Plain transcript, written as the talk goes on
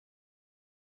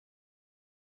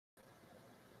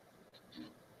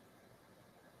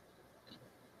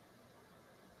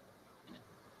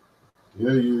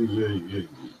Yeah.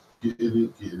 Getting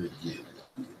it.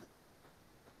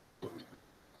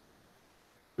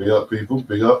 Big up, people.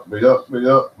 Big up.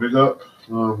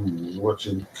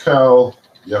 Watching Kal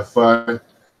Yafai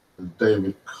and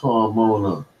David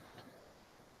Carmona.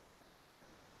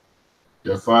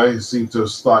 Yafai seemed to have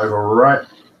started all right.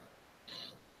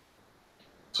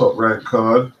 Top rank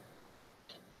card.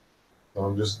 So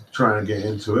I'm just trying to get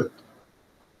into it.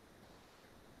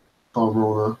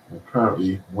 Carmona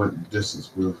apparently went the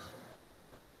distance with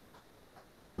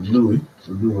Louis. I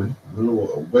don't know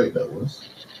what weight that was.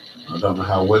 I don't know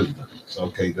how well he done. It's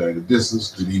okay going the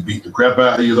distance. Did he beat the crap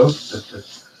out of you though?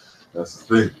 That's the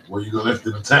thing. What you gonna left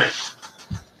in the tank?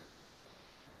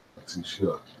 Not too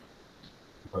sure.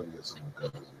 Probably get someone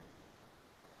covers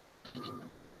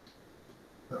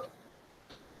me.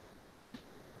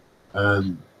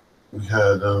 And we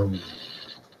had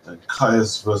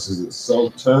Ancajas versus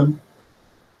Sultan.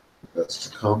 That's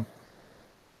to come.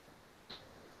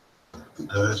 If the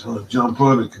guys want to jump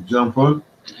on, it can jump on.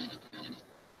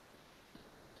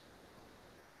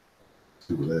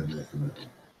 See what they're making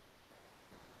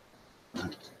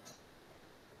it.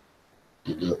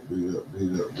 Big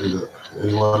up.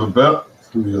 Anyone about?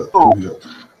 Who we got?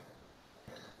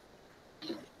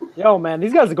 Yo, man,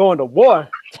 these guys are going to war.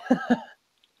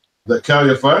 That Kal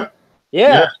Yafai?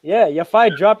 Yeah.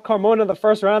 Yafai dropped Carmona in the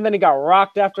first round, then he got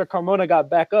rocked after Carmona got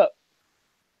back up.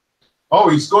 Oh,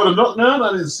 he scored a knockdown?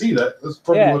 I didn't see that. That's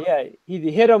probably yeah.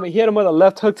 He hit him with a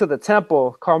left hook to the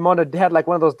temple. Carmona had like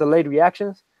one of those delayed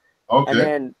reactions. Okay. And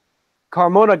then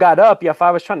Carmona got up.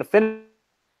 Yafai was trying to finish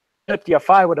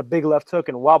Yafai with a big left hook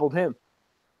and wobbled him.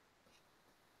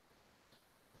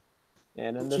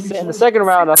 And in the second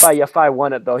round, I thought Yafai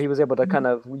won it, though. He was able to kind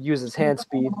of use his hand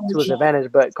speed to his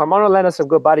advantage. But Carmona landed some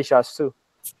good body shots, too.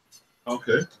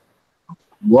 Okay.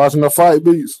 Watching the fight,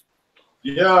 beats.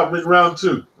 Yeah, I'm in round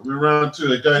two. They're going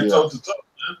toe to toe,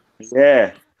 man.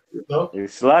 Yeah. You know?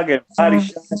 He's slugging. Body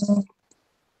shots.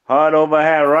 Hard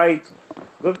overhand right.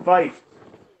 Good fight.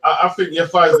 I think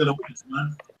Yafai's going to win,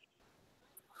 man.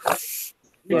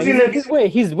 Yeah,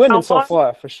 he's winning so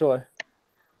far, for sure.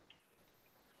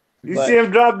 You see him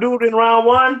drop dude in round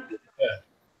one?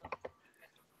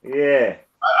 Yeah.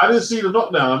 I didn't see the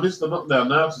knockdown. I missed the knockdown.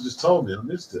 Now you just told me. I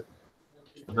missed it.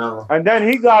 And then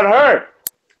he got hurt.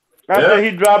 After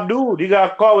he dropped dude, he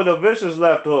got caught with a vicious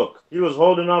left hook. He was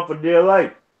holding on for dear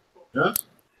life. Yeah.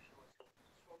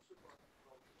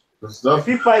 Good stuff. If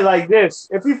he fights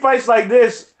like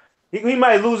this, he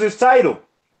might lose his title.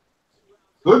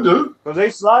 Good dude. Because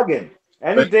they slugging.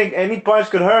 Any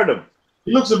punch could hurt him.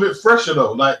 He looks a bit fresher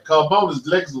though. Like Carmona's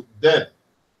legs look dead.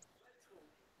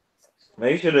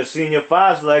 Man, you should have seen your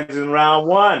fast legs in round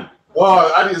one.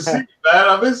 Oh, I didn't see it, man.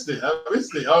 I missed it. Yeah. That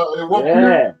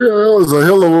was a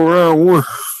hell of a round one.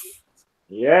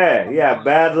 Yeah, he had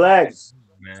bad legs.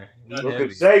 Man,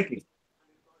 looking shaky.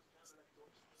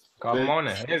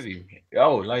 Carmona heavy.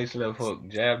 Oh, nice left hook.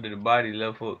 Jab to the body,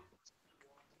 left hook.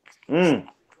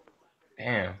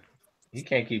 Damn. He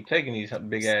can't keep taking these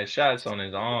big ass shots on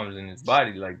his arms and his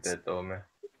body like that though, man.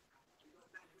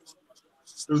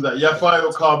 Who's that? Yafai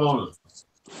or Carmona?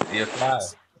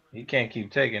 Yafai. He can't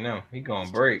keep taking them. He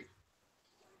gonna break.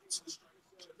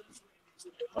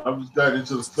 I'm just going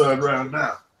into the third round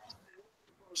now.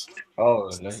 Oh,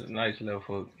 that's a nice left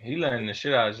hook. He letting the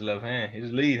shit out of his left hand.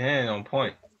 His lead hand on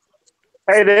point.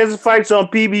 Hey, there's fights on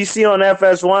PBC on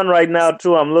FS1 right now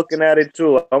too. I'm looking at it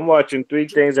too. I'm watching three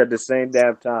things at the same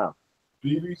damn time.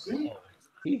 BBC?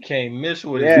 He can't miss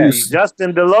with his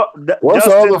Justin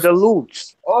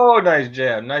Deluxe. Oh, nice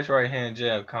jab. Nice right hand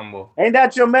jab combo. Ain't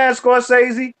that your man,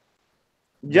 Scorsese?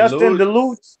 Justin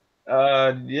Deluxe?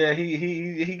 Yeah,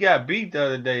 he got beat the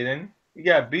other day, then. He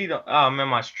got beat. Oh, man,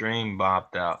 my stream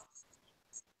bopped out.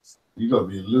 You got to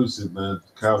be elusive, man.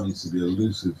 Kyle needs to be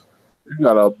elusive. You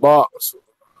got a box.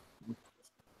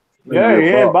 Yeah, he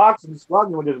ain't boxing. He's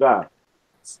slugging with this guy.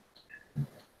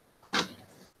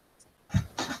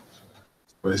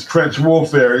 But it's trench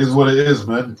warfare is what it is,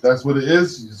 man. If that's what it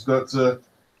is, you just got to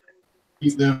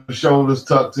keep them shoulders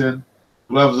tucked in,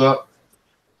 gloves up.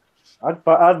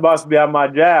 I'd must be on my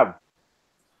jab.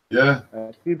 Yeah.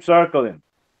 Keep circling.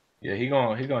 Yeah, he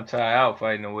gonna tie out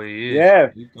fighting the way he is.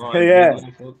 Yeah. Yeah.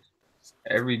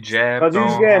 Every jab.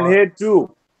 Because he's getting hit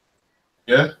too.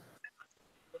 Yeah.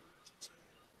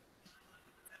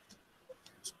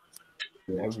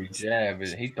 Every jab,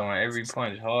 he throwing every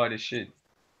punch hard as shit.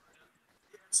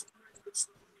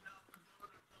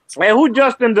 Man, who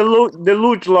Justin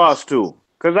Deluxe lost to?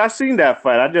 Because I seen that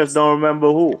fight. I just don't remember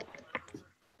who.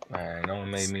 Man, don't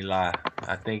make me lie.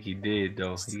 I think he did,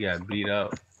 though. He got beat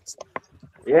up.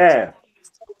 Yeah.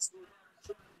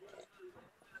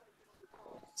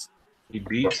 He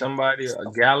beat somebody. A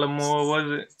Gallimore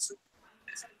was it?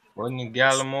 Wasn't it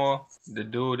Gallimore? The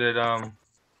dude that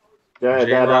Yeah,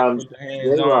 J that Rock put the hands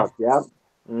on. J-Rock, yep.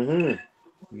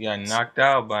 Mm-hmm. He got knocked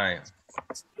out by him.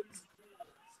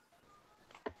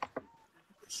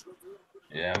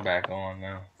 Yeah, I'm back on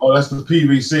now. Oh, that's the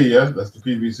PVC, yeah? That's the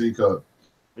PVC card.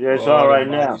 Yeah, it's all Oh, right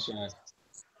them body now. shots.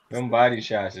 Them body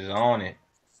shots is on it.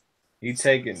 He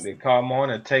taking the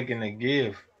Carmona taking the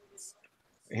give.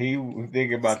 He was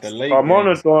thinking about the late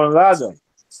Carmona game. throwing ladder.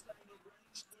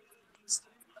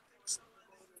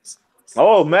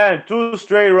 Oh man, 2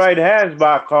 straight right hands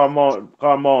by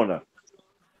Carmona.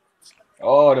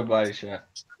 Oh, the body shot.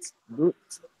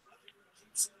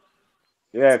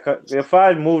 Yeah, if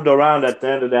I moved around at the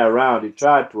end of that round, he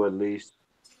tried to at least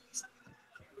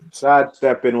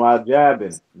sidestepping while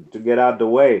jabbing to get out the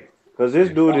way. Because this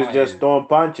dude is just throwing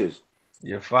punches.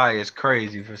 Yafai is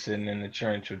crazy for sitting in the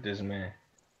trench with this man.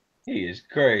 He is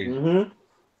crazy.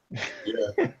 Mm-hmm.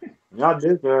 Yeah. Not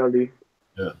this early.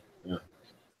 Yeah. Yeah.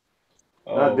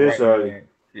 Not Oh, this right early. hand.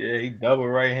 Yeah, he double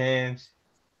right hands.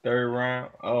 Third round.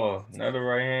 Oh, another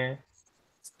right hand.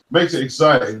 Makes it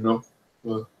exciting, though.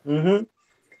 But Mm-hmm.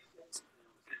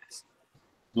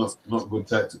 not good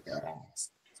tactics.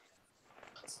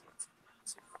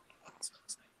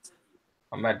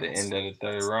 I'm at the end of the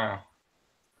third round.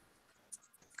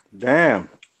 Damn.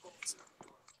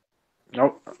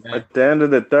 Nope. Man. At the end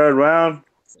of the third round.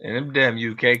 And them damn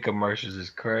UK commercials is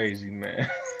crazy, man.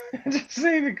 Just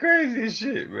seen the craziest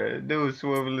shit, man. Dude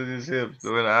swiveling his hips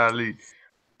doing Ali.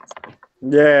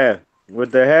 Yeah,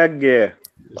 with the headgear.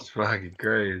 It's fucking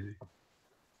crazy.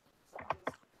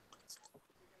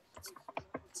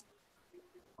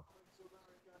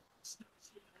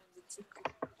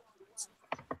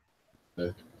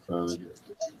 Okay,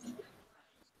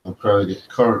 I'm trying to get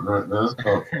current right now.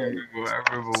 I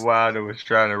remember Wilder was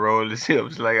trying to roll his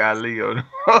hips like Ali on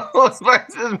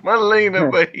versus Molina,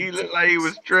 but he looked like he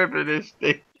was tripping this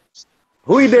thing.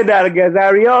 Who he did that against?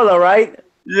 Ariola, right?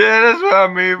 Yeah, that's what I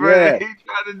mean, bro. Yeah. He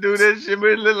tried to do this shit, but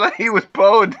it looked like he was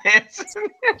pole dancing.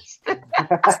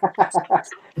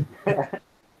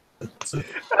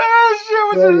 Oh, shit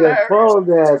was hilarious. Pole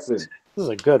dancing. This is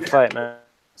a good fight, man.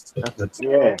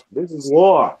 Yeah, this is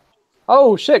war.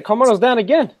 Oh shit, Carmona's down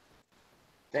again.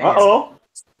 Uh-oh.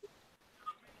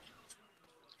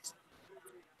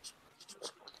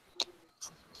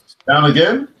 Down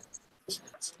again?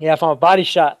 Yeah, from a body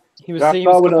shot. He was Got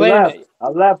caught with a left. complaining.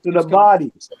 A left to the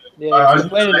body. Yeah, he was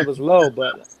complaining it was low,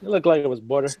 but it looked like it was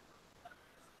border.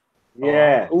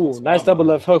 Yeah. Ooh, nice double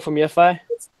left hook from Yafai.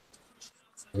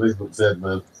 They look dead,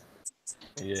 man.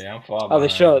 Yeah, I'm far Oh,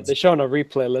 behind. they're showing a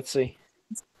replay. Let's see.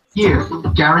 Here,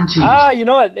 guaranteed. Ah, you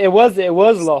know what? It was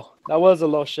low. That was a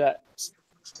low shot.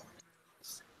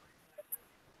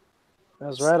 That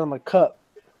was right on the cup.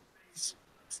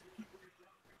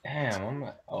 Damn, I'm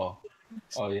not. Oh,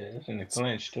 yeah, it's in the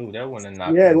clinch too. That wouldn't have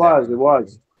knocked. Yeah, him it was. down. It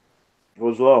was. It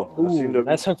was low. I seen Ooh,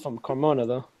 nice hook from Carmona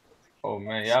though. Oh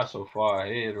man, y'all so far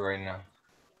ahead right now.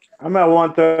 I'm at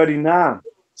 139.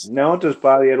 Neonta's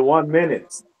probably at 1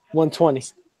 minute. 120.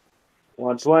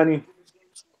 120.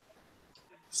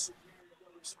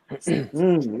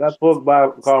 That hook by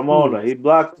Carmona. He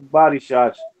blocked the body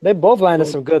shots. They both landed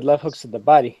some good left hooks to the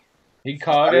body. He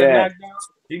called that Yeah. knockdown.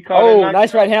 He called Oh, that knockdown.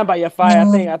 nice right hand by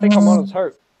Yafai. I think Carmona's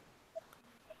hurt.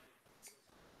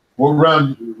 What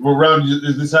round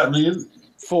is this happening in?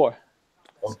 4.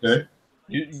 Okay.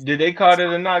 Did they call it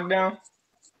a knockdown?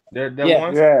 That Yeah.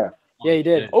 one? Yeah. Yeah, he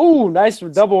did. Yeah. Oh, nice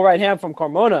double right hand from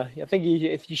Carmona. I think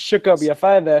he shook up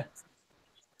Yafai there.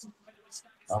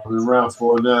 I'm in round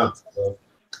 4 now. So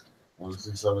I want to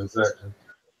see some of this action.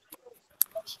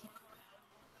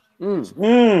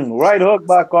 Right hook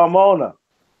by Carmona.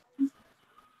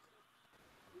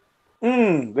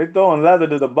 They throwing leather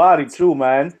to the body too,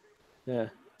 man. Yeah.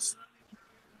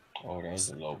 Oh, that was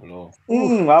a low blow.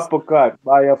 Uppercut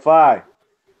by Yafai.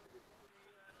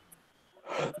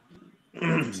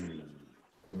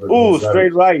 Ooh,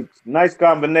 straight right. Nice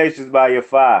combinations by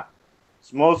Yafai.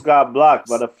 Smokes got blocked,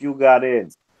 but a few got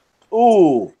in.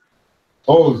 Ooh.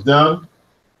 Oh, it's down.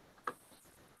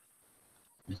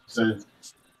 You saying?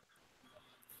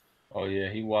 Oh yeah,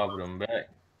 he wobbled him back.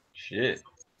 Shit.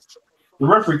 The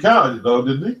referee counted it though,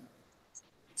 didn't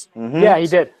he? Yeah, he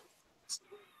did.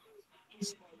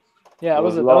 Yeah, that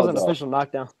was low, an though. official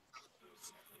knockdown.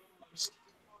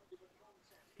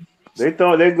 They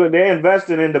thought they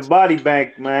invested in the body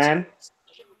bank, man.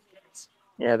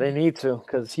 Yeah, they need to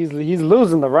because he's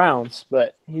losing the rounds,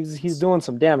 but he's doing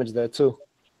some damage there too.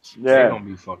 They're Yeah. gonna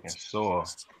be fucking sore.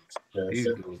 Yeah, These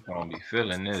dudes gonna be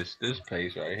feeling this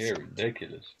pace right here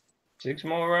ridiculous. 6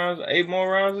 more rounds, 8 more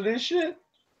rounds of this shit.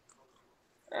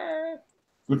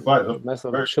 Good fight, though. Nice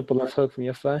little triple left hook from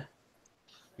Yafai.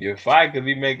 Yafai could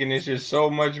be making this shit so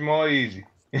much more easy.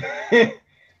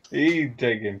 He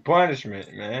taking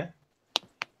punishment, man.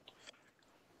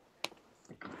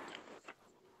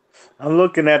 I'm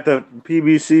looking at the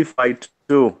PBC fight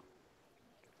too.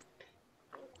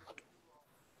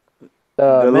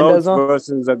 Mendez Deloach on?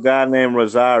 versus a guy named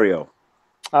Rosario.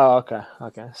 Oh, okay.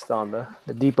 Okay. Still on the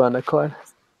deep undercard.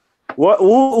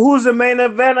 Who's the main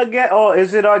event again? Oh,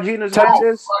 is it Argina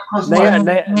Sanchez?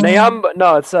 Nayam,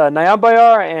 no, it's Nayam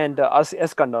Bayar and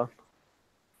Eskandar.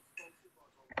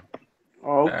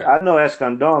 Oh, okay. I know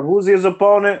Escandon. Who's his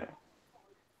opponent?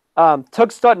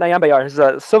 Tugstot Nayam Bayar. He's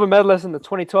a silver medalist in the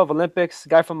 2012 Olympics,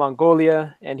 guy from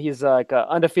Mongolia, and he's like an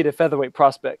undefeated featherweight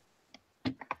prospect.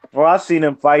 Well, I've seen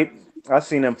him fight.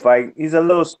 He's a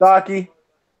little stocky.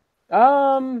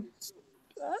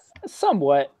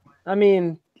 Somewhat. I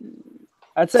mean,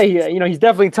 I'd say he's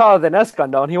definitely taller than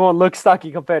Eskandar. He won't look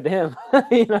stocky compared to him.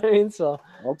 You know what I mean? So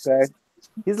okay,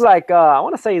 he's like I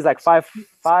want to say he's like 5'5",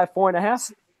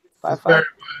 4.5". 5'5".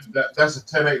 That's a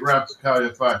 10-8 round to Kal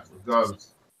Yafai,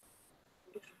 regardless.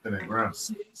 10-8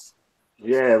 rounds.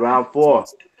 Yeah, round 4.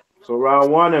 So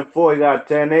round 1 and 4, he got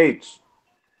 10-8s.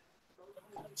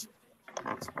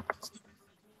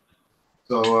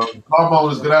 So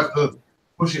Carmona is gonna have to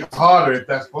push it harder if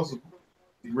that's possible.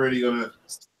 He's really gonna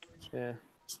get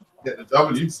the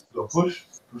W. So push.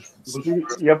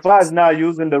 Yafai's not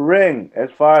using the ring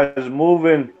as far as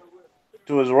moving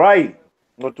to his right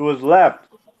or to his left.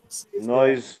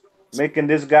 He's making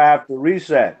this guy have to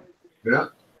reset. Yeah.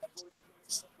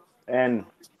 And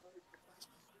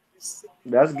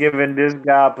that's giving this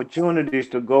guy opportunities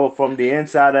to go from the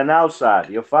inside and outside.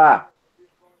 Yafai.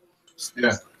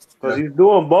 Yeah. Because he's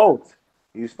doing both.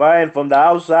 He's fighting from the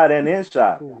outside and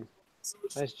inside. Ooh.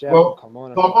 Nice jab. Well,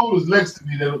 Carmona. Carmona's legs to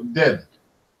me, they look dead.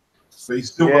 But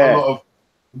he's still got a lot of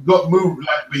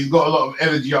he's got a lot of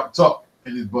energy up top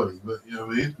in his body. But you know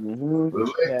what I mean?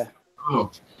 Mm-hmm.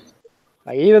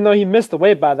 Like, even though he missed the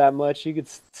weight by that much, you could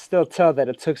still tell that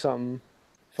it took something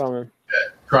from him. Yeah,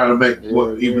 trying to make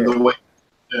even the weight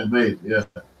made. Yeah.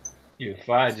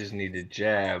 Yafai just need to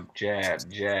jab.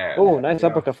 Oh, nice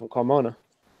uppercut from Carmona.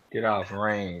 Get off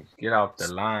range. Get off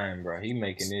the line, bro. He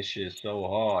making this shit so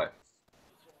hard.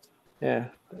 Yeah.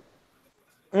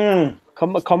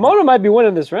 Carmona might be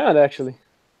winning this round, actually.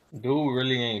 Dude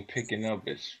really ain't picking up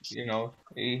his, he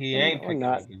ain't picking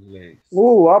up his legs.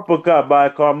 Ooh, uppercut by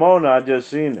Carmona. I just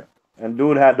seen it. And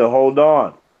dude had to hold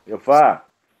on. Yafai.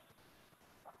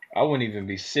 I wouldn't even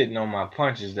be sitting on my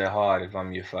punches that hard if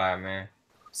I'm Yafai, man.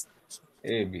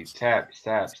 It'd be taps.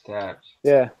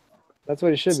 Yeah. That's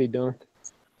what he should be doing.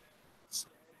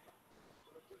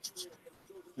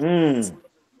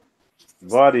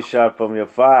 Body shot from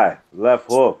Yafai. Left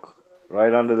hook.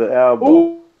 Right under the elbow.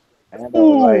 Ooh. And the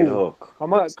right hook.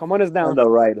 Carmona's down. And the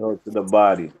right hook to the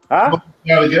body. Huh?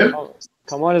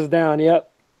 Carmona's down,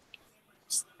 yep.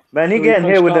 Man, he getting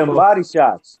hit with them body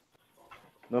shots.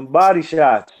 Them body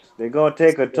shots. They're going to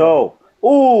take a toll.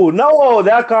 Ooh, no,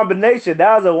 that combination.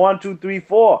 That was a 1, 2, 3,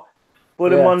 4.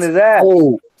 Put him on his ass.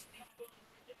 Oh.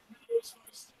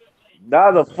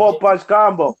 That was a 4-punch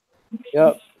combo.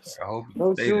 Yep.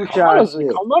 No shoe shots.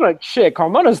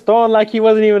 Carmona's throwing like he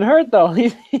wasn't even hurt, though.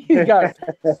 He got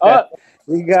up.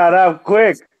 He got up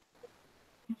quick.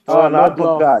 On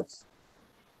uppercuts.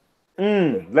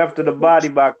 Left to the body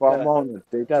by Carmona.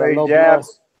 They trade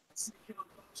jabs.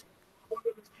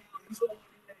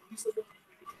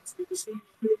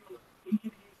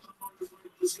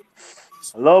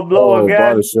 Low blow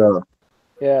again. Body shot.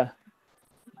 Yeah.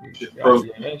 Bro.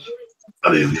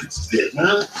 I didn't get sick,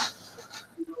 man.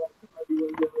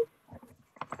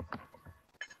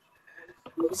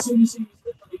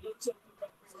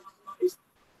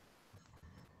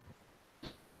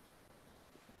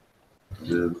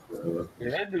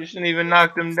 That dude shouldn't even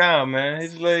knock him down, man.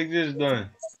 His leg just done.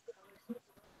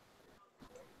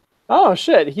 Oh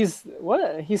shit! He's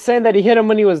saying that he hit him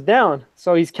when he was down.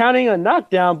 So he's counting a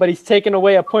knockdown, but he's taking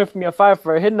away a point from Yafai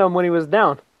for hitting him when he was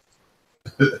down.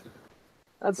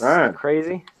 That's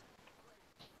crazy.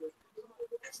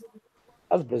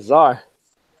 That's bizarre.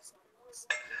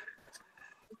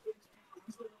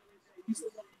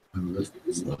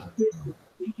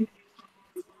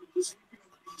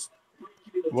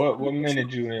 What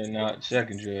minute you in? Not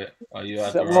second you at? Are you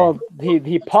out there? Well,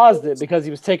 he paused it because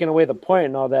he was taking away the point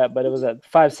and all that, but it was at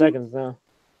 5 seconds now.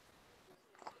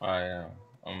 Oh yeah.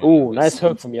 Ooh, nice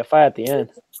hook from Yafai at the end.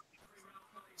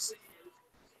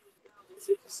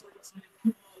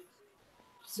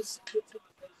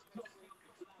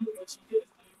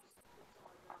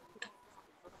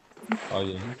 Oh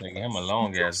yeah, you thinking him a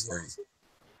long ass break.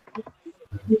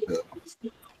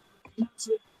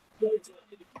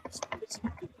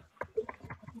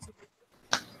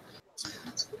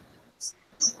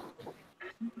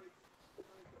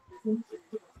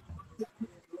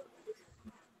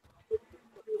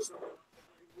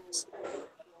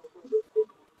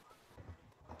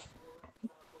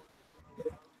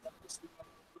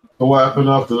 So what happened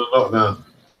after the knockdown?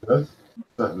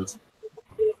 That's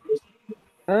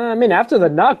I mean, after the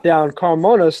knockdown,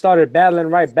 Carmona started battling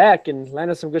right back and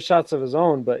landed some good shots of his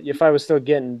own, but Yafai was still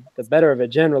getting the better of it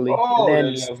generally. Oh, that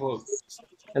left hook.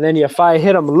 And then Yafai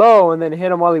hit him low and then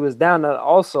hit him while he was down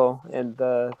also, and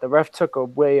the ref took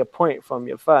away a point from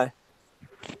Yafai.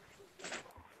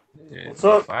 Yeah,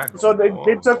 So they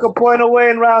hard, took bro. a point away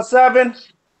in round 7.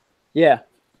 Yeah.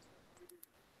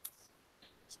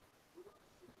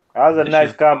 That was a This nice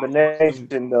shit-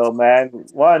 combination, though, man.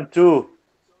 1, 2,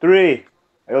 3.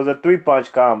 It was a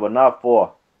 3-punch combo, not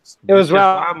 4. It was This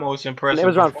round. Yafai most impressive It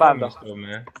was round 5 performance, though,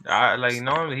 man. Like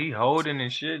normally he holding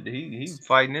and shit. He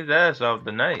fighting his ass off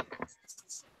tonight.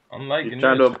 I'm He's liking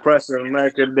trying to this. impress an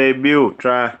American debut.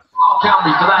 Try. Count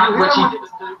me for that, Richie.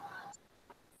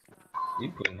 He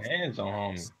putting hands on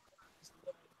homie.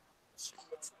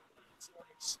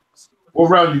 what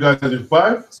round you guys in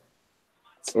 5?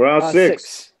 Round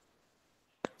 6.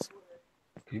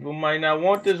 People might not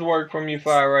want this work from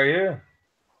Yafai right here.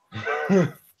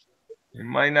 You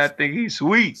might not think he's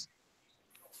sweet.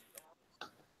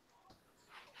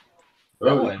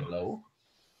 That wasn't low.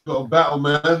 Got a battle,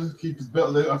 man. Keep his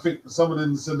belt. I think some of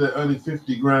them said they're earning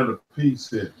 50 grand a piece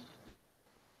here.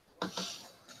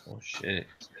 Oh shit.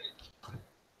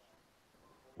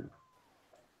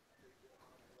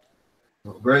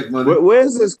 Great money.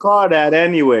 Where's this card at,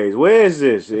 anyways? Where is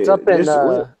this? It's up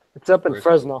in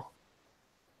Fresno.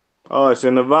 Oh, it's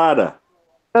in Nevada.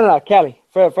 No, Cali.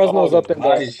 Fresno's Oh, up in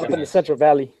the Central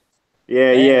Valley.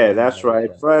 Yeah, that's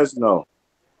right. Fresno.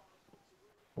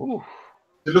 Ooh.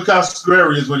 Look how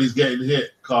square he is when he's getting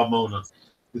hit, Carmona.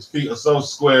 His feet are so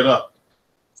squared up.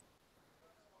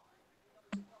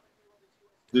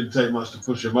 Didn't take much to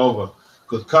push him over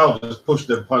because Carl just pushed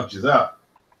them punches out.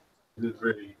 He didn't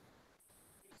really.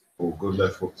 Oh, good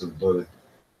left hook to the body.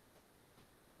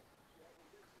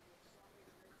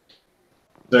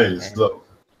 Dang, it's slow.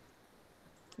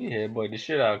 Yeah, boy, the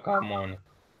shit out of Carmona.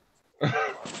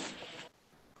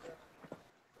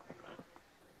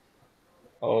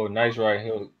 Oh, nice right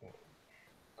hook.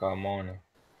 Carmona.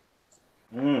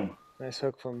 Nice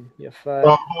hook from Yafai.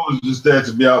 Carmona's just there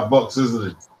to be outboxed, isn't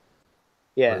he?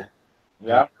 Yeah.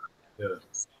 Yeah.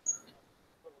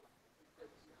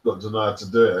 Got denied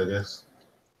to do it, I guess.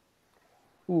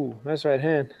 Ooh, nice right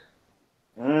hand.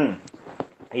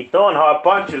 He throwing hard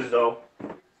punches, though.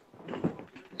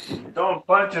 He throwing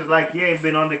punches like he ain't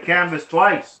been on the canvas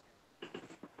twice.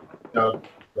 Got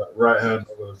that right hand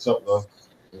over the top, though.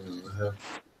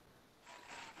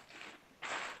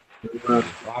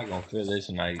 I gonna feel this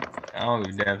night. I don't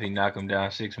give a damn if he knock him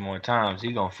down 6 more times.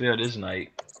 He gonna feel this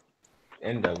night.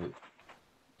 End of it.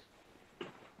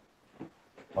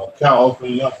 Count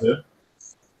opening up here.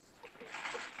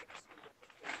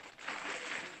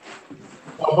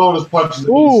 Carmona's punches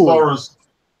against Torres.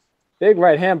 Big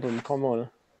right hand from Carmona.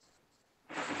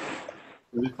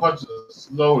 He punches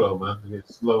slow, though, man. He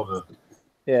gets slow now.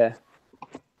 Yeah.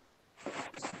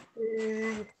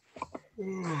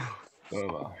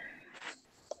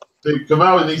 See,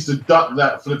 Kamau needs to duck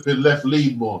that flipping left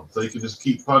lead more so he can just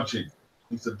keep punching. He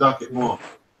needs to duck it more.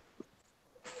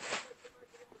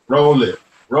 Roll it,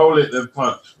 then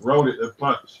punch. Roll it, then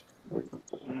punch.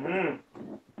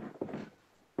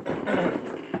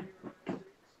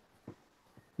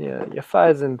 Yeah,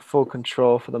 Yafai's in full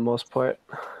control for the most part.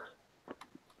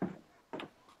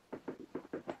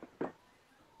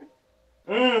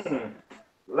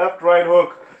 Left right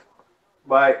hook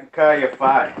by Kal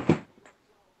Yafai.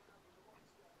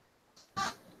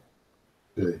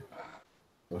 Okay.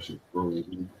 I should roll it.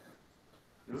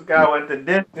 This guy went the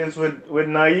distance with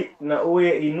Naoya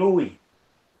Inoue.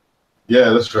 Yeah,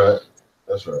 that's right.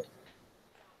 That's right.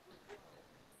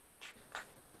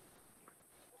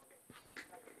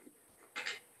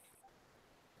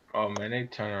 Oh man, they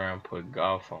turn around and put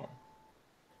golf on.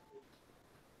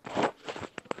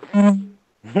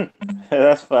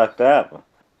 That's fucked up.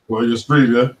 Well, you're street,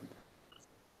 yeah?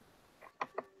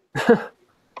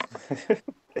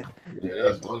 Yeah,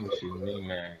 that's bullshit, me,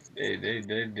 man.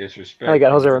 They disrespect. I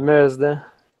got Jose Ramirez there.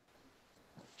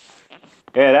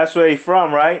 Yeah, that's where he's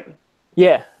from, right?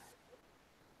 Yeah.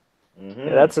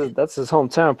 Yeah, that's his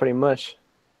hometown pretty much.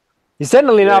 He's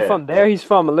technically not from there. He's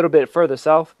from a little bit further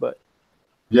south, but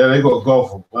yeah, they got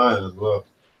golf on mine as well.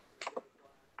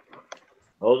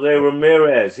 Jose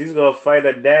Ramirez. He's gonna fight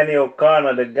a Danny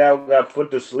O'Connor, the guy who got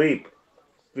put to sleep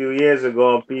a few years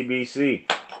ago on PBC.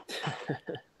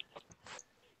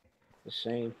 A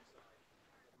shame.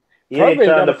 He ain't Progray's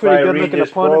trying got a to pretty fight good looking Regis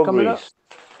opponent coming up. Prograis.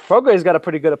 Progray's got a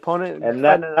pretty good opponent And fighting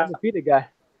now, an undefeated guy.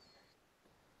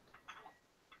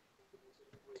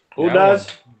 who Yeah, I does? want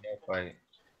to see that fight.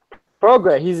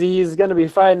 Progray, he's gonna be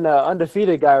fighting an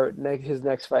undefeated guy his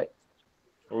next fight.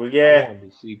 Well, I yeah.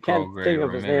 wanted to see Can't Pro think Gray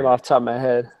of his name Ramirez. off the top of my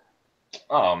head.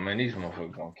 Oh man, these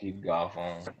motherfuckers gonna keep golf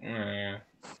on. Man,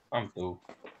 I'm through.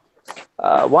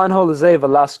 Juan Jose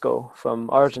Velasco from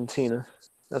Argentina.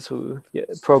 That's who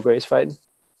Progray is fighting.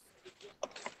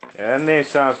 Yeah, that name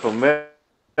sounds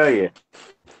familiar.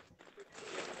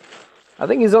 I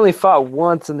think he's only fought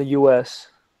once in the U.S.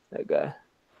 That guy.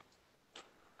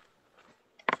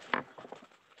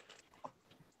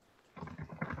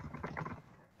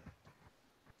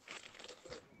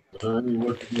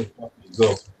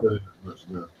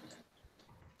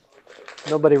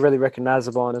 Nobody really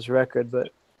recognizable on his record, but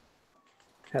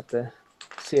have to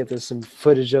see if there's some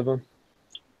footage of him.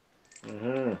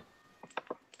 Mm-hmm.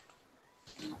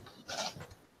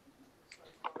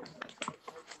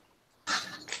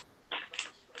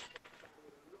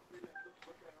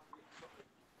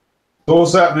 So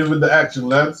what's happening with the action,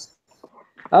 lads?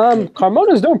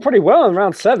 Carmona's doing pretty well in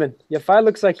round 7. Yafai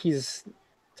looks like he's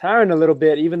tiring a little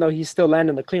bit, even though he's still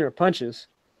landing the cleaner punches.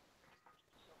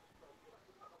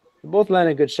 They're both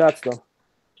landing good shots, though.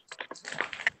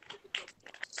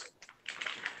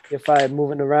 Yafai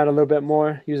moving around a little bit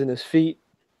more, using his feet.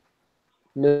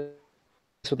 Missed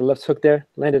with the left hook there.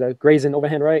 Landed a grazing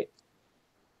overhand right.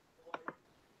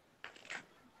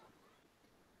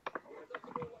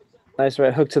 Nice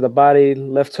right hook to the body.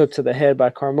 Left hook to the head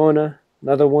by Carmona.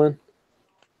 Another one.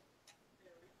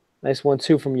 Nice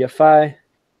 1-2 from Yafai.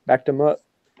 Backed him up.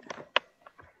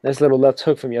 Nice little left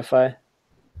hook from Yafai.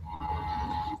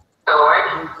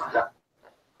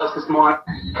 This morning.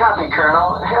 Copy,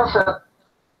 Colonel. How's up?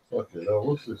 Okay,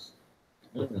 what's this?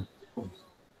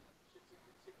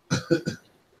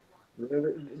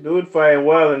 Dude fighting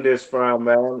well in this round,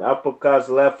 man. Uppercuts,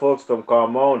 left hooks from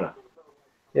Carmona.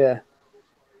 Yeah.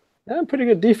 Pretty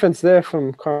good defense there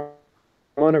from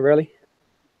Carmona, really.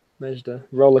 Managed to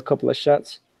roll a couple of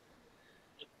shots.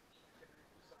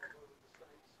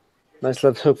 Nice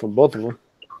left hook from both of them.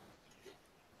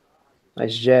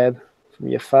 Nice jab from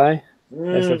Yafai.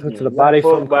 Nice left hook to the body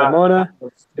from Carmona.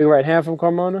 Big right hand from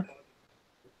Carmona.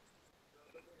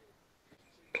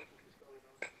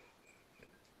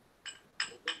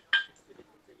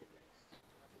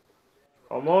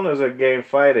 Carmona's a game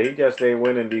fighter. He just ain't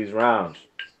winning these rounds.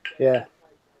 Yeah.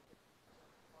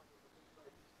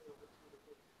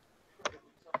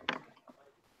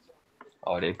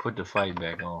 Oh, they put the fight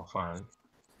back on finally.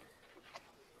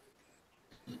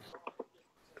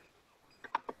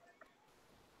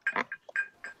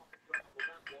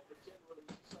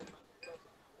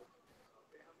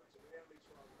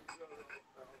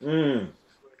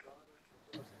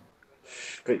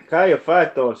 Kal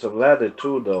Yafai throwing some leather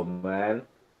too, though, man.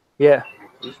 Yeah.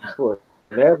 He's putting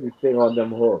everything on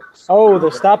them hooks. Oh, they're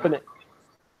stopping it.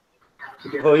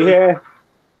 Oh, yeah?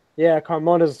 Yeah,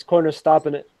 Carmona's corner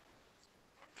stopping it.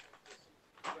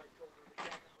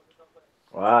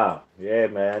 Wow. Yeah,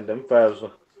 man. Them fellas,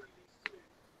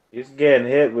 he's getting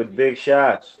hit with big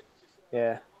shots.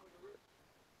 Yeah.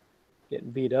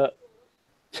 Getting beat up.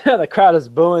 The crowd is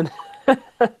booing.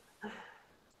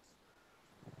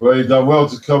 Well, he done well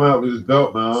to come out with his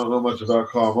belt, man. I don't know much about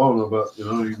Carmona, but he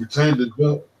retained his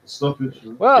belt. Stoppage.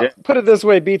 Well, put it this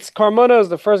way, Beats. Carmona is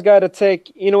the first guy to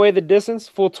take Inoue the distance,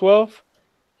 full 12.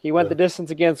 He went the distance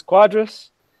against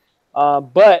Quadras.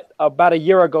 But about a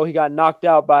year ago, he got knocked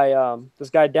out by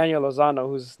this guy, Daniel Lozano,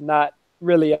 who's not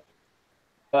really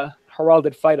a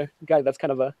heralded fighter. A guy that's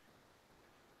kind of a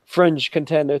fringe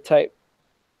contender type.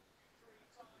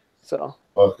 So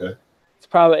Okay.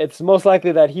 it's most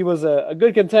likely that he was a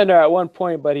good contender at one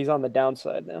point, but he's on the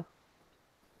downside now.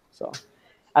 So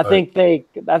I think they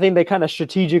kind of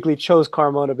strategically chose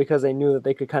Carmona because they knew that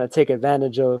they could kind of take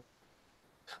advantage of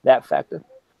that factor.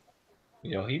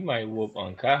 He might whoop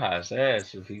Ancajas'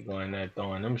 ass if he going there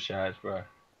throwing them shots, bro.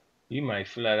 He might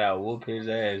flat out whoop his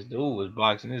ass. Dude was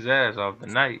boxing his ass off the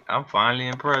night. I'm finally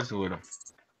impressed with him.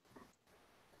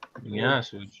 To be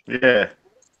honest with you. Yeah.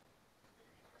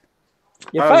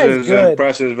 Yafai is good.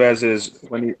 Impressive as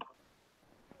when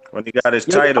he got his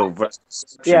title.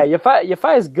 Yeah,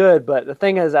 Yafai is good, but the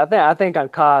thing is, I think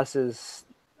Ancajas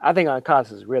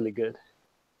is really good.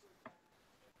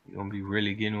 You gonna be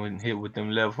really getting hit with them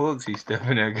left hooks. He's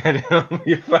stepping there, got him.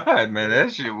 You're fine, man.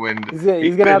 That shit went.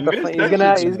 He's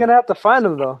gonna have to find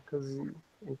him though, because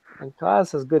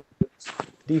Ancajas has good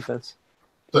defense.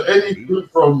 So Eddie flew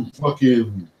from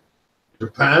fucking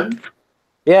Japan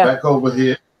Yeah. back over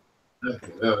here.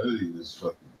 Okay, Eddie is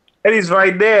fucking. Eddie's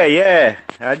right there. Yeah,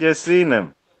 I just seen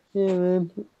him. Yeah,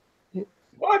 man.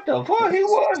 What the fuck? He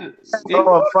was. He Oh,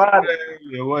 was Friday.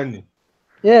 earlier, wasn't he?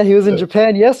 Yeah, he was in Yeah.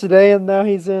 Japan yesterday, and now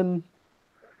he's in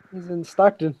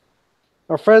Stockton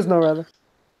or Fresno rather.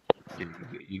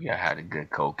 You gotta have the good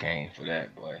cocaine for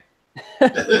that, boy.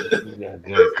 You got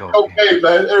good cocaine. Okay,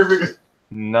 man. Everything.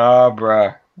 Nah,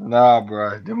 bruh. Nah,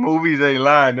 bruh. The movies ain't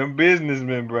lying. Them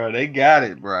businessmen, bruh, they got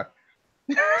it, bruh.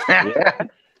 Yeah.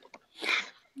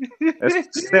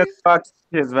 That's fuck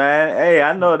shit, man. Hey,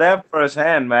 I know that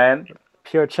firsthand, man.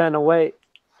 Pure China weight.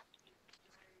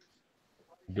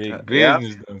 Big Yeah.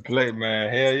 business done play,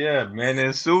 man. Hell yeah, man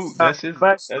in suit. That's his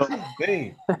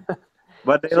thing.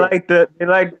 But they like to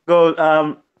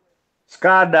go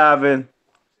skydiving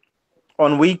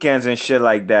on weekends and shit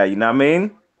like that. You know what I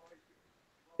mean?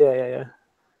 Yeah.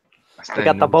 They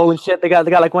got the bowl and shit. They got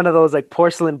like one of those like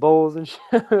porcelain bowls and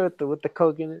shit with the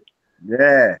coke in it.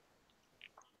 Yeah.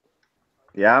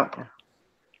 Yeah.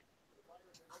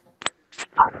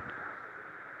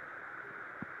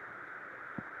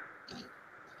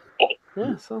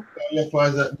 Yeah, so Kal Yafai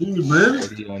is that dude, man.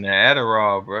 He on the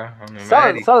Adderall, bro. On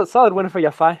the solid winner for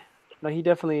Yafai. No, he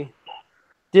definitely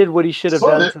did what he should have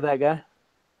done to that guy.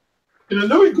 And I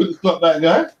know he couldn't stop that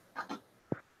guy.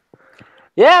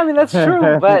 Yeah, I mean that's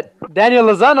true, but Daniel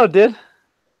Lozano did.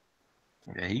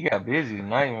 Yeah, he got busy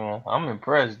tonight, man. I'm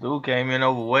impressed. Dude came in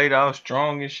overweight, all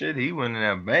strong and shit. He went in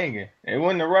there banging. It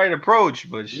wasn't the right approach,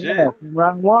 but shit. Yeah,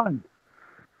 round one.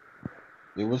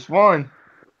 It was fun.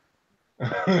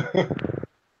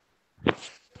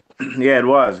 Yeah, it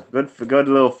was good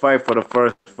little fight for the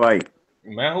first fight.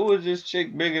 Man, who is this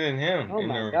chick bigger than him? Oh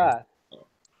my god.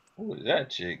 Who is that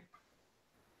chick?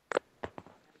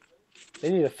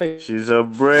 They need to fix. She's a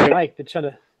brick. Mike, they're trying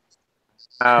to.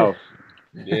 Ow.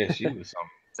 Yeah, she was something.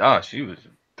 Oh, she was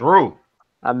through.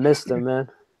 I missed him, man.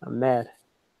 I'm mad.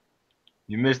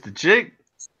 You missed the chick?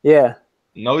 Yeah.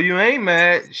 No, you ain't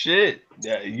mad. Shit.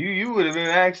 Yeah, you would have been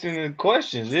asking the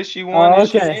questions. Is she won?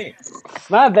 Is she ain't?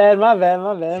 My bad.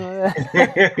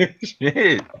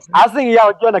 Shit. I was thinking y'all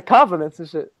were getting compliments and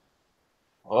shit.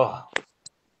 Oh.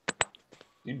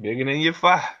 You bigger than your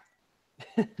five.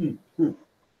 And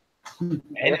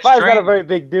Fire's not a very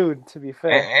big dude, to be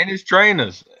fair. And his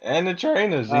trainers. And the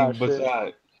trainers Oh,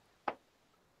 beside.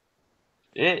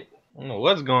 Shit. I don't know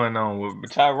what's going on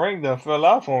with Ty Ring done fell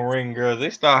off on ring girls. They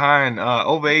start hiring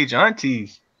overage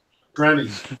aunties.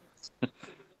 Grannies.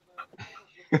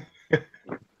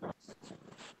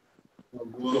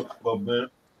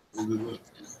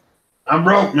 I'm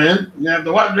broke, man. You have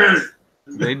to watch that.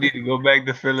 They need to go back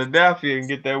to Philadelphia and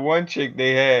get that one chick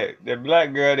they had, that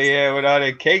black girl they had with all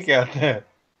that cake out there.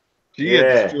 She at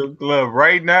the strip club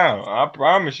right now. I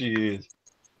promise she is.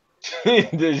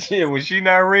 When she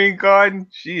not ring carding,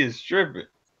 she is stripping.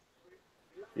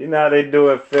 You know how they do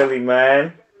in Philly,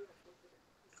 man.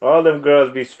 All them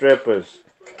girls be strippers.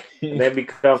 And they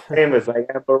become famous like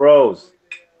Amber Rose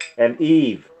and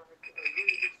Eve.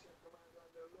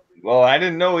 Oh, I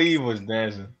didn't know Eve was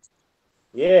dancing.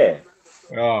 Yeah.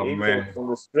 Oh, Eve man. from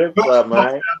the strip club,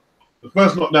 man. The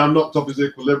first knockdown knocked off his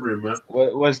equilibrium, man.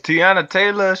 Was Tiana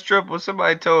Taylor a stripper?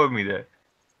 Somebody told me that.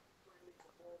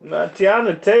 No,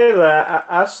 Tiana Taylor,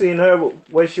 I seen her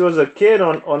when she was a kid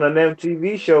on an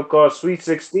MTV show called Sweet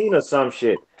 16 or some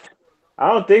shit.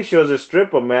 I don't think she was a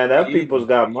stripper, man. That people's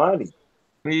got money.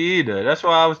 Me either. That's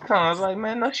why I was like,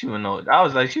 man, no, she would know. I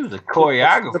was like, she was a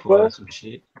choreographer or some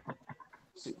shit.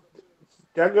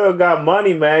 That girl got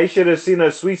money, man. You should have seen her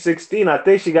Sweet 16. I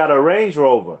think she got a Range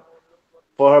Rover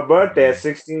for her birthday at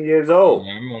 16 years old.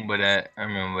 Yeah, I remember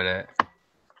that.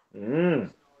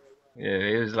 Mm. Yeah,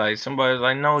 it was like somebody was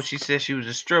like, no, she said she was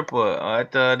a stripper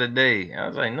at the other day. I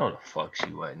was like, no, the fuck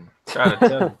she wasn't. Try to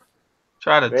tell him.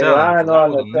 I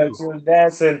know she was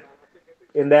dancing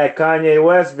in that Kanye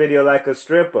West video like a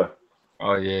stripper.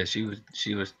 Oh yeah, she was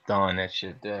throwing that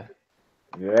shit there.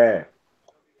 Yeah.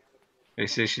 They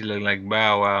said she looked like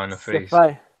Bow Wow in the face.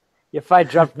 If I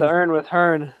dropped the Earn with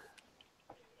Hearn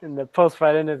in the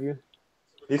post-fight interview.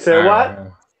 He said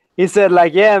what? He said,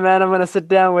 like, yeah, man, I'm going to sit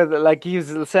down with, like, he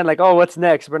was saying, like, oh, what's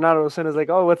next? Bernardo was like,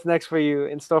 oh, what's next for you,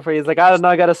 in store for you? He's like, I don't know,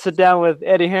 I got to sit down with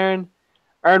Eddie Hearn,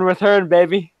 Earn with Hearn,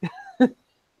 baby.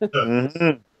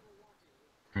 Mm-hmm.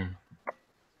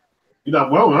 You done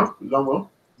well, man. You done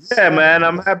well. Yeah, man,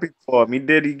 I'm happy for him.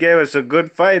 He gave us a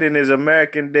good fight in his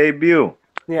American debut.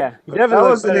 Yeah. I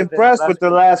wasn't impressed with the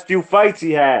last few fights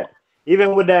he had,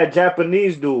 even with that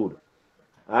Japanese dude.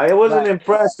 I wasn't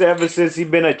impressed ever since he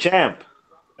been a champ.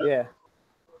 Yeah.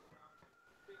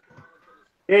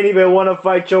 He ain't even want to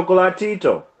fight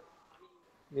Chocolatito.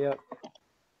 Yep.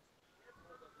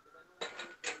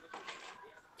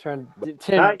 Turn Nice.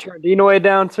 Dinoy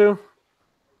down too.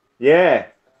 Yeah.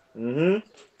 Mm-hmm.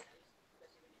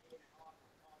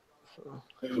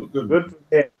 Good for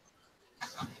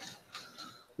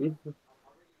him.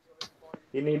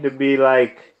 He need to be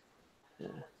like.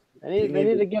 They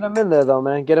need to get him in there though,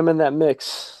 man. Get him in that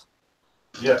mix.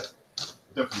 Yeah,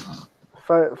 definitely.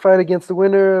 Fight against the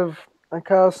winner of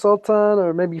Ancajas Sultan,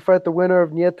 or maybe fight the winner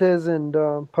of Nietes and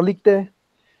Palikte.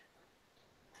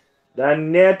 That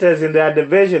Nietes in that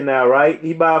division now, right?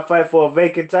 He about to fight for a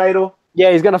vacant title.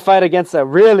 Yeah, he's gonna fight against a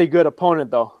really good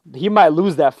opponent though. He might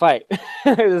lose that fight.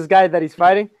 This guy that he's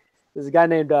fighting is a guy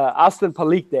named Austin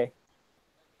Palikte.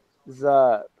 He's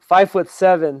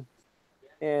 5'7",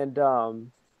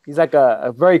 and he's like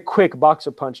a very quick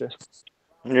boxer puncher.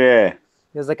 Yeah.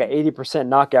 He has like an 80%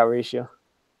 knockout ratio.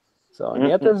 So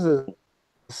Nietes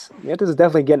is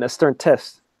definitely getting a stern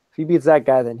test. If he beats that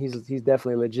guy, then he's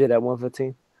definitely legit at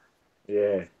 115.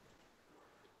 Yeah.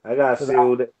 I gotta see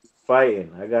who they're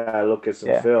fighting. I gotta look at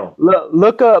some film.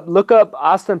 Look up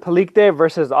Austin Palikte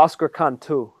versus Oscar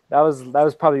Cantu. That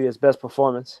was probably his best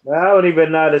performance. I don't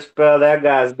even know how to spell that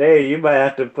guy's name. You might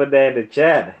have to put that in the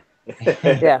chat.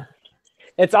 Yeah.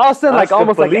 It's Austin, like Oscar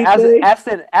almost Palikte?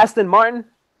 like Aston Martin.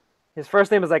 His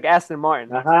first name is like Aston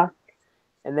Martin. Uh-huh.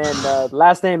 And then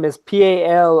last name is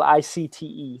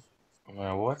Palicte.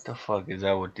 Man, what the fuck is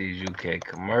that with these UK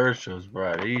commercials,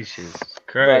 bro? These shit's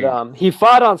crazy. But he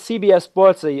fought on CBS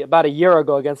Sports about a year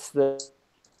ago against the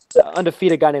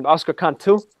undefeated guy named Oscar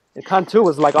Cantu. And Cantu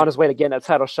was like on his way to getting a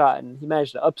title shot, and he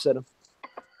managed to upset him.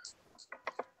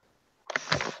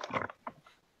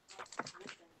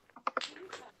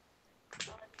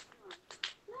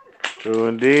 True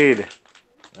indeed.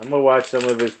 I'm gonna watch some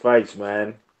of his fights,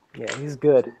 man. Yeah, he's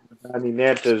good. How many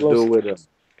Nietes do with him?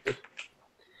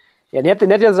 Yeah,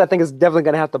 Nietes, I think, is definitely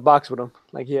gonna have to box with him.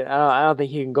 Like, I don't think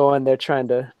he can go in there trying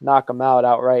to knock him out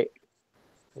outright.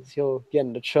 He'll get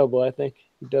into trouble. I think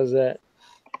he does that.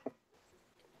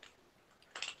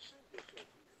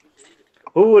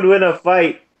 Who would win a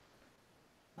fight?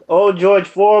 Old George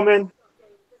Foreman,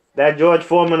 that George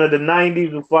Foreman of the 90s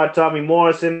who fought Tommy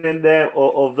Morrison in there,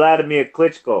 or Vladimir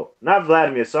Klitschko? Not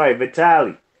Vladimir, sorry,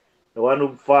 Vitaly. The one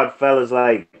who fought fellas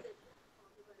like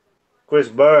Chris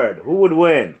Bird. Who would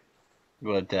win?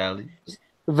 Vitaly.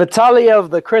 Vitaly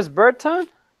of the Chris Bird time?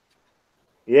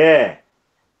 Yeah.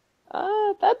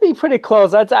 That'd be pretty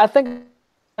close. I think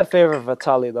I favor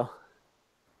Vitaly though.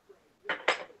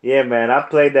 Yeah, man. I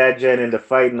played that gen in the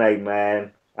fight night,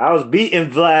 man. I was beating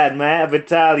Vlad, man,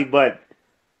 Vitaly, but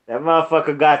that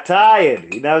motherfucker got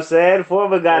tired. You know what I'm saying?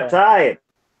 Foreman got tired.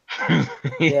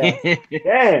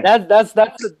 Yeah. That's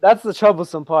the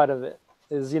troublesome part of it.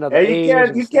 Is, the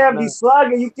age you can't be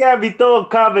slugging, you can't be throwing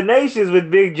combinations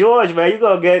with Big George, man. You're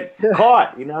gonna get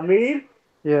caught, you know what I mean?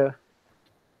 Yeah.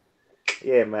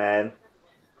 Yeah, man.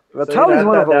 Vitaly's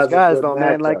one of those guys though,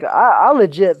 man. Like I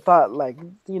legit thought, like,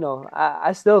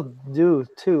 I still do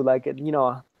too. Like,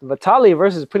 Vitaly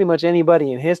versus pretty much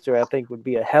anybody in history, I think, would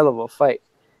be a hell of a fight.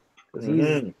 'Cause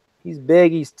he's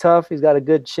big, he's tough, he's got a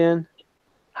good chin,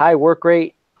 high work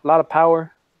rate, a lot of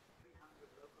power.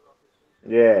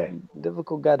 Yeah.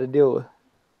 Difficult guy to deal with.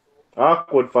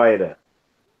 Awkward fighter.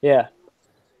 Yeah.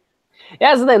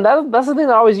 Yeah, that's the thing. That's the thing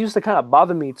that always used to kind of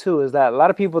bother me too. Is that a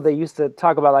lot of people, they used to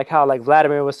talk about like how like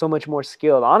Vladimir was so much more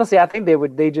skilled. Honestly, I think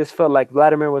they just felt like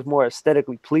Vladimir was more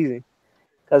aesthetically pleasing,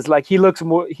 because like he looks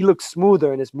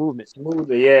smoother in his movement.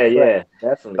 Smoother, yeah,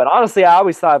 definitely. But honestly, I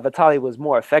always thought Vitaly was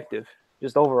more effective.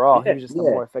 Just overall, he was just a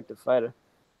more effective fighter.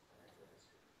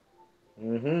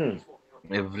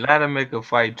 If Vladimir could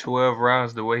fight 12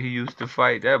 rounds the way he used to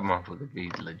fight, that motherfucker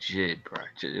be legit, bro.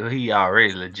 He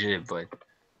already legit, but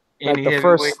any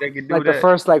heavyweight that could do that. The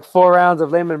first 4 rounds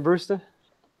of Lehman Brewster.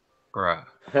 Bro.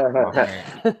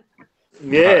 Yeah.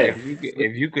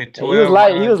 If you could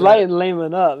 12 he was lighting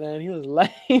Lehman up, man. He was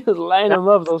lighting him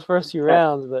up those first few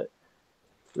rounds, but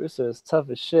Brewster is tough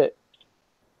as shit.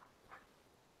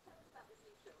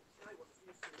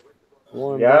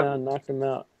 Wore him down, knocked him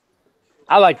out.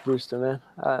 I like Brewster, man.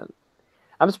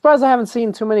 I'm surprised I haven't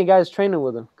seen too many guys training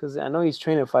with him, because I know he's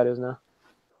training fighters now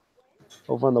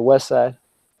over on the west side.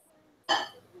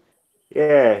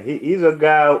 Yeah, he's a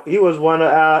guy. He was one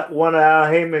of Al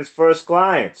Heyman's first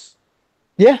clients.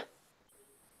 Yeah,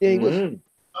 he was.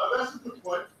 That's a good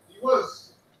point. He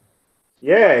was.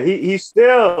 Yeah, he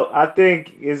still, I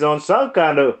think, is on some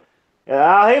kind of.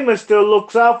 Al Heyman still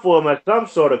looks out for him at some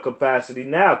sort of capacity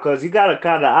now, because he got a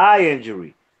kind of eye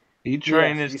injury. He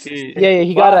trained his kid. Yeah,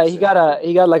 he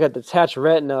got like a detached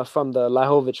retina from the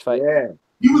Lajovic fight. Yeah,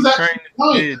 He was He actually trained this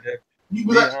blind. kid that He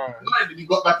was big actually arm. blind and he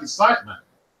got back his sight, man.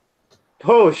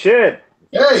 Oh shit!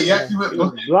 Yeah, he actually He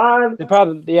went. was blind. They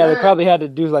probably had to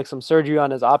do like some surgery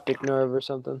on his optic nerve or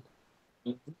something.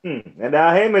 And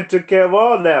Al Heyman took care of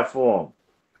all that for him.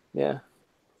 Yeah.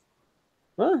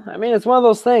 Well, I mean, it's one of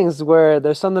those things where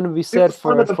there's something to be He said was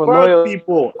one for of the first loyalty.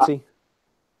 people.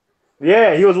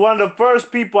 Yeah, he was one of the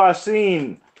first people I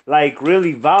seen like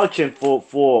really vouching for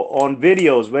on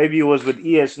videos. Maybe it was with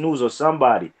ES News or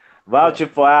somebody vouching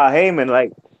for Al Heyman,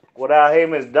 like what Al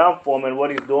Heyman's done for him and what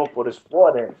he's doing for the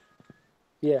sport. And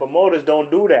Yeah. promoters don't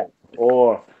do that,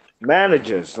 or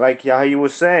managers, like how you were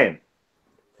saying.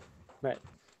 Right.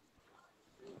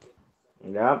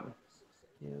 Yeah.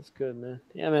 Yeah, it's good, man.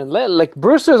 Yeah, man. Like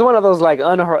Brewster is one of those like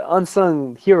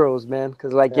unsung heroes, man.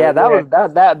 Because like, yeah,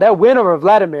 that win over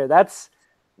Vladimir. That's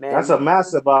man. That's a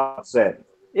massive upset.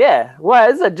 Yeah. Well,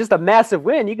 it's just a massive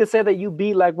win. You could say that you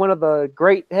beat like one of the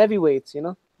great heavyweights. You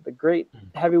know, the great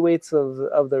heavyweights of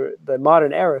the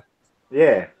modern era.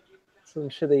 Yeah. Some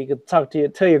shit that you could tell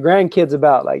your grandkids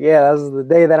about. Like, yeah, this is the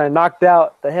day that I knocked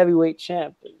out the heavyweight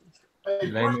champ,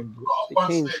 Layman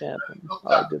became champ, and all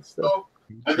that good stuff.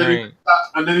 And then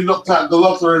he knocked out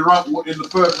Golovkin in the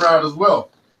first round as well.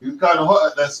 He was kind of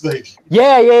hot at that stage.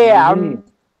 Yeah. I remember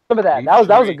that. That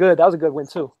was a good win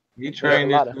too. He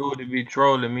trained this dude to be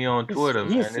trolling me on Twitter,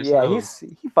 man.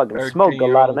 He fucking smoked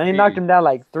Galata, man. He knocked him down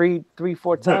like three,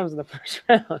 4 times in the first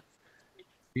round.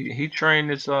 He trained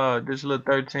this little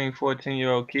 13,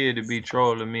 14-year-old kid to be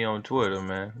trolling me on Twitter,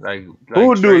 man. Like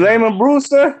who do Layman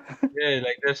Brewster? Yeah,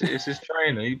 like it's his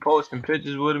trainer. He posting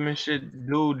pictures with him and shit.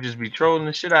 Dude just be trolling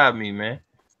the shit out of me, man.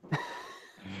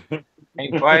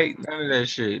 Ain't fight, none of that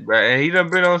shit. But and he done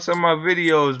been on some of my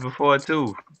videos before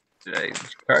too. Like,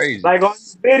 it's crazy. Like on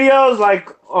videos, like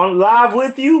on live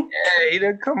with you? Yeah, he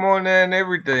done come on there and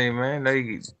everything, man.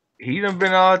 Like he done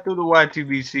been all through the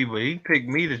YTBC, but he picked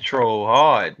me to troll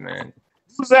hard, man.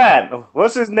 Who's that?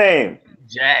 What's his name?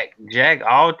 Jack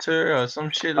Alter or some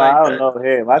shit like that. I don't know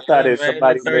him. I thought it's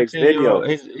somebody who makes videos.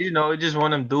 It's just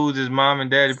one of them dudes. His mom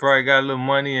and daddy probably got a little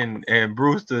money, and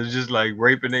Brewster's just like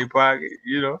raping their pocket,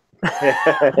 you know.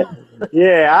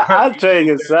 Yeah, I'll trade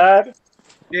your son.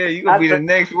 Yeah, you gonna be the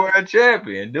next world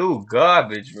champion, dude.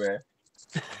 Garbage, man.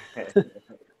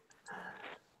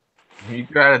 He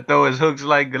try to throw his hooks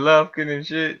like Golovkin and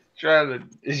shit.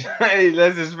 Hey,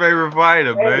 that's his favorite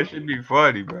fighter, man. It should be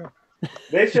funny, bro.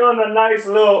 They showing a nice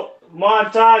little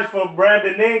montage for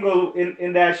Brandon Ingle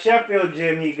in that Sheffield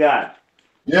gym he got.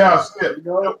 Yeah, I see it. You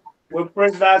know, with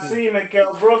Prince Nassim and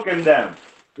Kell Brook and them.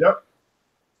 Yep.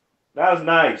 That was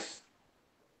nice.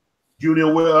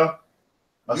 Junior Witter.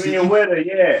 Junior Witter,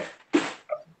 yeah.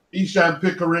 Ishan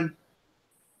Pickering.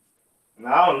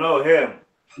 I don't know him.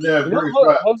 Yeah,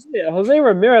 Jose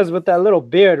Ramirez with that little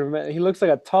beard. He looks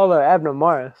like a taller Abner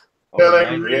Morris.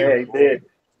 Yeah, he did.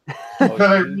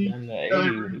 L.A.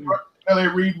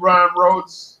 Reid, Ryan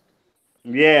Rhodes.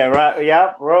 Yeah, right.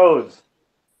 Yep, Rhodes.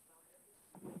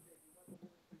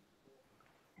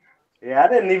 Yeah, I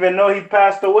didn't even know he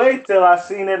passed away till I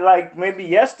seen it like maybe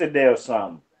yesterday or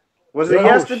something. Was it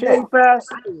yesterday he passed?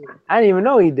 I didn't even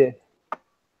know he did.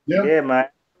 Yeah, man.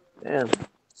 Damn,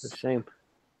 it's a shame.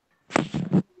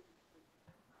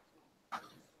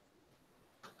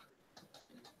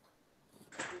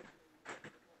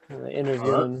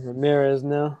 Interviewing Ramirez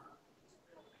now.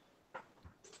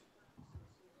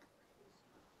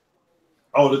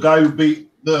 Oh, the guy who beat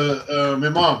the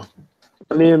Imam.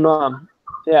 Imam.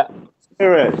 Yeah.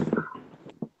 Ramirez.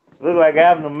 Look like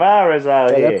Abner Maris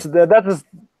out here.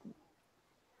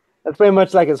 That's pretty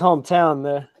much like his hometown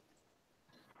there.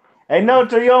 Hey, no,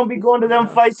 you don't be going to them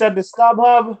fights at the Stub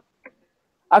Hub?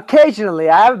 Occasionally,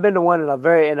 I haven't been to one in a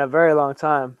very long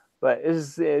time, but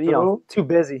it's too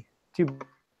busy.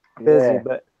 Yeah.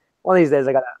 But one of these days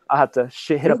I'll have to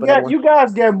hit up another one. You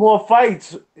guys get more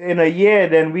fights in a year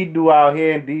than we do out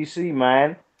here in DC,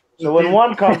 man. So when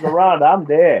one comes around, I'm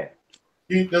there.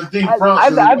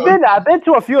 I've been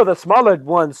to a few of the smaller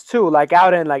ones too, like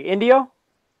out in like Indio.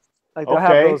 Like they'll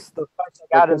have those fights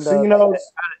like out in casinos.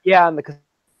 In the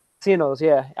casinos,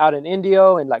 out in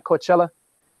Indio and like Coachella,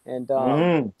 and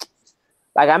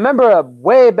like I remember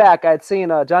way back I'd seen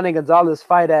Johnny Gonzalez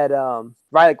fight at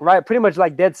right pretty much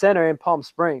like dead center in Palm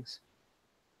Springs.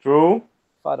 True.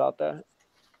 Fought out there.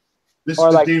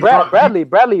 Or like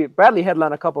Bradley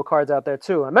headlined a couple cards out there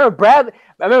too. I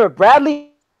remember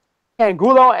Bradley and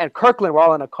Gulo and Kirkland were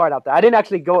all in a card out there. I didn't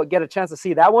actually get a chance to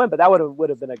see that one, but that would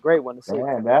have been a great one to see.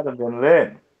 Man, that would have been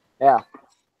lit. Yeah.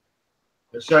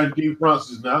 They're showing Dean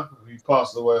Francis now. He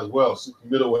passed away as well. Super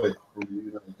middleweight from the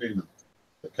United Kingdom.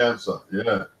 The cancer.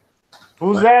 Yeah.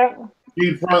 Who's that?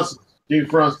 Dean Francis.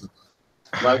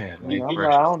 Like, Yeah, he, like he,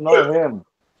 I don't know him.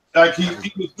 like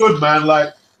he was good, man.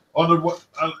 Like on the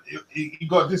he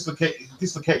got dislocated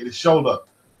his shoulder,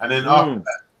 and then after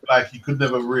that, like he could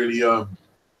never really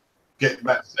get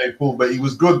back to the same form. But he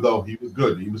was good though. He was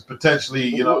good. He was potentially,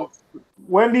 you know.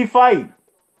 When did he fight?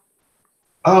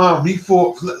 He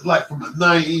fought like from the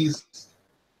 90s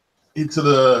into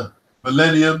the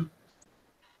millennium.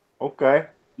 Okay.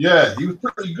 Yeah, he was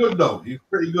pretty good though. He was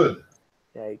pretty good.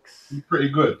 Yikes. He's pretty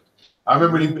good. I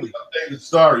remember when he beat up David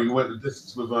Starr. He went the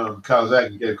distance with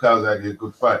Kawasaki. He gave Kawasaki a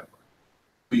good fight.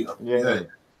 Beat up. Yeah,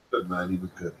 good man. He was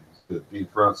good. He was good.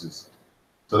 Beat Francis.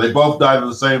 So they both died on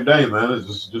the same day, man.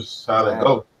 It's just how that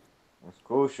goes. That's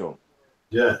crucial.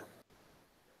 Yeah,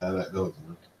 how that goes,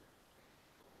 man.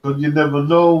 But you never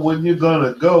know when you're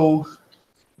gonna go.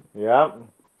 Yeah.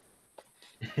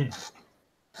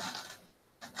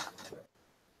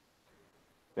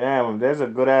 Damn, there's a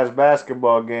good ass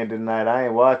basketball game tonight. I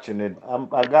ain't watching it.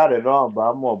 I got it on, but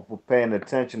I'm more paying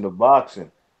attention to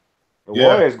boxing. The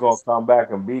Warriors gonna come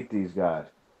back and beat these guys.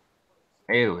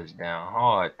 It was down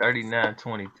hard.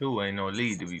 39-22 ain't no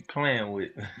lead to be playing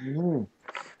with.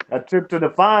 A trip to the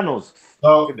finals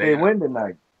So if they win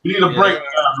tonight. we need a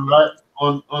breakdown, right?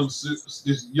 On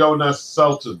this Jonas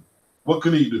Sultan. What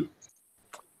can he do?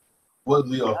 What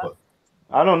does he offer?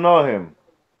 I don't know him.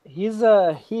 He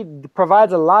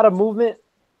provides a lot of movement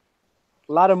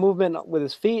with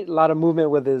his feet, a lot of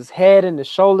movement with his head and his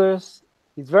shoulders.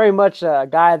 He's very much a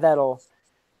guy that'll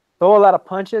throw a lot of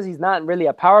punches. He's not really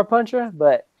a power puncher,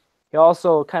 but he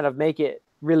also kind of make it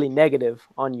really negative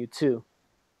on you too.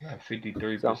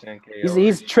 53% So, KO.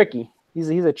 he's tricky. He's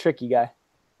a tricky guy.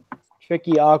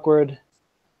 Tricky, awkward,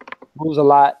 moves a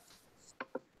lot,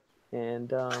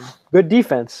 and good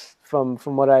defense from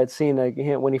what I had seen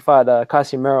when he fought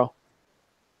Casimero.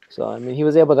 So I mean, he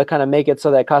was able to kind of make it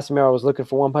so that Casimero was looking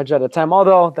for one punch at a time.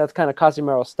 Although that's kind of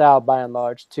Casimero's style by and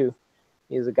large too.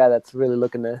 He's a guy that's really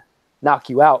looking to knock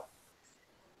you out.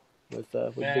 With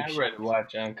Man, I'd rather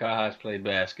watch Ancajas play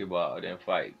basketball than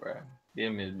fight, bro.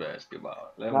 Give me his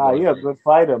basketball. Nah, he's a good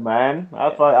fighter, man.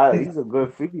 He's a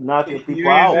good fight. He's knocking people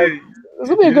out. This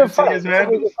will be a good fight.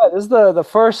 This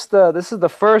is the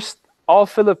first all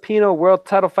Filipino world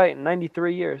title fight in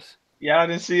 93 years. Y'all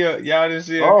didn't see Oh, shit.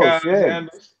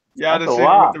 handles? Y'all didn't That's a see him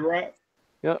lot. with the rock?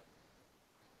 Yep.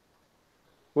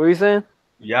 What are you saying?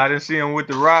 Y'all didn't see him with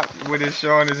the rock with his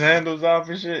showing his handles off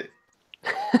and shit?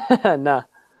 Nah.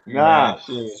 Man,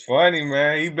 shit was funny,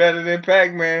 man. He better than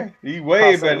Pac-Man. He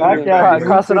way better than Pac-Man.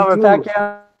 Crossing over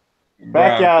Pacquiao.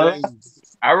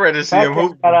 I'd rather see him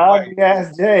hoop. Got an ugly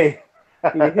ass J.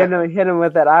 You hit him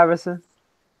with that Iverson.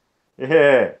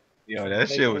 Yeah. Yo, that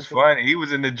shit was funny. He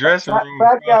was in the dressing room.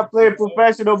 Pacquiao played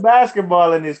professional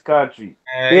basketball in this country.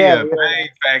 Man,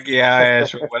 Pacquiao ass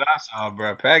from what I saw,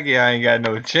 bro. Pacquiao ain't got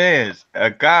no chance.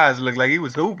 Guys looked like he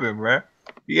was hooping, bro.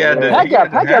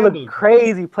 Pacquiao looked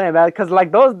crazy playing that because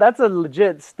like that's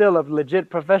still a legit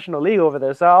professional league over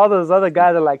there. So all those other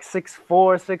guys are like 6'4",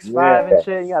 6'5", and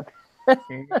shit. You got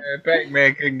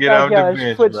Pac-Man couldn't get out the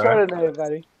bench, bro. Than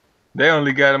everybody. They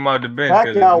only got him out the bench.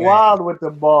 Pacquiao wild with the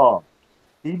ball.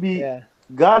 He be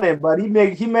gunning, but he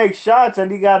makes shots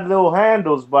and he got little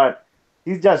handles, but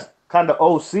he's just kind of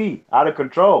OC, out of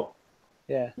control.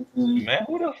 Yeah. Man,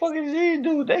 who the fuck is these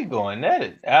dudes? They going at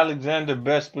it. Alexander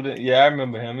Besputin. Yeah, I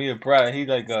remember him. He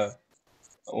like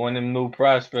one of them new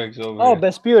prospects over there. Oh,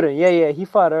 Besputin. Yeah. He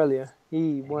fought earlier.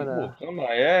 He won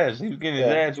somebody's ass. He was getting his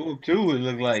ass whooped too, it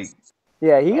looked like.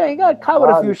 Yeah, he got caught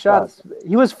with a few shots.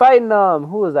 He was fighting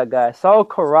who was that guy? Saul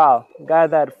Corral, guy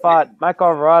that fought Mike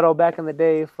Alvarado back in the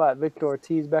day, fought Victor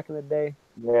Ortiz back in the day.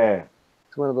 Yeah.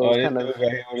 It's one of those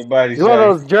he's one of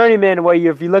those journeymen where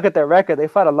if you look at their record, they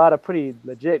fought a lot of pretty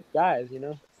legit guys, you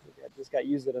know. Just got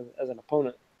used as an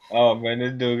opponent. Oh man,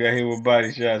 this dude got hit with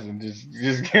body shots and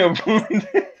just kept pulling.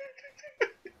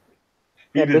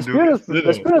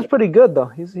 Besputin's pretty good though.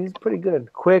 He's pretty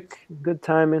good. Quick, good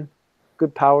timing,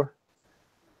 good power.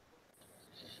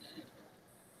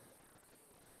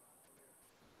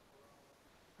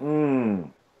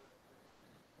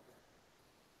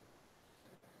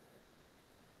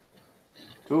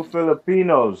 Two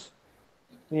Filipinos.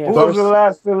 Yeah, who was the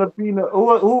last Filipino?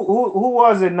 Who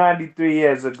was it 93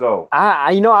 years ago?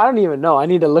 I don't even know. I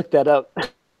need to look that up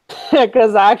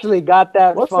because I actually got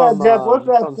that from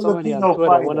somebody on Twitter.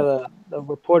 Fighter? One of the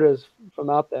reporters from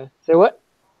out there. Say what?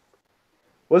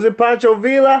 Was it Pancho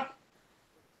Villa?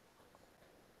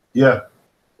 Yeah.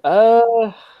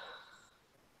 Yeah.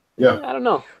 I don't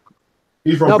know.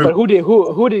 He's from but who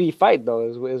did he fight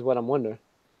though? Is what I'm wondering.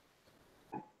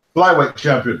 Flyweight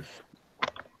champion.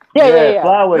 Yeah.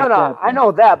 Flyweight No, champion. I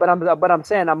know that, but I'm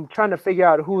saying I'm trying to figure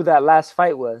out who that last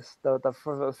fight was. For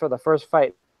the first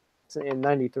fight in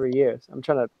 93 years. I'm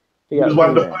trying to He figure was out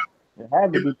one of who. the It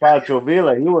had to be Pancho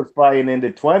Villa. He was fighting in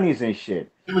the 20s and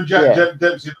shit. him and Yeah. Jack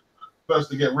Dempsey first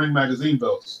to get Ring Magazine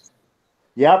belts.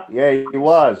 Yep, yeah, he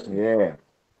was. Yeah.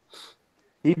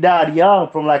 He died young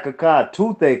from like a kind of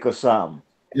toothache or something.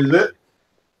 Is it?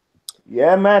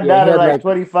 Yeah, man, Yeah, he died at had like like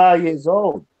 25 years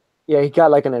old. he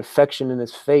got like an infection in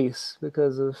his face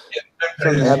because of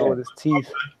something Yeah. happened with his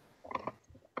teeth.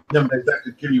 Them days that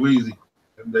could kill you easy.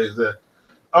 Them days there.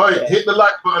 All right, hit the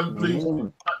like button, please.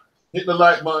 Hit the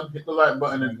like button. Hit the like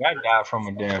button. And I died from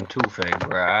a damn toothache,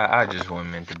 bro. I just wasn't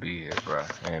meant to be here, bro.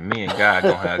 And me and God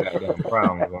gonna have goddamn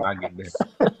problems when I get there.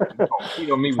 You gonna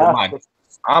kill me with my.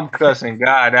 I'm cussing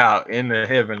God out in the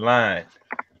heaven line.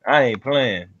 I ain't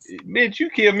playing, bitch. You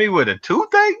killed me with a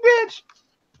toothache, bitch.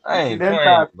 I ain't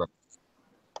playing, bro.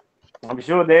 I'm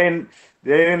sure they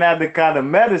didn't have the kind of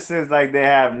medicines like they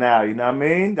have now. You know what I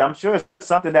mean? I'm sure it's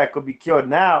something that could be cured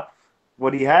now.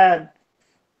 What he had.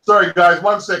 sorry, guys.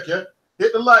 1 second.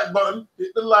 Hit the like button.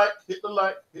 Hit the like. Hit the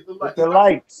like. Hit the like. With the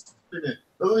lights. There's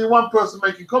only one person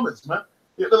making comments, man.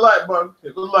 Hit the like button.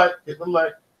 Hit the like. Hit the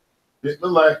like. Hit the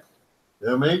like. You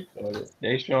know what I mean?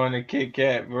 They showing the Kit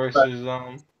Kat versus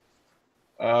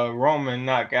Roman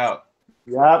knockout.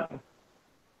 Yep.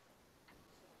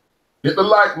 Hit the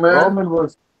like, man.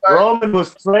 Roman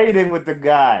was trading with the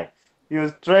guy. He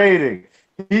was trading.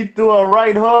 He threw a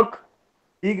right hook.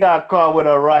 He got caught with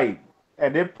a right,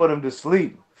 and it put him to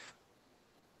sleep.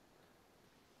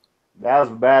 That was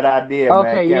a bad idea, man.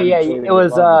 Okay, yeah. It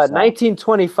was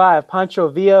 1925. Pancho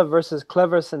Villa versus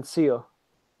Clever Sencillo.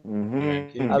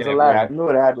 Mm-hmm. That was the I last. knew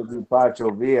it had to be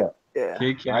Pancho Villa. Yeah.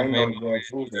 Kit Kat made my way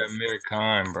to the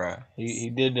American, bro. He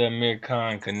did the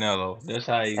American Canelo. That's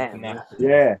how he knocked him.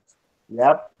 Yeah.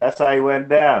 Yep. That's how he went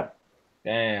down.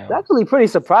 Damn. It's actually pretty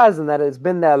surprising that it's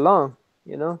been that long,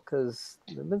 you know, because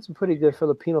there've been some pretty good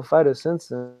Filipino fighters since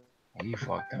then. He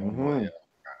fucked that boy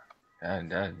up, bro.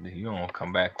 That you don't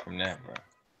come back from that, bro.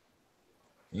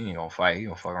 You ain't gonna fight. You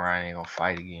gonna fuck around. Ain't gonna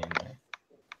fight again, man.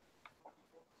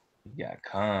 He got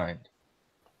conned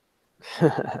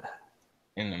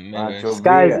in the middle.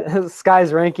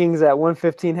 Sky's rankings at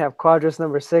 115 have Quadras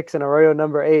number 6 and Arroyo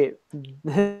number 8.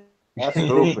 That's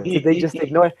stupid. Did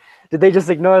they just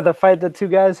ignore the fight the two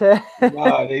guys had?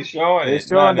 Nah, they showing it. They're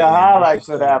showing the highlights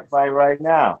of that fight right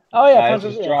now. Oh yeah, it's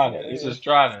Estrada. It's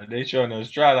Estrada. They showing the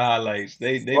Estrada highlights.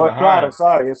 They Estrada,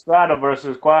 sorry, Estrada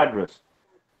versus Quadras.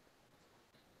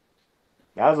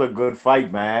 That was a good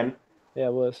fight, man. Yeah,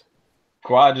 it was.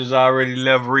 Quadras already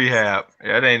left rehab.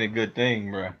 That ain't a good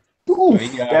thing, bro. Oof,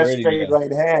 that's straight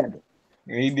right hand.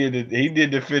 He did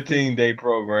the 15-day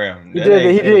program. He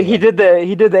did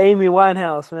the Amy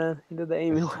Winehouse, man. He did the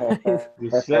Amy Winehouse.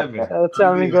 The 7. Every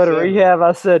time we go to rehab,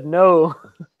 I said no.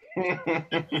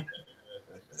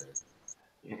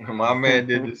 My man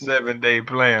did the 7-day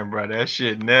plan, bro. That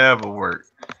shit never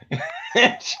worked.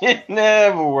 That shit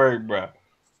never worked, bro.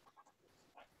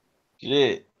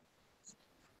 Shit.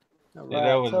 All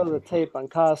right, total the tape on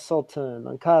Kaz Sultan.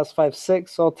 On Kaz 5'6",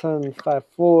 Sultan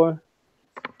 5'4".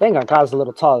 I think Ancajas a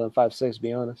little taller than 5'6", to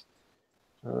be honest.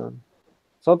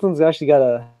 Sultan's actually got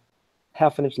a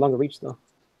half an inch longer reach, though.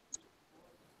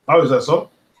 Oh, is that so?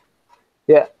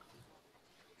 Yeah.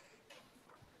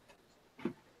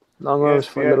 Long arms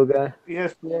for a little guy.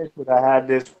 ESPN should have had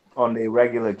this on the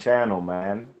regular channel,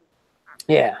 man.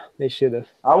 Yeah, they should have.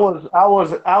 I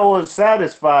was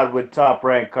satisfied with Top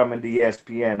Rank coming to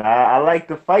ESPN. I like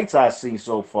the fights I've seen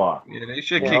so far. Yeah, they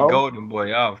should kick Golden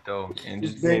Boy off though, and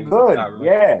just been good.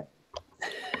 Yeah,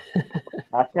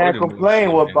 I can't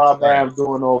complain what Bob Bam's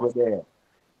doing over there.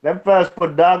 Them first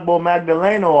put Dogbo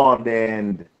Magdaleno on there,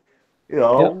 and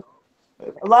a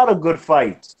lot of good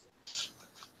fights.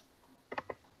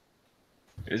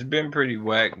 It's been pretty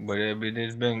whack, but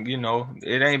it's been,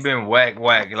 it ain't been whack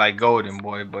like Golden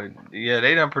Boy, but yeah,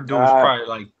 they done produced probably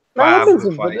like 5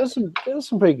 good fights. There's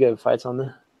some pretty good fights on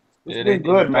there. It's been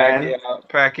good, man.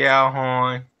 Pacquiao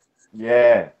Horn.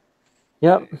 Yeah.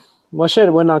 Yep. Well,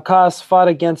 shit, when Ancajas fought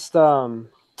against, what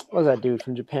was that dude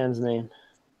from Japan's name?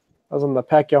 I was on the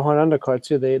Pacquiao Horn undercard,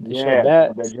 too. They showed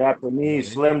that. The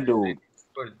Japanese slim dude.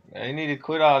 They need to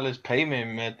quit all this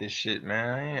payment method shit,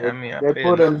 man. They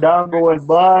put him Dongo and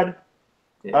Bud,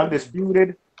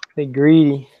 undisputed. They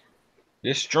greedy.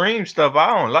 This stream stuff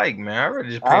I don't like, man. I rather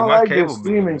just pay my cable bill.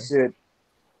 Streaming shit.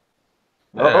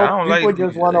 Yeah, I don't people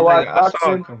just want to watch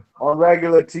boxing on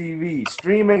regular TV.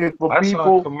 Streaming is for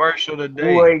people commercial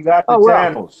today. who ain't got the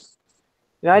channels.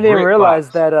 Yeah, I didn't realize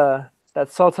that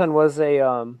Sultan was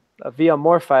a Via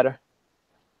Moore fighter.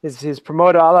 His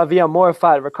promoter Alavia Moore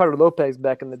fought Ricardo Lopez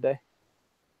back in the day.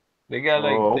 They got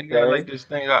like this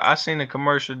thing. I seen a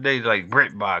commercial today like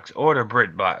BritBox. Order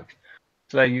BritBox.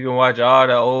 It's like you can watch all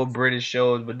the old British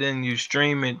shows, but then you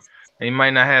stream it and you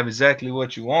might not have exactly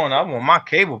what you want. I want my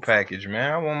cable package,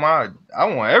 man. I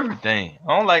want everything.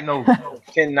 I don't like no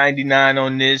 $10.99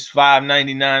 on this,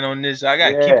 $5.99 on this. I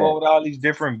gotta keep Yeah, up with all these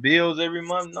different bills every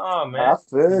month. Nah, I man.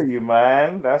 feel you,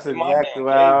 man. That's Get my exactly damn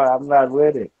why cable. I'm not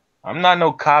with it. I'm not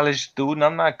no college student.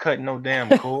 I'm not cutting no damn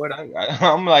cord.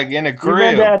 I'm like in a Even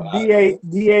crib. that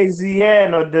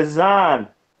DAZN or Design,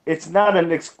 it's not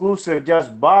an exclusive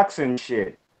just boxing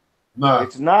shit. Nah.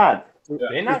 It's not.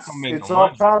 They're not gonna make no It's all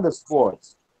money. kind of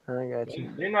sports. I got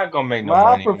you. They're not gonna make no But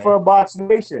I money, man. prefer Box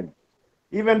Nation.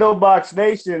 Even though Box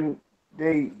Nation,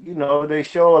 they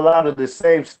show a lot of the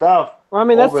same stuff Well, I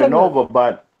mean, over and over,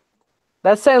 but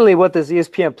that's certainly what this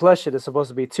ESPN Plus shit is supposed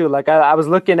to be too. Like I was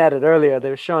looking at it earlier. They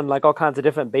were showing like all kinds of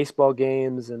different baseball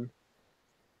games, and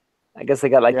I guess they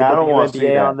got like yeah, I the don't want to see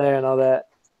WNBA that. on there and all that.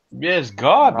 Yeah, it's Nah,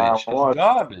 garbage. It's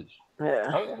garbage.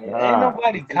 Yeah. Ain't nah,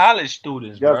 nobody it's college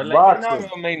students, bro. just Like they're not boxing.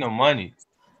 gonna make no money.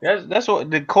 That's what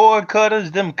the cord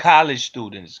cutters, them college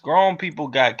students. Grown people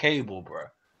got cable, bro.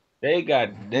 They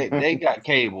got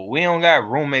cable. We don't got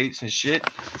roommates and shit.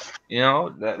 You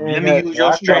know, Yeah, let me use Yeah, your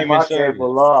I got streaming my service.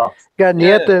 cable off. got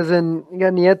Yeah,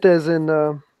 Nietes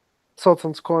in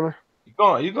Sultan's corner.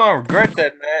 you gonna regret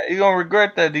that, man. You gonna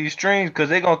regret that these streams because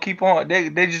they gonna keep on. They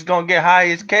just gonna get high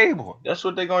as cable. That's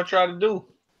what they gonna try to do.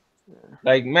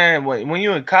 Like man, when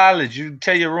you in college, you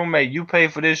tell your roommate you pay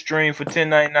for this stream for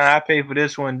 $10.99. I pay for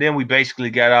this one. Then we basically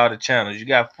got all the channels. You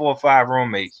got 4 or 5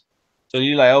 roommates. So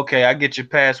you like, okay, I get your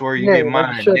password, you Yeah, get they can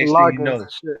mine. share the Next thing you logins know,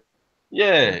 and shit.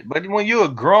 yeah. But when you a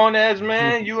grown ass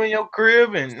man, you in your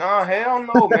crib and nah, hell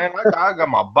no, man. I got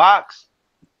my box.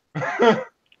 You I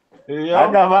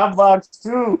know, got my box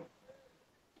too.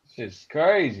 it's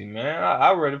crazy, man.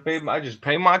 I rather I just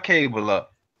pay my cable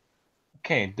up.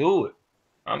 Can't do it.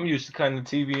 I'm used to cutting the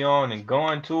TV on and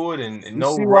going to it and You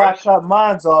no see why I rush. cut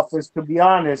mine's off is, to be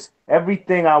honest,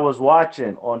 everything I was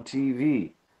watching on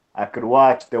TV, I could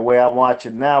watch the way I'm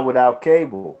watching now without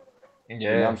cable. You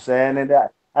know what I'm Yeah. saying?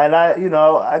 I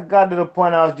got to the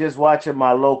point I was just watching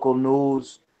my local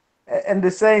news. And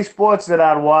the same sports that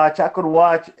I'd watch, I could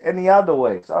watch any other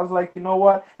way. So I was like, you know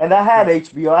what? And I had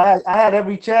HBO. I had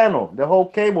every channel, the whole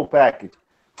cable package.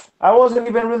 I wasn't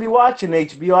even really watching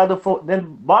HBO other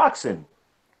than boxing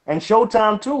and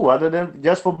Showtime too, other than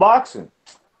just for boxing.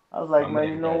 I was My like, man,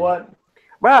 you man know got it. what?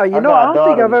 Wow, I I got don't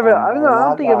think I've daughters ever, now, man. I I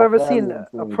don't think I've got ever seen family and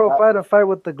a things. pro fighter fight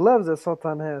with the gloves that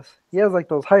Sultan has. He has like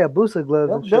those Hayabusa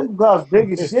gloves and shit. Them gloves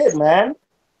big as shit, man.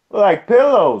 Look like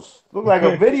pillows. Look like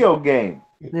a video game.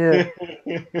 Yeah,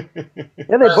 yeah, they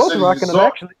Man both said he's rocking them Zorro.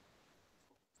 actually.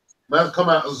 Man come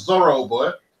out as Zorro,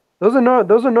 boy. Those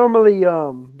are normally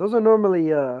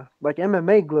like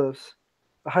MMA gloves.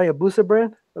 The Hayabusa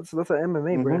brand. That's an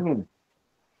MMA brand.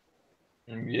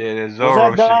 Mm-hmm. Yeah, the Was that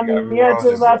Zorro shit got Don me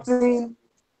rolling, Nietzsche's bro. I seen? I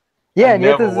Yeah,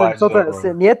 never Nietes is watched Sultan.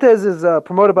 Zorro. Nietes is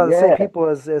promoted by the same Yeah. people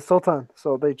as Sultan,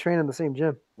 so they train in the same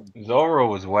gym. Zorro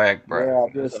was whack, bro.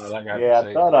 That's all I got to I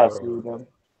say. thought I Zorro. seen them.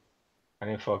 I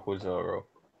didn't fuck with Zorro.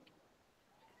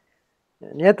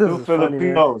 Yeah, Nietes Two is funny,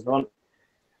 man. Filipinos.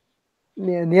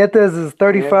 Yeah, Nietes is Yeah,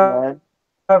 35. man.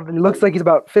 And he looks like he's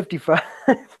about 55.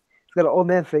 He's got an old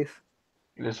man face.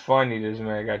 It's funny this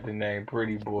man got the name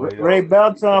Pretty Boy Ray though.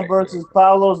 Beltran versus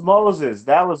Paulos Moses.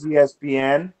 That was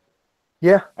ESPN.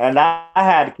 Yeah. And I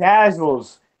had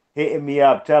casuals hitting me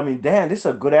up, telling me, damn, this is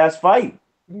a good ass fight.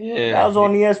 That Yeah, was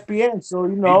on ESPN. So,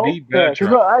 he beat Yeah,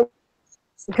 Beltran.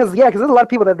 because there's a lot of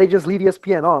people that they just leave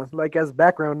ESPN on, like as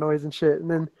background noise and shit,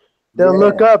 and then they'll Yeah.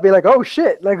 look up, be like, "Oh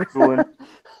shit!" Like,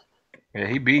 Yeah,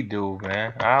 he beat dude,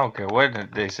 man. I don't care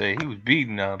what they say. He was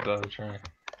beating up Beltran.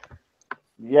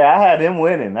 Yeah, I had him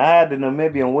winning. I had the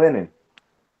Namibian winning.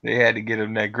 They had to get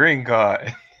him that green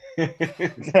card.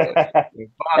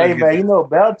 Hey, man, you know,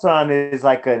 Beltran is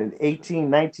like an 18,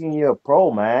 19-year pro,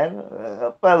 man.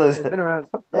 Fellas, he's been around.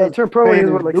 Yeah, he turned pro when he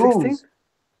was what, like 16?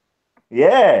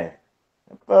 Yeah.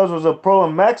 Fellas was a pro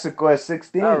in Mexico at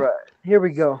 16. All right, here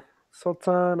we go.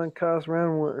 Sultan Ancajas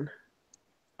round 1.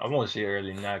 I want to see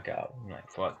early knockout. I'm like,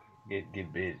 fuck, get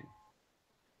busy.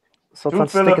 Sultan Two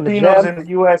sticking the Filipinos jab. in the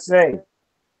USA.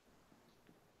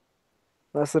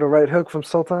 Nice little right hook from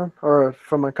Sultan, or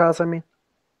from Ancajas, I mean.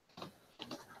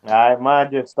 All right, mine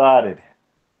just started.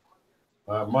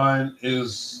 Mine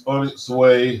is on its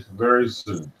way very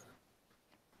soon.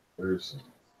 Very soon.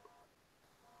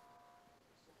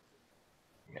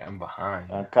 Yeah, I'm behind.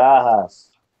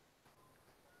 Ancajas.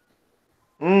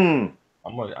 I'm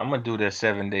gonna do that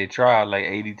 7-day trial like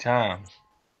 80 times.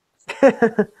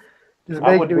 Just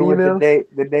I make would new do it emails.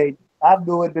 the day. I'd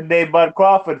do it the day Bud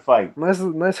Crawford fight. Nice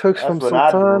hooks That's from what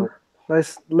I'd do. Sultan.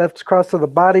 Nice left cross to the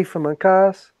body from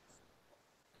Ancajas.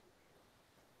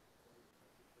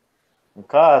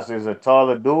 Cos is a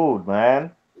taller dude,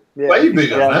 man. Way Yeah.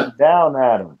 bigger, man. Jabbing down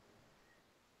at him.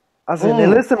 I said they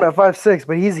list him at 5'6",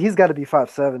 but he's got to be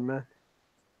 5'7", man.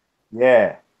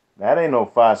 Yeah, that ain't no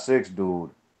 5'6" dude.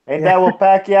 Ain't Yeah. that what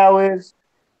Pacquiao is?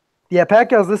 Yeah,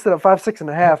 Pacquiao's listed at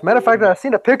 5'6.5". Matter of fact, I've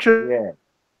seen a picture Yeah.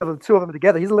 of the two of them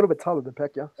together. He's a little bit taller than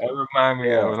Pacquiao. That remind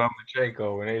me of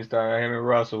Lomachenko when they started. Him and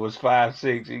Russell was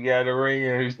 5'6". He got the ring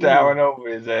and he was towering over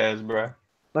his ass, bro.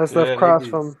 Nice Yeah, left they cross get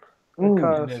from an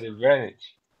Ancajas.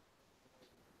 advantage.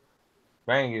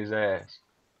 Bang his ass.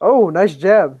 Oh, nice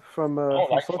jab from I don't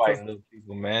like Sultan. fighting little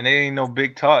people, man. They ain't no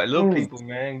big target. Little people,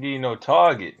 man, give you no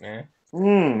target, man.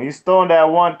 He's throwing that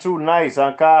 1-2 nice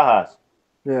on Cajas.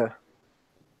 Yeah.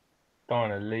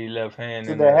 Throwing a lead left hand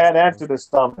To in the head and to the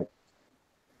stomach.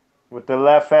 With the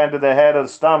left hand to the head of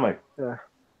the stomach. Yeah.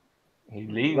 He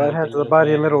leading Right with hand the to the left body,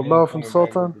 a hand, little and then low from coming back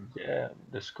with Sultan. the jab,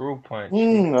 the screw punch.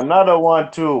 Another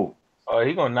 1-2. Oh,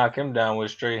 he gonna knock him down with a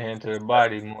straight hand to the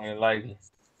body more than likely. Yeah.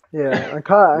 Yeah,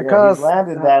 Ancajas. he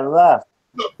landed that left.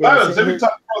 Look, Yeah, balance. Every time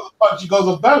he throws a punch, he goes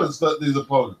off balance. These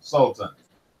opponents, Sultan.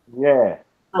 Yeah.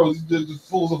 Bro, he just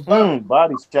falls off balance.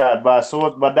 Body shot by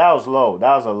sword, but that was low.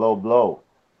 That was a low blow.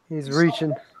 He's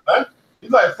reaching. Man.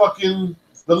 He's like fucking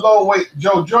the low weight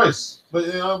Joe Joyce. But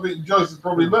you know, I mean, Joyce is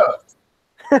probably better.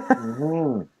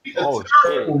 Mm-hmm. Oh,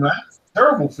 terrible, man.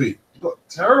 Terrible feet. You got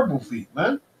terrible feet,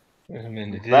 man.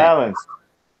 Balance.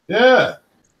 Yeah.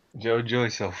 Joe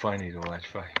Joyce so funny to watch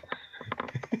fight.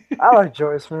 I like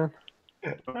Joyce, man.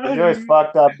 Joyce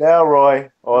fucked up Delroy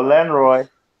or Lenroy.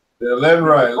 Yeah,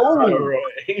 Lenroy.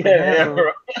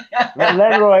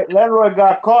 Lenroy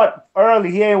got caught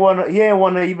early. He ain't want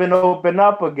to even open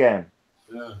up again.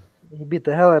 Yeah. He beat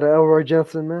the hell out of Elroy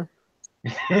Jensen, man.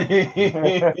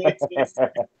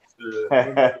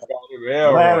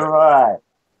 Lenroy.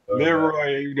 Leroy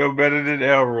ain't no better than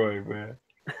Elroy, man.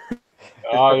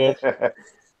 Oh,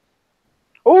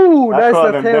 that's nice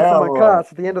left hand from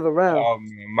Ancajas at the end of the round.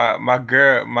 my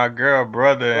girl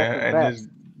brother and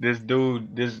this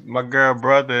dude, my girl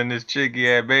brother and this chick he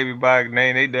had baby by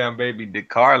name they damn baby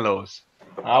DeCarlos.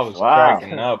 I was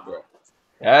cracking up, bro.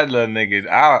 That little nigga,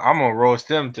 I'm gonna roast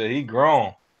him till he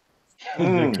grown.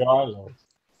 DeCarlos.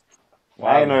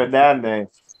 I ain't heard that name.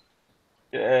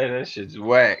 Yeah, that shit's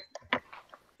whack.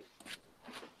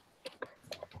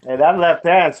 Hey, that left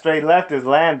hand, straight left is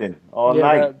landing all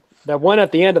night. That one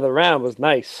at the end of the round was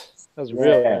nice. That was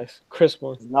real nice, crisp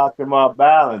one. Knocked him off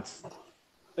balance.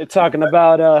 They're talking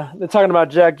about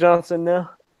Jack Johnson now,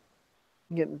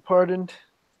 getting pardoned.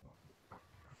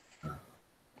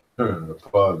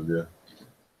 Pardon,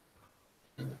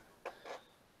 yeah.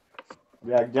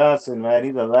 Jack Johnson, man,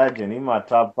 he's a legend. He's my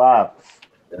top 5.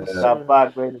 Top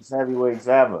 5 greatest heavyweights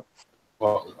ever.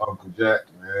 Uncle Jack,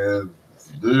 man,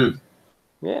 dude.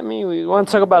 Yeah, I mean, we want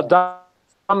to talk about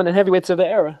dominant heavyweights of the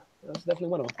era. That's definitely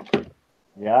one of them.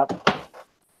 Yep.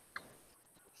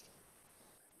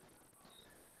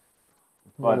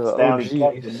 But Stanley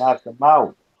Ketchum knocked him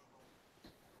out.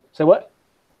 Say what?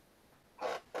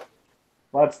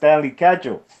 But Stanley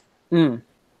Ketchum.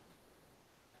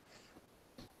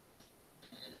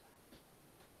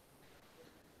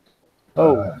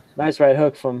 Nice right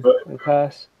hook from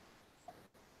Ancajas.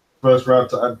 First round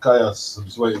to Ancajas. I'm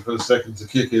just waiting for a second to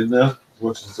kick in now.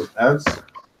 Watching some ads.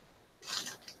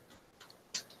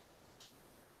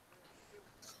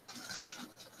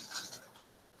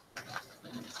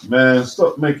 Man,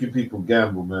 stop making people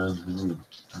gamble, man.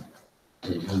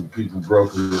 When people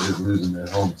broke is losing their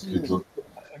homes.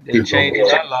 They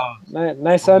changed that law.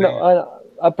 Nice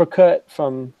uppercut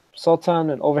from Sultan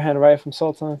and overhand right from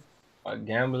Sultan.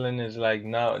 Gambling is like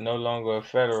no longer a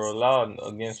federal law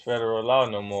against federal law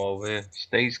no more over here.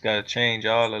 States gotta change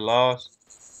all the laws.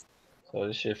 So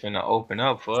this shit finna open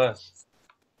up for us.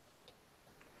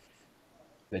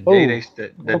 The day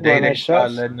they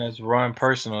start letting us run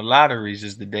personal lotteries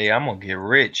is the day I'm gonna get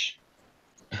rich.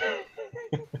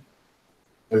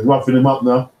 They're roughing him up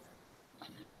now.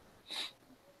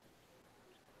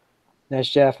 Nice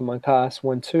jab from Ancajas,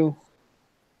 1-2.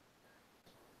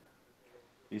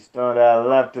 He's throwing that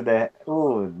left to the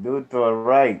dude to the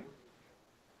right.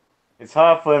 It's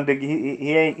hard for him to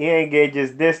he ain't gauge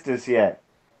his distance yet.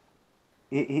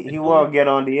 He won't get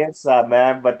on the inside,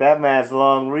 man, but that man's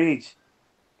long reach.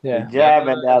 Yeah. The jab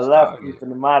and that left keeping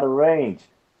him out of range.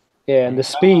 Yeah, and the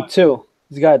speed too.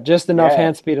 He's got just enough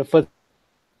hand speed and foot.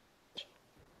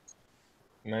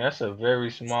 Man, that's a very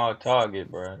small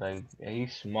target, bro. Like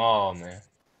he's small, man.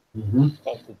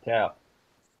 Tough to tap.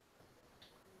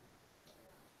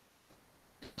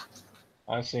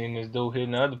 I seen this dude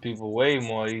hitting other people way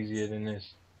more easier than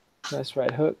this. Nice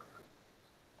right hook.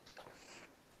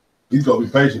 He's got to be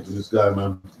patient for this guy,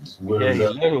 man. Yeah, he's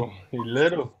little. He's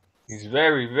little. He's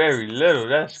very, very little.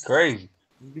 That's crazy.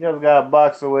 You just got to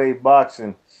box away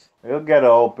boxing. He'll get an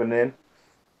opening.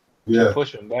 Yeah.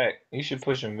 Push him back. You should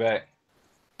push him back.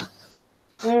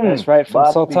 That's right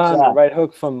from Sultan. Right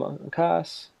hook from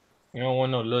Ancajas. You don't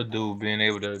want no little dude being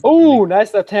able to. Oh,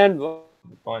 nice left hand.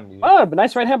 Fund you. Oh, but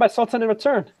nice right hand by Sultan in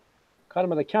return. Caught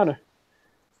him at the counter.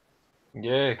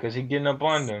 Yeah, because he getting up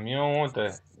on them. You don't want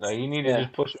that. Like, you need to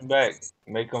just push him back.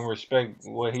 Make him respect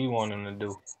what he want him to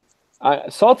do.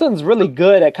 Sultan's really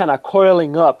good at kind of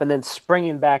coiling up and then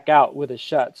springing back out with his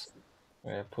shots.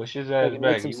 Yeah, push his ass He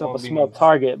back. makes himself a small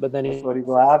target, but then he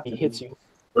hits you.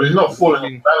 But he's not falling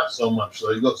on balance so much,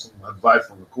 so he got some advice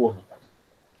from the corner.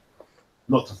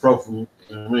 Not to throw from, you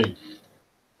know what I mean?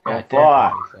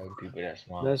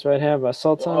 Nice right hand by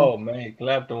Sultan. Oh, man, he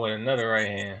clapped him with another right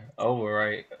hand.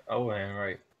 Overhand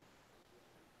right.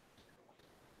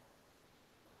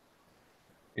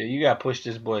 Yeah, you got to push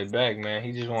this boy back, man.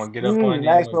 He just want to get up on you.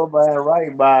 Nice overhand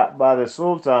right by the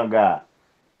Sultan guy.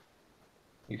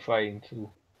 He fighting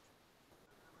too.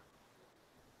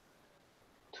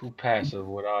 Too passive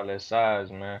with all that size,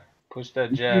 man. Push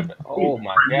that jab. Oh,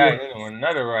 my God. Hit him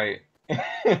another right.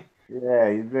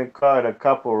 Yeah, he's been caught a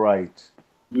couple rights.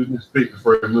 Using his feet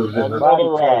before he moves in. Another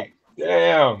right.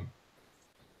 Damn.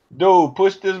 Dude,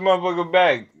 push this motherfucker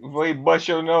back before he bust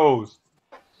your nose.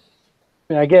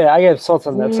 Yeah, I gave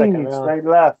Sultan that second round. Straight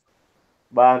left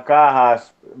by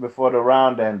Ancajas before the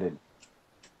round ended.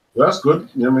 Well, that's good.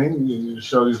 You know what I mean? You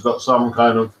show he's got some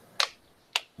kind of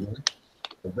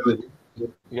ability.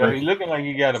 Yeah, he looking like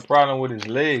he got a problem with his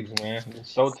legs, man. This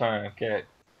Sultan cat.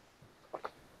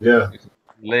 Yeah.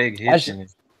 Leg hitching.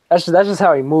 That's just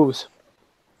how he moves.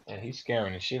 Yeah, he's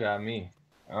scaring the shit out of me.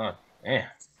 Damn.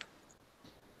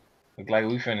 Look like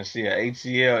we finna see an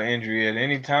ACL injury at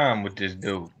any time with this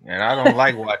dude. And I don't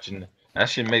like watching that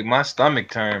shit make my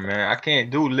stomach turn, man. I can't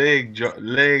do leg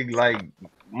like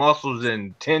muscles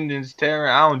and tendons tearing.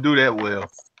 I don't do that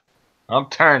well. I'm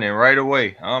turning right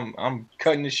away. I'm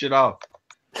cutting this shit off.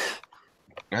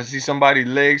 I see somebody's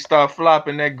legs start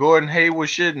flopping, that Gordon Hayward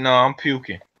shit. No, I'm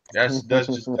puking. That's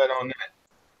just cut on that.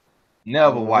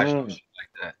 Never watch no shit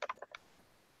like that.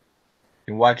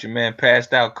 You watch a man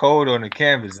passed out cold on the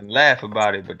canvas and laugh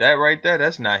about it, but that right there,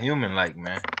 that's not human like,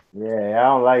 man. Yeah, I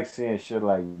don't like seeing shit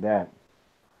like that.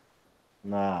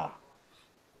 Nah.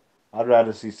 I'd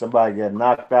rather see somebody get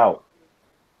knocked out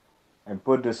and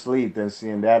put to sleep than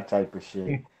seeing that type of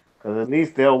shit. Because at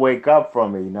least they'll wake up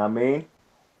from it, you know what I mean?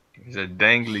 He's a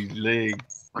dangly leg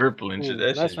grippling shit.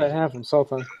 That nice shit right hand from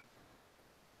Sultan.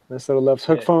 Nice little left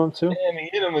hook from him, too. Damn, he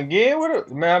hit him again?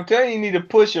 Man, I'm telling you, you need to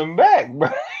push him back, bro.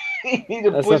 You need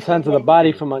to That's push left hand him to the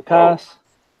body from Ancajas.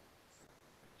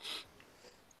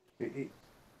 He's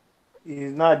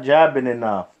not jabbing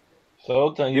enough.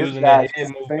 Sultan using the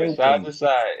head movement side to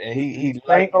side, and he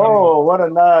like. Oh, what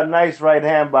another nice right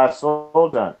hand by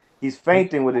Sultan. He's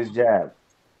fainting with his jab.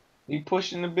 He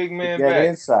pushing the big man get back.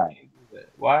 Inside.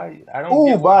 Why? I don't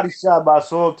get body shot by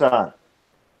Sultan.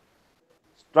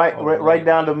 Strike right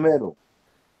down the middle.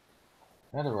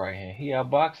 Another right hand. He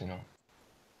outboxing him.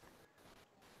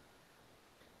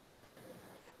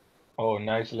 Oh,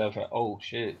 nice left hand. Oh,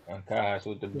 shit. Ancajas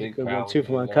with the big good power. 1-2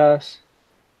 from Ancajas.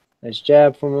 Nice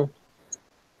jab from him.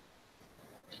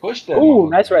 Push that. Ooh,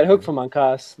 nice right hook from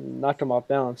Ancajas. Knocked him off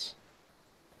balance.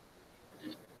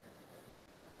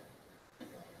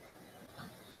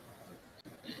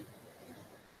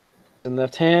 And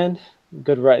left hand.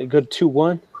 Good right. Good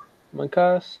 2-1 from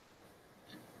Ancajas.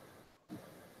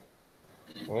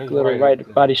 Little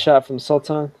right body shot from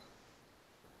Sultan.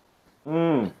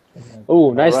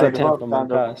 Oh, nice left hand from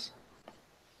Ancajas.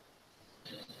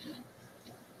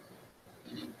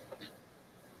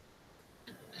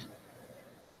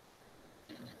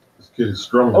 This kid is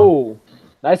strong. Oh,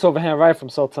 nice overhand right from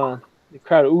Sultan. The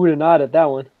crowd oohed and awed at that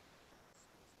one.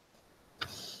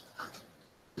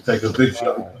 Take a big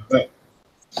shot.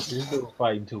 This dude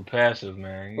fighting too passive,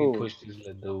 man. He pushed this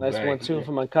little dude nice back. 1-2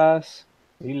 from Ancajas.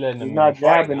 He letting him. He's not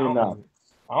jabbing enough.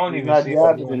 I don't even see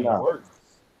him doing the work.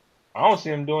 I don't see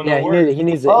him doing no work. He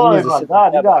needs oh my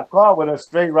God, he got caught with a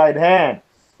straight right hand.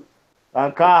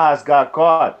 Ancajas got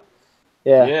caught.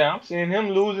 Yeah, I'm seeing him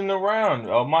losing the round.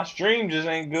 Oh, my stream just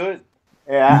ain't good.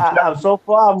 Yeah, so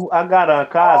far I got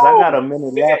Ancajas. I got a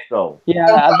minute left though. Yeah,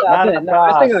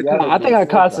 I think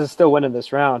Ancajas is still winning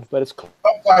this round, but it's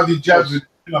sometimes he jabs it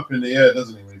up in the air,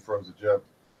 doesn't he, when he throws a jab?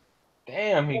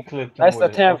 Damn, he clipped him. Nice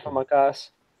left hand from Ancajas.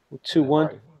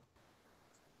 2-1.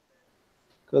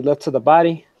 Good left to the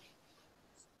body.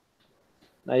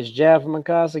 Nice jab from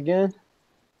Ancajas again.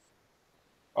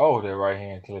 Oh, that right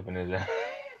hand clipping his ass.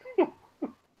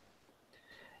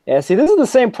 Yeah, see, this is the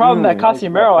same problem that Nice left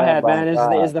Casimiro hand had, by man. Is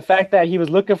Ancajas. the fact that he was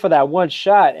looking for that one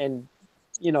shot, and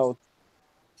you know,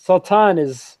 Sultan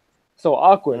is so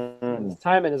awkward. His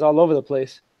timing is all over the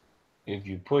place. If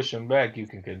you push him back, you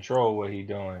can control what he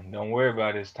doing. Don't worry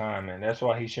about his timing. That's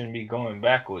why he shouldn't be going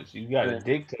backwards. You got to Yeah.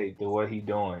 dictate to what he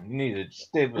doing. You need to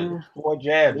stiff it. 4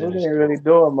 jabs He in his ain't throat. really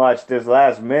doing much this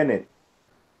last minute.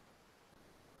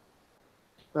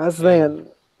 That's the thing.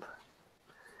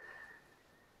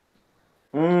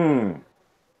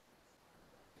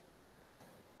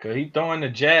 Cause he throwing the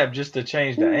jab just to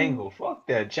change the angle. Fuck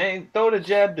that. Throw the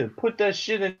jab to put that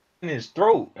shit in his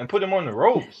throat and put him on the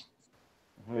ropes.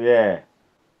 Yeah.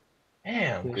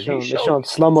 Damn, They're cause he showing showed.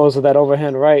 slow-mos of that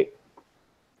overhand right.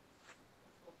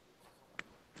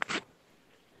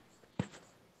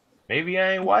 Maybe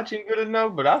I ain't watching good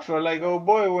enough, but I feel like old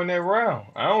boy won that round.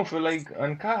 I don't feel like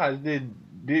Ancajas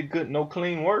did good, no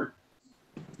clean work.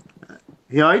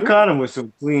 Yeah, he caught him with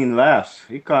some clean laughs.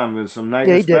 He caught him with some nice,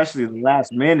 Yeah, he did. especially the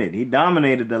last minute. He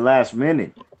dominated the last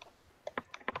minute.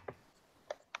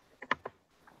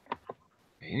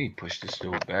 He need to push this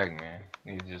dude back, man.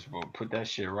 He just put that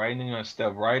shit right in your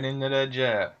step, right into that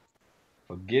jab.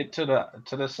 Forget to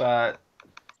the side.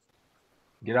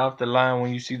 Get off the line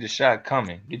when you see the shot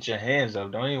coming. Get your hands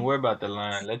up. Don't even worry about the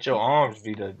line. Let your arms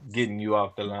be the getting you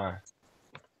off the line.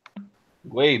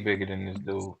 Way bigger than this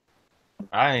dude.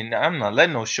 I'm not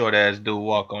letting no short ass dude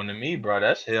walk onto me, bro.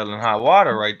 That's hell and high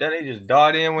water right there. They just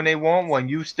dart in when they want, when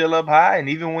you still up high, and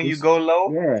even when you go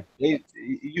low, Yeah.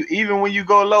 even when you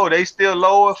go low, they still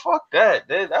lower. Fuck that.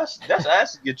 That's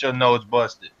ass to get your nose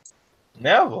busted.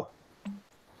 Never.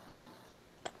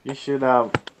 You should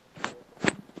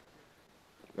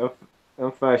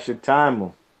if I should time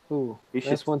him. Ooh, He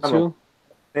should that's one time him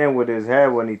too. in with his head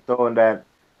when he's throwing that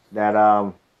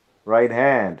right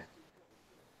hand.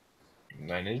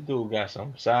 Man, this dude got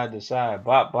some side to side,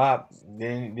 bop bop.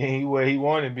 Then he where he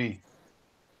want to be.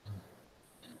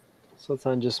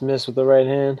 Sultan just missed with the right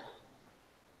hand.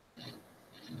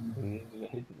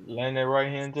 Land that right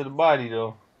hand to the body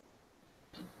though.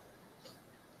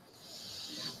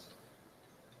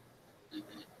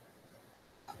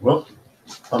 Well,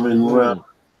 I'm in round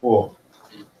 4.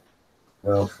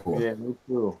 Round 4. Yeah, me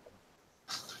too.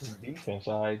 Defense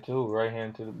alright too. Right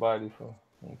hand to the body for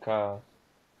Kyle.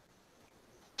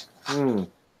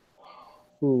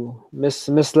 Ooh, miss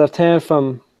left hand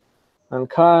from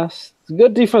Ancajas. It's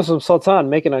good defense from Sultan,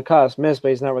 making Ancajas miss, but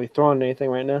he's not really throwing anything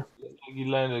right now. I think he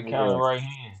landed a counter right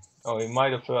hand. Oh, he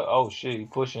might have felt. Oh shit, he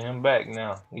pushing him back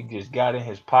now. He just got in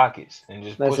his pockets and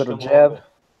just Nice pushed little him jab. over.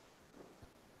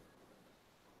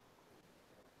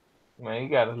 Man, he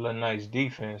got a little nice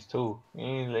defense too. He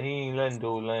ain't letting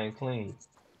dude land clean.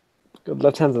 Good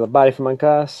left hand to the body from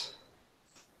Ancajas.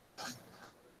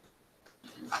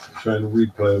 Trying to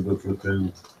replay, but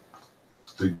within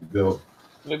big go.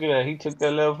 Look at that. He took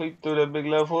that left. He threw that big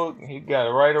left hook. He got it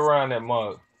right around that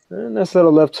mug. Nice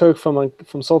little left hook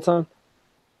from Sultan.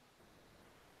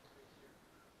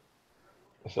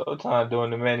 Sultan doing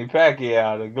the Manny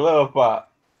Pacquiao, the glove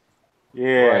pop.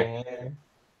 Yeah. Right hand.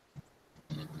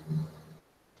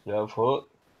 Left hook.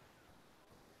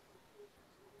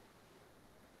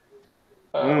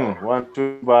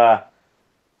 1-2 by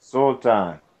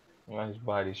Sultan. Nice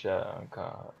body shot on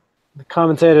Kyle. The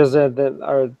commentators that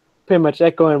are pretty much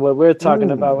echoing what we're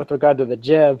talking about with regard to the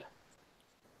jab.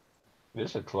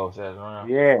 This a close ass round.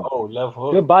 Yeah. Oh, left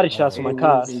hook. Good body shots He from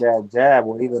was using Ancajas. that jab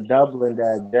or even doubling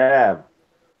that jab.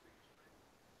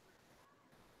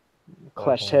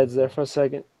 Clashed heads there for a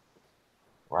second.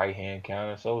 Right hand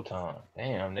counter Sultan.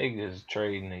 Damn, niggas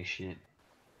trading they shit.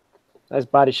 Nice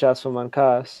body shots from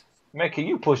Ancajas. Man, can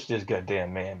you push this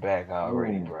goddamn man back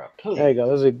already, bro? Please. There you go.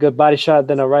 There's a good body shot,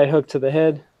 then a right hook to the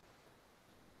head.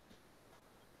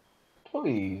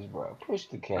 Please, bro. Push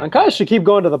the cat. Ancajas should keep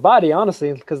going to the body,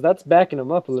 honestly, because that's backing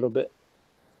him up a little bit.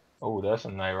 Oh, that's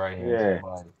a nice right hand to the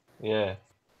body. Yeah.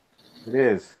 It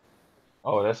is.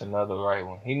 Oh, that's another right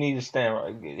one. He needs to stand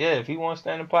right. Yeah, if he wants to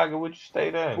stand in the pocket, would you stay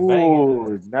there and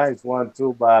Ooh, nice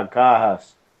 1-2 by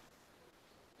Ancajas.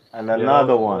 And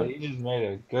another one. He just made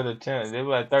a good attempt. There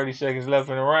was like 30 seconds left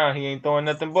in the round. He ain't throwing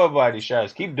nothing but body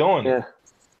shots. Keep doing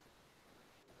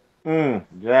it.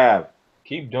 Jab.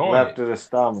 Keep doing Left it. to the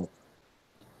stomach.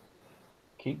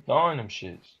 Keep throwing them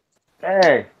shits.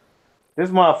 Hey, this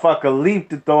motherfucker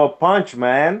leaped to throw a punch,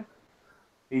 man.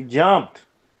 He jumped.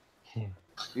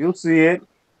 You'll see it.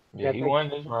 Yeah, he won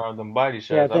this round. Them body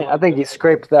shots. Yeah, I think he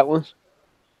scraped that one.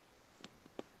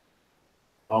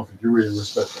 I don't think you really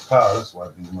respect the power. That's why I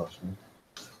beat him up.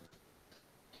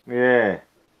 Yeah.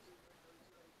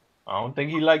 I don't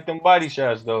think he liked them body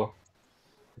shots though.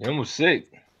 Them was sick.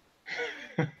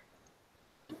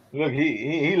 Look,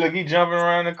 he jumping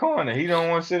around the corner. He don't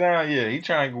want to sit down yet. He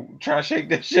trying to shake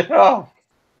that shit off.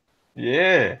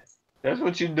 Yeah, that's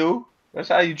what you do. That's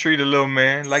how you treat a little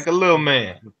man, like a little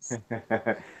man.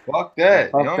 Fuck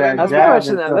that. You Pump know what I that That's mean? pretty much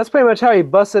jab into. that's pretty much how he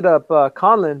busted up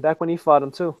Conlon back when he fought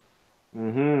him too.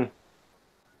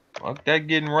 Fuck that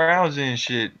getting rounds in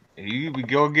shit. You would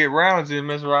go get rounds in,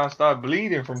 mess around, start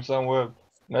bleeding from somewhere.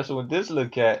 Messing with this little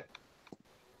cat.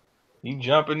 He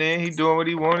jumping in, he doing what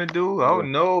he want to do. Oh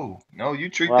no, no, you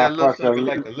treat that little sucker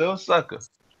like Motherfucker, a little sucker.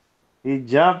 he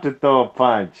jumped to throw a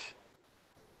punch.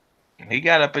 He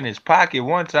got up in his pocket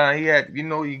one time. He had,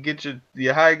 you get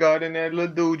your high guard in there.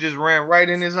 Little dude just ran right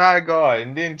in his high guard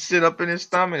and then sit up in his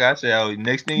stomach. I said, "Oh,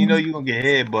 next thing you know, you gonna get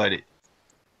head butted."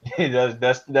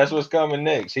 that's what's coming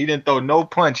next. He didn't throw no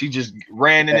punch. He just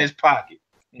ran in his pocket.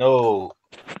 No,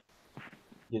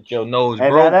 get your nose And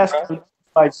now broke, that's bro. the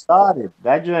fight started.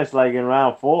 That joint's like in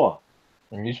round 4.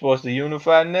 And you supposed to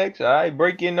unify next? All right,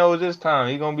 break your nose this time.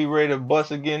 He gonna be ready to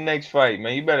bust again next fight,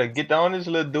 man. You better get on this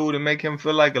little dude and make him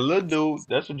feel like a little dude.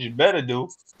 That's what you better do.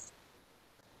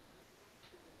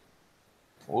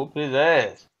 Whoop his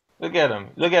ass. Look at him.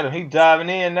 Look at him. He diving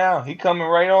in now. He coming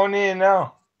right on in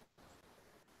now.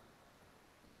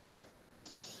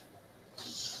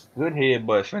 Good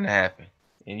headbutt finna happen.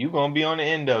 And you gonna be on the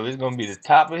end of it. It's gonna be the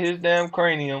top of his damn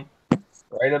cranium,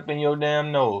 right up in your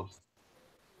damn nose.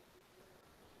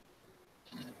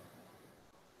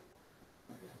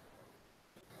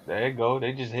 There you go.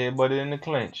 They just headbutted in the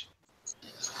clinch.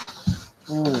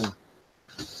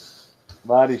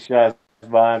 Body shots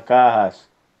by Ancajas.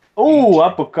 Ooh,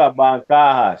 uppercut by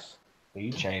Ancajas.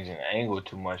 He changing the angle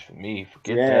too much for me.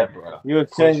 Forget Yeah, that, bro. he was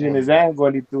Push changing him his back. angle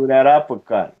when he threw that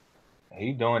uppercut.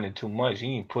 He doing it too much.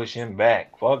 He ain't push him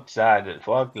back. Fuck side.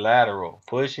 Fuck lateral.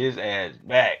 Push his ass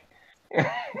back.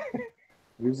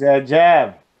 Use that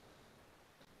jab.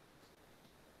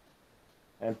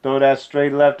 And throw that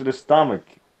straight left to the stomach.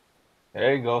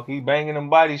 There you go. He banging them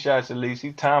body shots at least.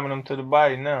 He timing them to the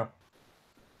body now.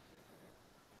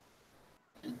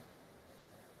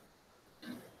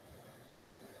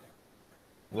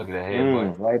 Look at that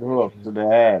headbutt. Right hook to the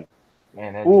head.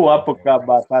 Man, that Ooh, dude uppercut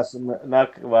by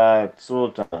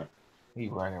Sultan. he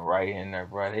running right in there,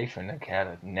 bro. They finna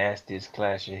have the nastiest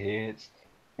clash of heads.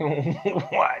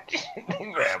 Watch.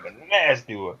 They have a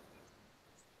nasty one.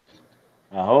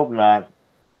 I hope not.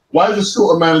 Why is the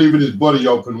sort of man leaving his body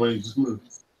open when he just moving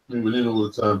in all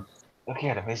the time? Look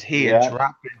at him. His head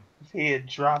dropping. His head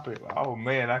dropping. Oh,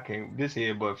 man, I can't. This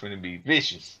headbutt finna be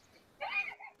vicious.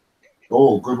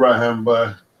 Oh, good right hand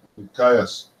by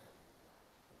Ancajas.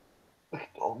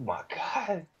 Oh, my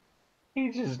God.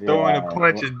 He just throwing a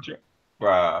punch and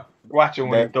bruh. Watch him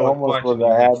when he That throw a almost punch was and he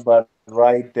a miss. headbutt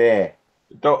right there.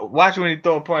 Watch when he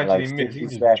throw a punch Like and he miss. He 60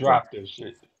 just seconds. dropped that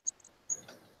shit.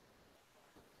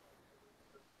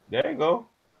 There you go.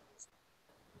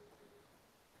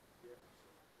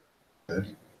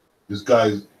 This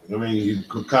guy's, he's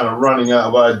kind of running out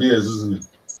of ideas, isn't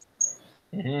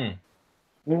he?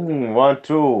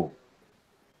 1-2.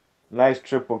 Nice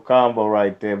triple combo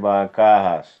right there by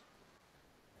Ancajas.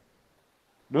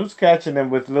 Dude's catching him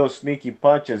with little sneaky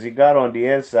punches. He got on the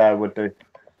inside with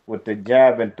the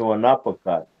jab and threw an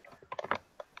uppercut.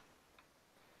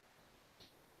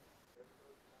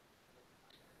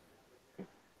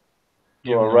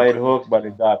 To a right hook, but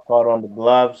it got caught on the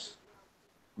gloves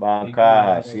by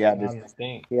Ancajas.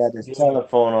 He had his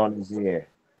telephone on his ear.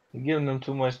 He giving them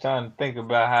too much time to think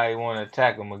about how he want to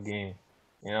attack him again.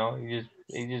 You know, he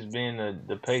just being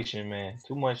the patient man.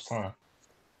 Too much time.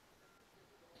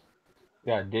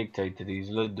 Gotta dictate to these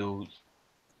little dudes.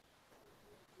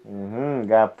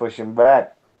 Got to push him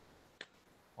back.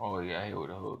 Oh yeah, he with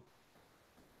a hook.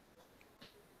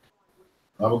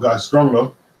 Other guy's strong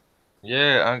though.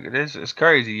 Yeah, this is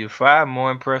crazy. Yafai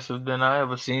more impressive than I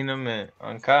ever seen him, and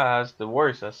Ancajas the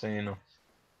worst I seen him.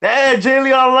 Hey, Jalen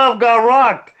Love got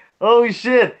rocked. Holy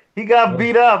shit. He got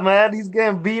beat up, man. He's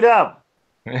getting beat up.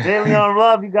 Jalen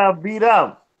Love, he got beat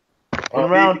up in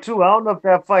round 2. I don't know if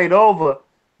that fight over,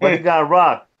 but he got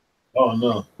rocked. Oh,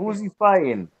 no. Who's he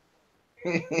fighting?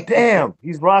 Damn,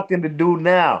 he's rocking the dude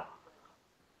now.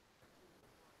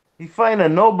 He fighting a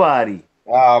nobody.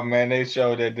 Oh man, they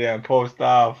showed that damn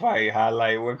post-style fight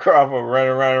highlight with Crawford running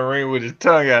around the ring with his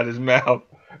tongue out his mouth.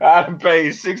 I done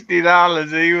paid $60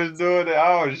 and he was doing it.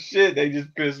 Oh shit, they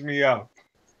just pissed me off.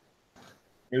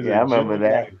 Yeah, I remember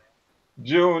that.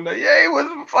 June, yeah, he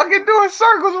was fucking doing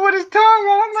circles with his tongue.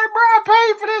 And I'm like, bro, I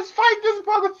paid for this. Fight this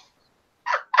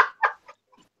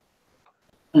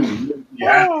motherfucker.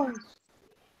 Yeah. Oh.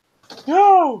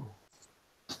 No.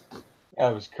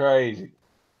 That was crazy.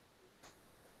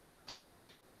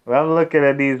 Well, I'm looking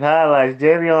at these highlights.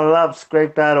 Javion Love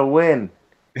scraped out a win.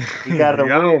 He got a He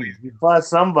win. always, He fought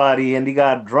somebody and he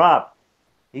got dropped.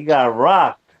 He got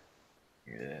rocked.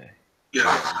 yeah.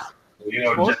 Yeah. He was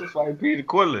supposed to fight Peter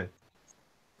Quillen.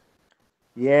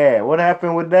 Yeah, what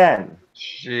happened with that?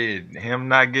 Shit, him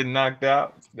not getting knocked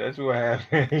out. That's what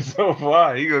happened so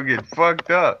far. He gonna get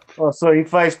fucked up. Oh, so he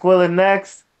fights Quillen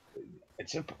next?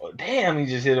 It's a, damn, he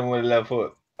just hit him with a left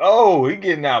hook. Oh, he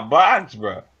getting out boxed,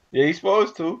 bro. Yeah, he's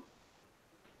supposed to.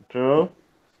 True.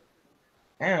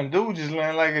 Damn, dude just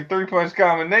landed like a 3-punch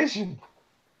combination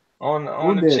Who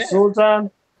on the did? champ.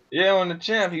 Sultan? Yeah, on the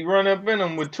champ, he run up in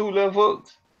him with 2 left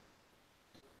hooks.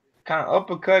 Kind of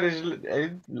uppercut his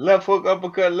left hook,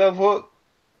 uppercut, left hook.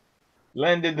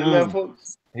 Landed the left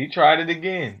hooks. He tried it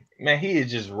again. Man, he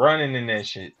is just running in that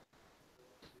shit.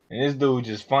 And this dude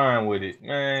just fine with it.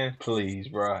 Man, please,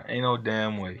 bro. Ain't no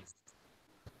damn way.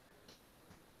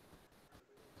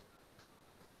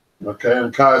 Okay,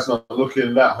 and Kai's not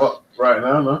looking that hot right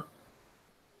now, no?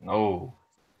 No.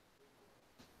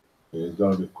 Yeah, he's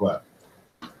gonna be quiet.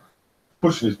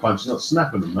 Pushing his punches, not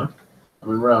snapping them, man. I'm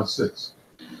in round 6.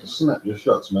 Snap your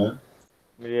shots, man.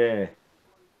 Yeah.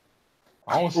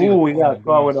 I don't see Ooh, the he point got of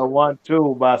caught being with a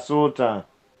 1-2 by Sultan.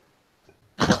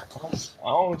 I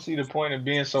don't see the point of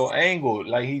being so angled.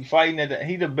 Like he fighting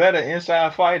he the better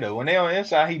inside fighter. When they on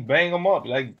inside, he bang him up.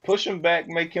 Like push him back,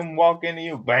 make him walk into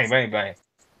you. Bang, bang, bang.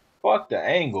 Fuck the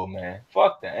angle, man.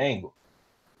 Fuck the angle.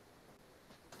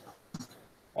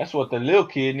 That's what the little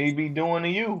kid need to be doing to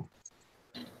you.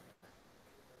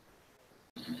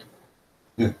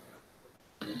 Yeah.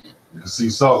 You can see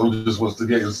Sultan just wants to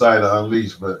get inside and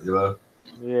unleash, but you know.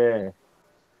 Yeah.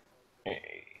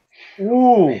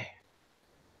 Ooh.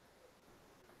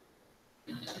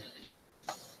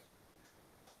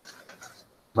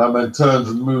 My man turns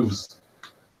and moves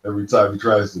every time he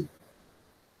tries to.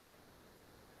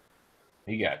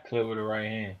 He got clipped with the right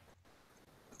hand.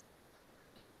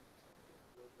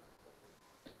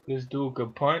 This dude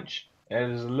could punch.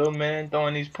 As a little man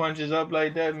throwing these punches up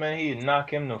like that, man, he'd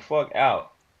knock him the fuck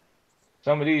out.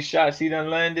 Some of these shots he done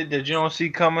landed that you don't see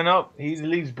coming up, he at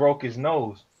least broke his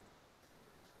nose.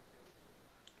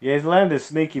 Yeah, he's landed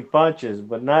sneaky punches,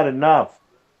 but not enough.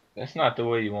 That's not the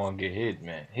way you want to get hit,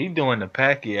 man. He doing the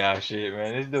Pacquiao shit,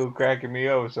 man. This dude cracking me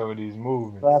up with some of these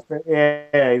movements.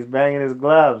 Yeah, he's banging his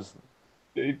gloves.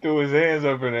 He threw his hands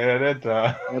up in the air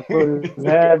that And put his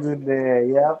hands in there,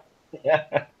 yep.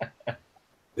 time.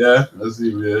 Yeah, I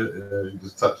see. Yeah, he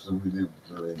just touched him with him.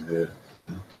 I mean, yeah.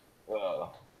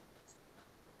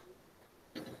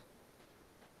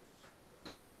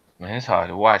 Man, it's hard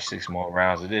to watch 6 more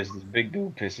rounds of this. This big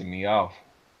dude pissing me off.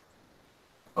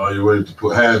 Oh, you're ready to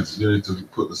put hands. You need to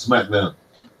put the smack down.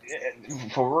 Yeah,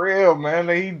 for real, man.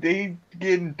 Like, he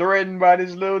getting threatened by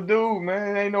this little dude,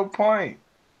 man. Ain't no point.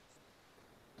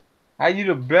 How you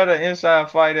the better inside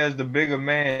fighter as the bigger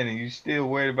man and you still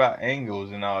worried about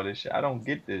angles and all this shit? I don't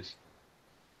get this.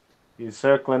 He's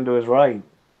circling to his right.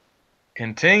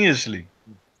 Continuously.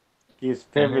 He's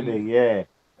pivoting, yeah.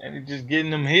 And he just getting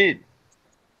them hit.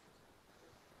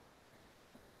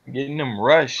 Getting them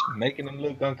rushed, making them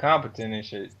look incompetent and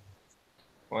shit.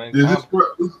 Is this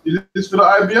for the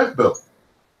IBF belt?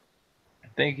 I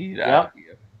think he's Yep.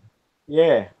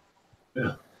 Yeah.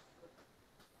 Yeah.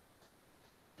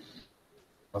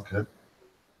 Okay.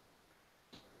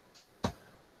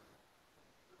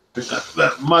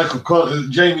 That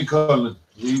Jamie Conlon,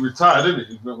 he retired, didn't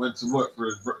he? He went to work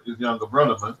for his younger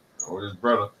brother, man, or his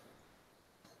brother.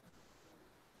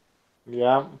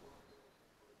 Yeah.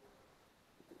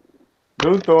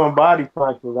 Dude throwing body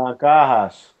punches on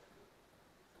Ancajas.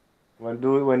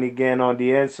 When he getting on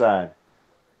the inside.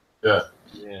 Yeah.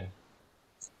 Yeah.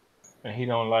 And he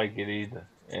don't like it either.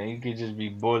 And he could just be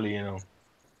bullying him.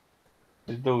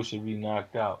 This dude should be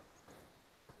knocked out.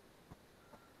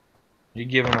 You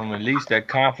giving him at least that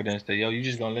confidence that, yo, you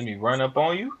just gonna let me run up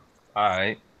on you?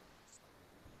 Alright.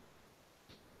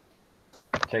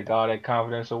 Take all that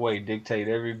confidence away. Dictate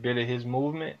every bit of his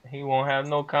movement. He won't have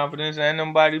no confidence and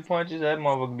them body punches. That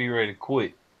motherfucker be ready to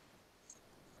quit.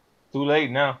 Too late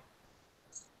now.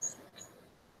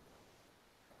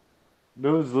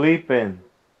 Dude's leaping.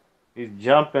 He's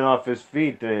jumping off his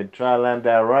feet to try to land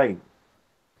that right.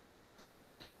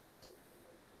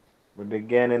 But they're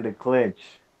getting in the clinch.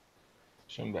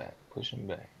 Push him back. Push him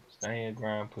back. Stay in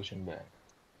ground. Push him back.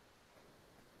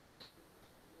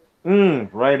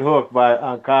 Right hook by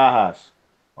Ancajas.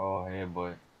 Oh, yeah,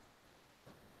 boy.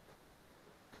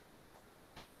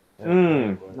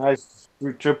 Nice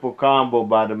triple combo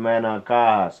by the man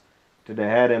Ancajas to the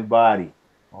head and body.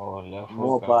 Oh, left hook.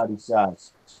 More body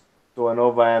shots. to an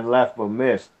overhand left but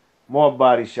missed. More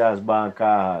body shots by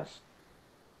Ancajas.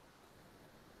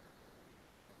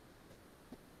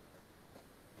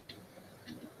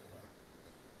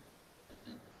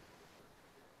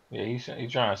 Yeah, he's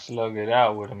trying to slug it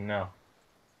out with him now.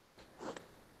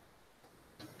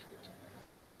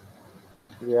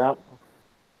 Yeah.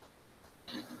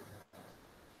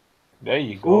 There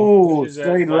you go. Push Ooh, his ass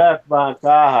straight back. left by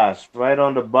Ancajas, right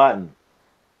on the button.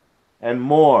 And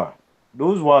more.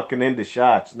 Dude's walking into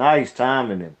shots. Now he's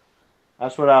timing him.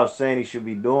 That's what I was saying he should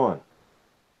be doing.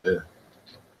 Yeah.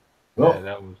 Yeah,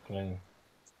 that was clean.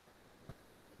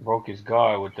 Broke his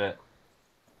guard with that.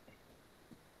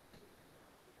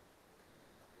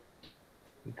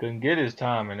 He couldn't get his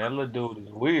time, and that little dude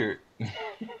is weird.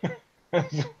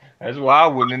 That's why I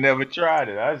wouldn't have never tried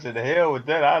it. I said, the hell with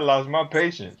that. I lost my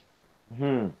patience.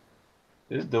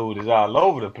 This dude is all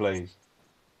over the place.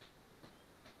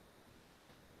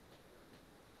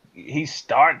 He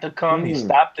start to come, he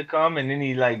stopped to come, and then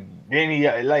he like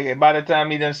by the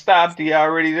time he done stopped, he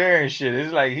already there and shit.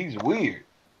 It's like he's weird.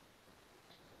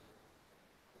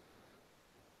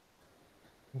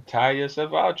 You tire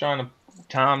yourself out trying to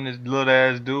time this little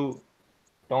ass dude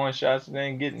throwing shots that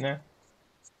ain't getting there.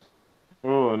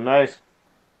 Ooh, nice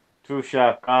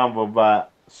two-shot combo by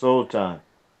Sultan.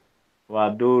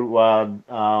 While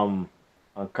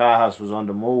Ancajas was on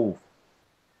the move.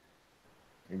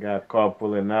 He got caught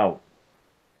pulling out.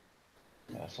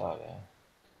 I saw that.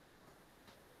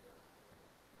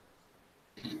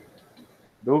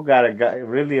 Dude got a guy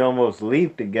really almost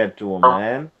leaped to get to him,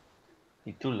 man.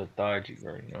 He too lethargic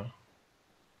right now.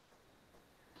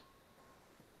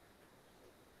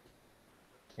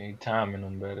 He timing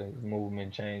him better. His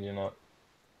movement changing up.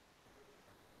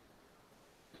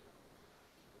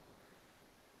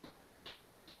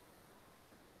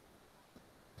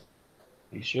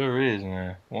 He sure is,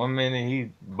 man. One minute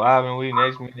he bobbing with,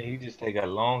 next minute he just take a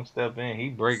long step in. He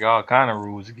break all kind of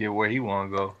rules to get where he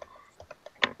want to go.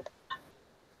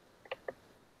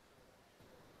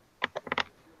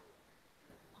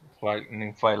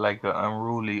 Fight like an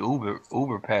unruly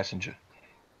Uber passenger.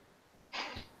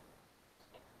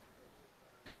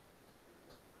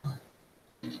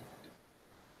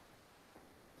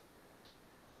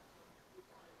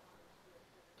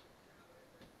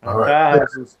 All right.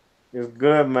 Is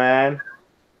good, man.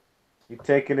 He's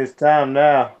taking his time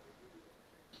now.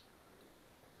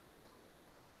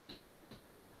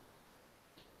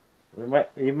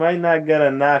 He might not get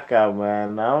a knockout,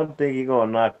 man. I don't think he's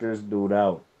gonna knock this dude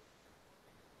out.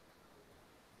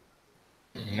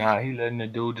 Nah, he letting the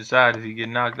dude decide if he get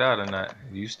knocked out or not.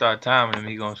 If you start timing him,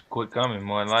 he gonna quit coming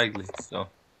more than likely. So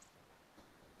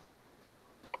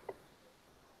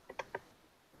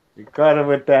You caught him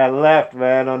with that left,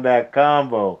 man, on that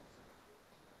combo.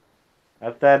 I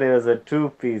thought it was a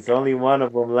two-piece. Only one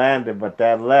of them landed, but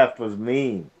that left was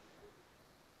mean.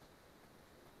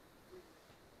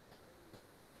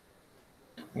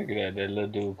 look at that little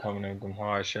dude coming in with them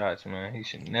hard shots, man. He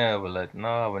should never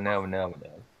never.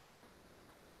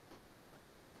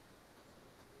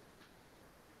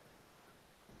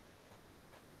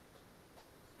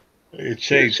 It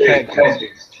changed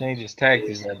tactics. Changes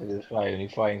tactics after this fight, and he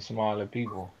fighting smaller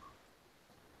people.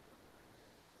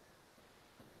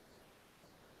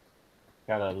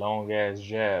 Got a long ass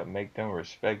jab, make them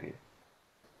respect it.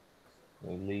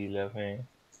 The lead left hand.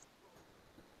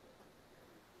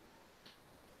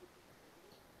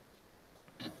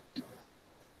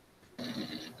 He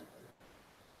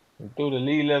threw the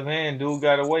lead left hand, dude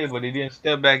got away, but he didn't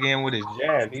step back in with his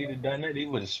jab. He'd have done that, he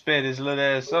would have sped his little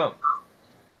ass up.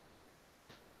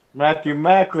 Matthew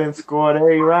Macklin scored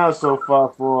 8 rounds so far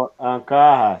for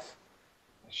Ancajas.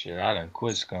 Shit, I done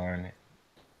quit scarring it.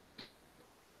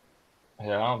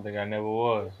 Yeah, I don't think I never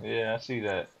was. Yeah, I see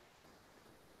that.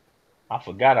 I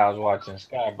forgot I was watching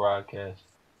Sky broadcast.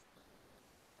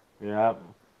 Yeah.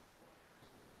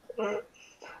 Got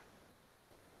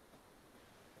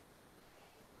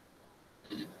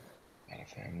a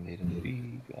family to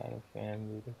feed, got a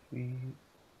family to feed.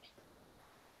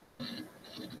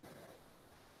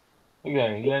 Look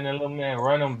at him, letting that little man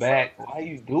run him back. Why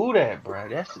you do that, bro?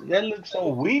 That looks so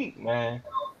weak, man.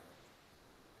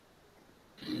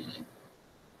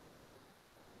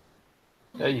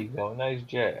 There you go, nice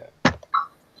jab.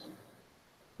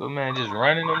 Good man just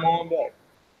running him on back.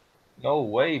 No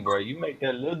way, bro. You make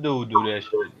that little dude do that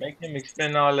shit. Make him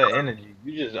expend all that energy.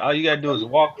 All you gotta do is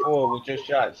walk forward with your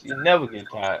shots. You never get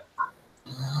tired.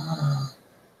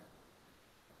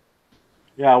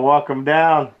 Yeah, walk him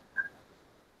down.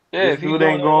 Yeah, This if he dude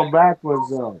doing ain't that, going backwards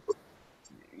though.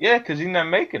 yeah, cause he's not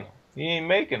making them. He ain't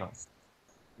making them.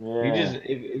 Yeah. He just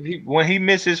if he when he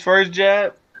missed his first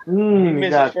jab, When he He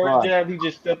missed his got first caught. jab, he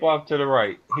just step off to the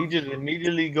right. He just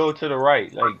immediately go to the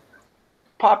right. Like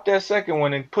pop that second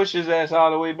one and push his ass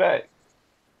all the way back.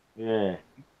 Yeah.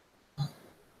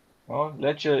 Well,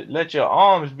 let your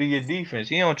arms be your defense.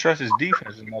 He don't trust his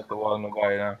defense enough to walk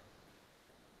nobody down.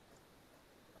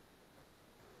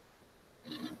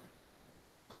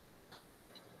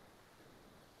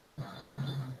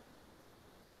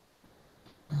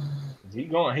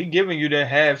 He giving you that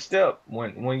half step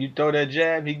when you throw that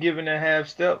jab. He giving that half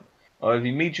step. Or if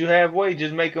he meet you halfway,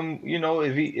 just make him. You know,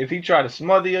 if he try to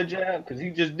smother your jab, because he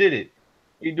just did it.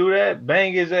 He do that,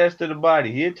 bang his ass to the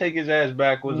body. He'll take his ass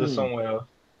backwards or Mm. somewhere else.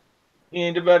 He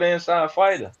ain't the better inside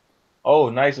fighter. Oh,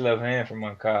 nice left hand from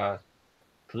Ancajas.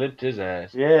 Flipped his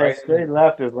ass Yeah, right in straight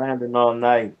left is landing all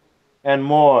night. And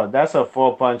more. That's a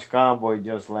 4-punch combo he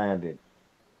just landed.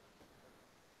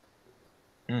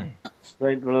 the.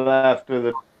 Straight left to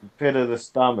the pit of the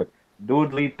stomach.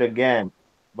 Dude leaped again,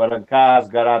 but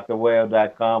Ancajas got out the way of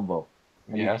that combo.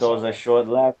 And he Yeah, I throws saw a that. short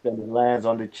left and it lands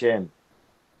on the chin.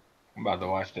 I'm about to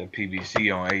watch that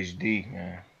PBC on HD,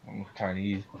 man. I'm turn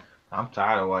these. I'm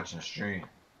tired of watching the stream.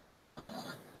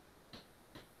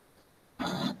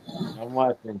 I'm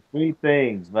watching three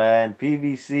things, man.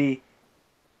 PVC,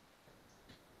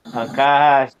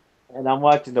 Ancajas, and I'm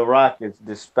watching the Rockets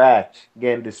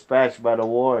getting dispatched by the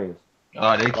Warriors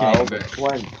Oh, they by came over back.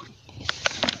 20.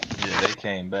 Yeah, they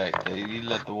came back. You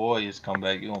let the Warriors come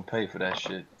back, you gonna pay for that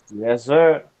shit. Yes,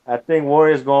 sir. I think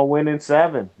Warriors gonna win in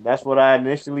 7. That's what I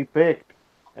initially picked,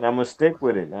 and I'm gonna stick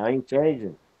with it. I ain't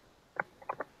changing.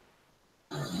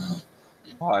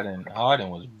 Harden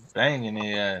was banging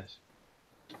their ass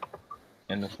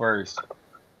in the first.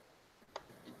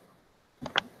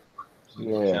 See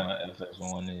what Yeah. channel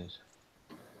FS1 is.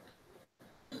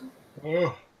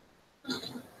 Oh.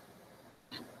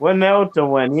 What Nelson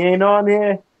win? He ain't on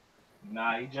here.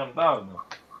 Nah, he jumped out though.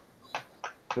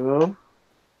 Who?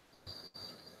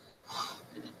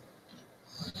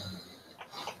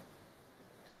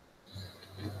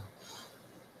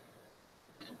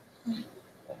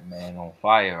 That man on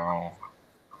fire on.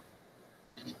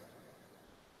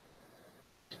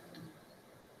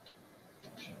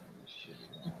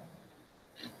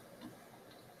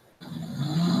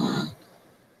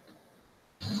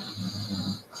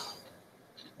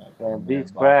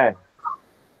 Beats Crash.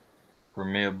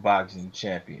 Premier Boxing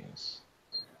Champions.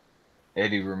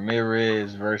 Eddie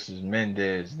Ramirez versus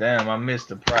Mendez. Damn, I missed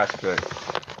the prospect.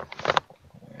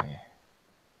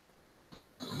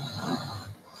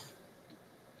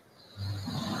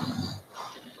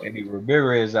 Eddie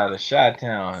Ramirez out of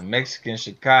Chi-Town, Mexican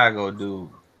Chicago dude.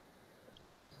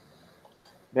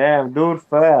 Damn, dude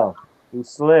fell. He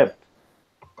slipped.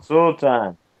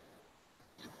 Sultan.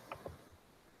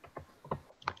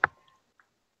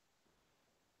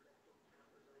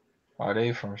 Are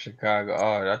they from Chicago?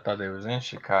 Oh, I thought they was in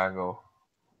Chicago.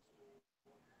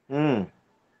 Hmm.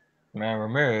 Man,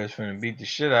 Ramirez finna beat the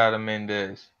shit out of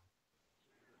Mendez.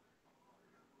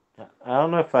 I don't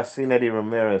know if I seen Eddie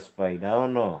Ramirez fight. I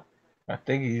don't know. I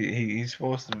think he's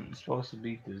supposed to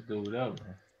beat this dude up,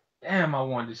 man. Damn, I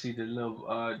wanted to see the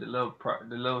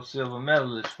little silver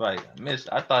medalist fight. I missed.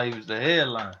 I thought he was the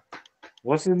headline.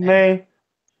 What's his Damn. name?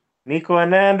 Nico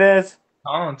Hernandez?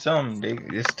 I don't tell him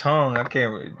it's Tongue. I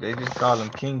can't. They just call him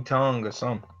King Tongue or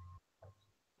something.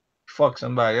 Fuck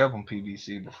somebody up on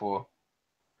PBC before.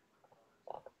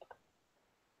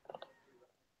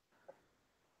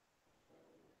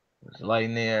 It's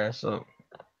lighting their ass up.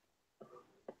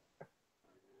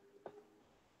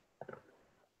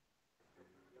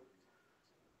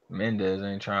 Mendez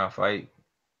ain't trying to fight.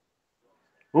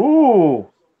 Ooh.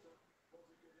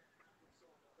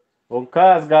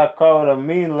 Okaz got caught with a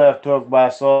mean left hook by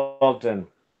Sultan.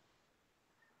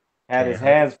 Had Can't his hurt.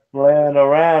 hands flaring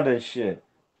around and shit.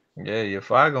 Yeah, your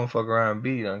fight gonna fuck around and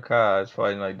beat Ancajas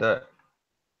fighting like that.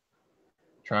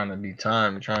 Trying to be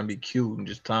timed, trying to be cute and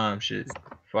just time shit.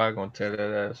 Fight gonna tear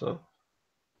that ass up.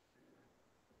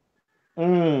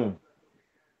 Hmm.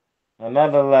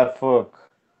 Another left hook.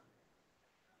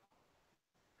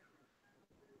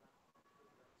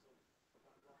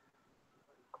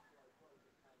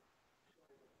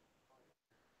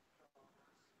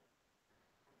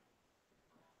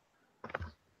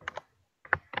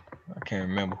 I can't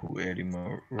remember who Eddie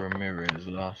Ramirez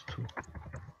lost to.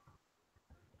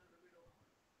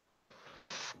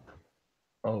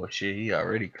 Oh shit, he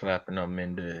already clapping up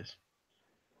Mendez.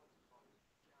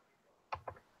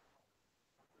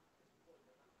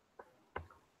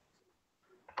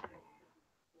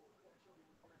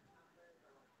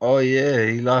 Oh yeah,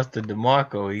 he lost to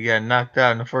DeMarco. He got knocked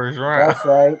out in the first round. That's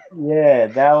right. Yeah,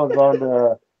 that was on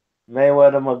the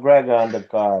Mayweather McGregor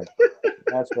undercard.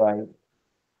 That's right.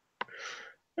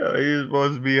 Yo, he was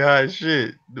supposed to be hot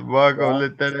shit. DeMarco Yeah.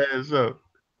 lit that ass up.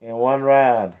 In one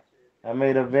round. I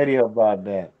made a video about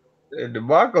that. And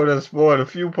DeMarco done spoiled a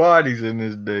few parties in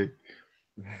this day.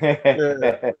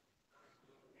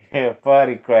 Yeah,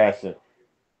 Party crasher.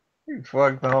 he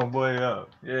fucked the homeboy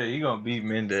up. Yeah, he gonna beat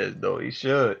Mendez though. He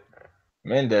should.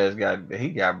 Mendez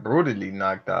got brutally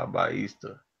knocked out by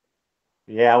Easter.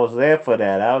 Yeah, I was there for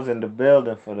that. I was in the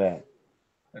building for that.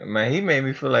 Man, he made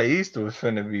me feel like Easter was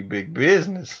finna be big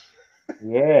business.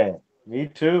 Yeah, me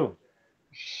too.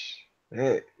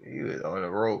 Yeah, he was on the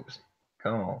ropes.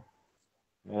 Come on.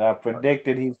 And I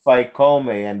predicted he'd fight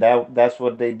Comey, and that's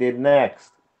what they did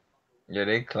next. Yeah,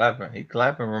 they clapping. He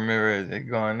clapping Ramirez. They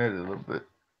going at it a little bit.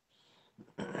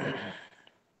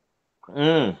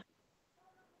 Mm.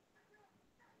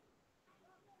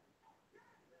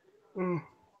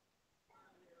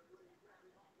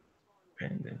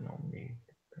 Depending on me.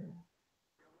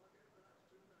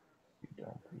 You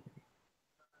don't.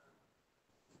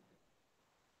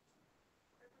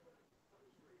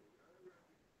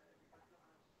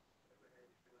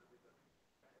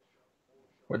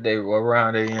 What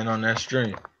round they in on that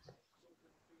stream?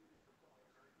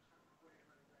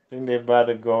 I think they're about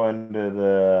to go into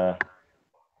the,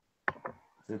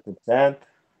 is it the 10th?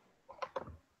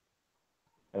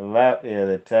 Yeah,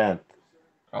 the 10th.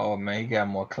 Oh man, he got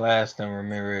more class than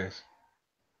Ramirez.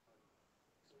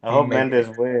 I He hope making Mendes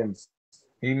wins.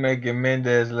 he making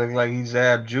Mendez look like he's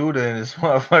Ab Judah in this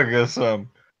motherfucker or something.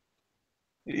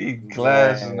 He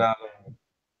classing Man, out.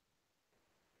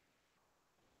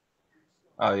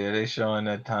 Oh yeah, they showing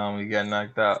that time he got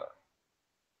knocked out.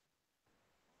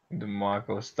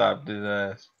 DeMarco stopped his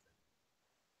ass.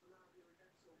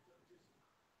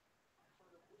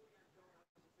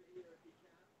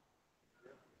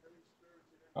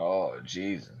 Oh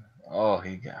Jesus. Oh,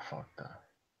 he got fucked up.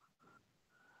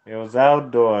 it was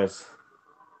outdoors.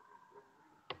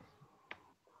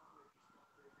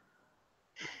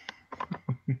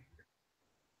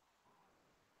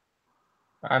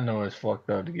 I know it's fucked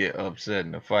up to get upset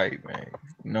in the fight, man.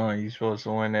 Knowing you supposed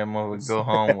to win that motherfucker, go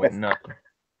home with nothing.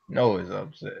 No, it's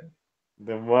upset.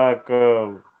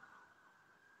 DeMarco.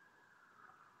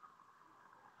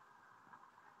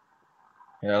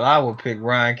 Hell, I would pick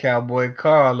Ryan Cowboy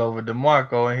Carl over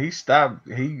DeMarco, and he stopped.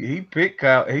 He picked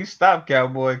He stopped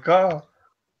Cowboy Carl.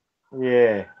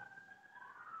 Yeah.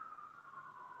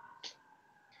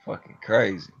 Fucking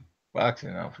crazy. Boxing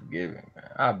unforgiving,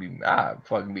 man. I'd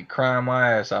fucking be crying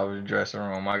my ass out of the dressing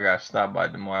room. I got stopped by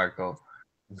DeMarco.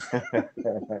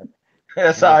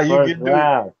 That's In the all you first can do.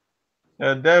 round.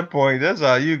 At that point, that's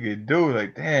all you can do.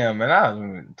 Like, damn, man, I was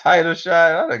in a tighter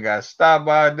shot. I done got stopped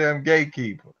by a damn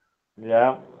gatekeeper.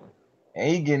 Yeah. And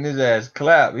he getting his ass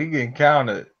clapped. He getting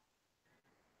counted.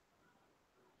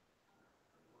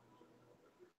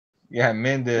 Yeah,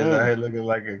 Mendez out Mm. here looking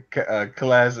like a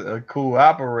cool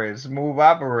operator, smooth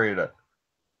operator.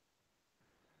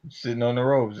 Sitting on the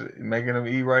ropes, making them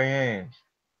eat right hands.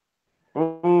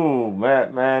 Ooh,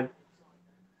 man.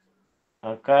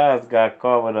 Ancajas got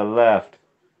caught with a left.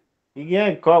 He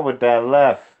getting caught with that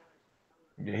left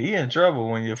Yeah, he in trouble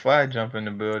when your fight jump in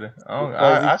the building.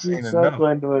 because he I seen keeps enough.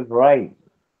 circling to his right.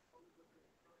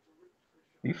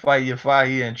 He fight your fight,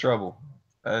 he in trouble.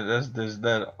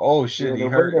 That. Oh shit, Yeah, he the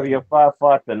hurt. weight of your fight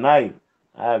fought tonight.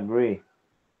 I agree.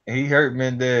 He hurt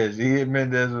Mendez. He hit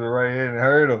Mendez with the right hand and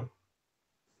hurt him.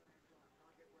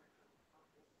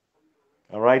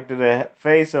 Right to the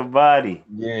face or body.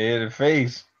 Yeah, hit the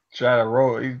face. Try to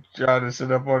roll. He tried to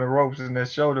sit up on the ropes and that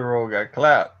shoulder roll got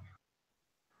clapped.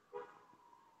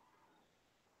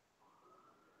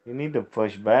 You need to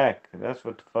push back. That's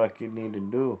what the fuck you need to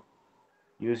do.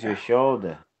 Use your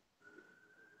shoulder.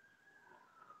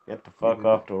 Get the fuck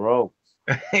off the ropes.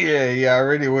 Yeah, he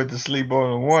already went to sleep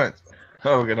on him once.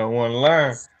 Oh, gonna want to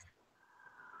learn.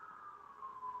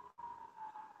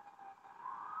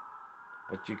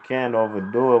 But you can't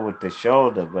overdo it with the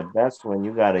shoulder, but that's when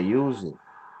you gotta use it.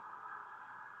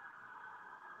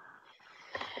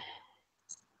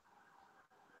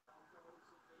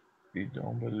 You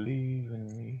don't believe in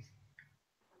me.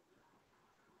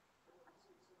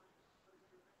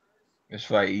 This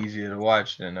fight easier to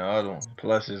watch than the other one.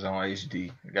 Plus, it's on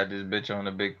HD. Got this bitch on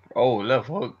the big. Oh, left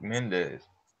hook Mendez.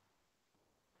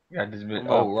 Got this bitch. I'm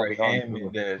gonna Oh, put right it on hand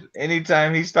too. Mendez.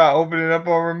 Anytime he start opening up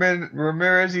on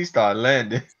Ramirez, he start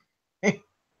landing.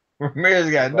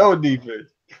 Ramirez got no defense.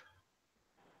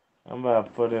 I'm gonna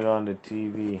put it on the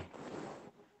TV.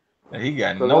 He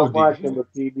got Cause no I'm watching defense. the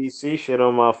PBC shit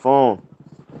on my phone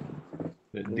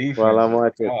The while defense I'm is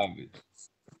watching. garbage.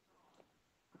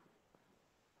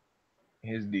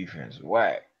 His defense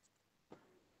whack.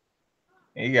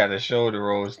 He got a shoulder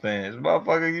roll stance.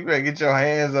 Motherfucker, you better get your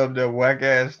hands up there, whack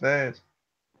ass stance.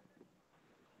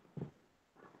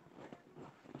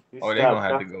 Oh, they gonna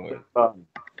have to go.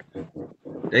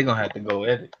 They gonna have to go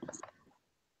at it.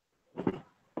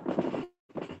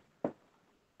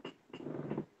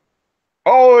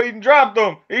 Oh, he dropped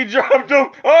him. He dropped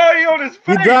him. Oh, he on his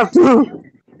face. He dropped two.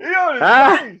 He on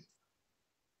his face.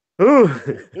 Ooh.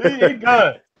 He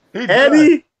done. He done.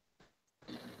 Eddie.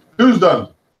 Who's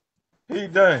done? He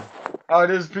done. Oh,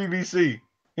 this is PBC.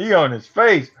 He on his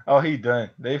face. Oh, he done.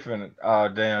 They finna. Oh,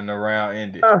 damn, the round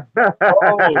ended. Oh,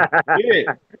 shit.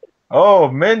 Oh,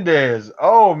 Mendez.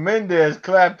 Oh, Mendez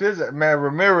clapped his man.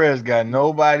 Ramirez got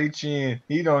nobody chin.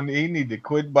 He need to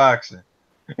quit boxing.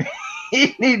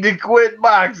 He need to quit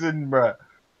boxing, bro.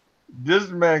 This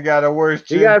man got a worse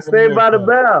chin. He got stayed by the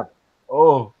bell.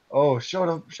 Oh, show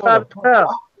the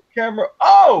camera.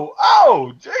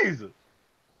 Oh, Jesus.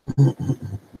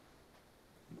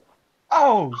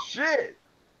 Oh, shit.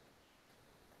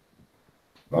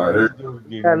 All right,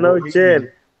 Got no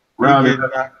chin. He get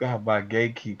knocked out by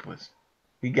gatekeepers.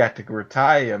 He got to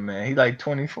retire, man. He like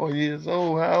 24 years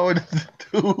old. How old is the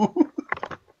dude?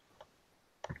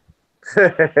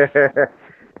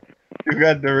 You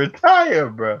got to retire,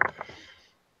 bro.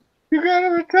 You got to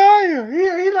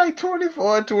retire. He like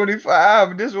 24,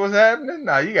 25. This was happening?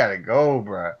 Nah, you got to go,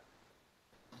 bro.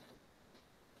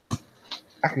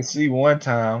 I can see one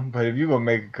time, but if you going to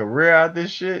make a career out of this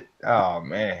shit, oh,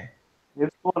 man.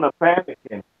 It's going to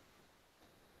panicking.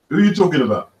 Who are you talking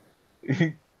about?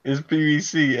 It's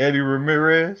PVC, Eddie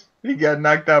Ramirez. He got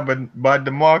knocked out by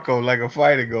DeMarco like a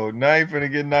fight ago. Now he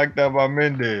finna get knocked out by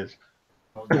Mendez.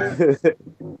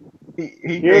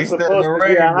 He You're supposed to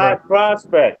be a hot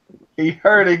prospect. He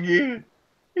hurt again.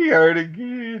 He hurt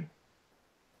again.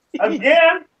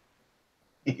 Again?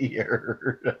 He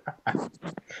hurt.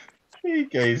 He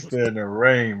can't stand the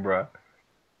rain, bro.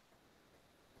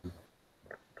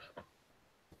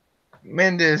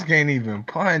 Mendez can't even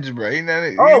punch, bro.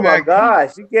 My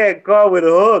gosh, he can't call with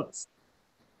hooks.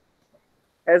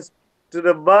 As to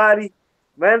the body,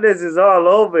 Mendez is all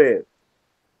over it.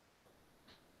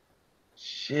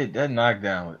 Shit, that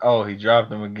knockdown. Oh, he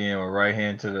dropped him again with right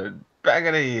hand to the back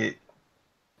of the head.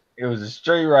 It was a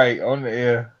straight right on the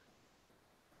air.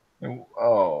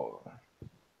 Oh.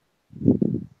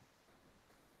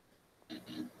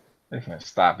 They finna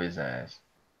stop his ass.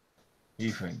 He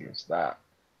finna get stopped.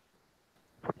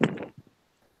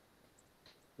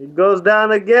 He goes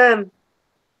down again.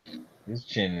 His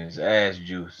chin is ass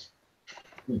juice.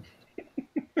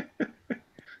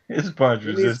 His punch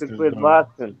resistance. He needs to quit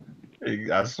boxing.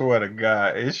 I swear to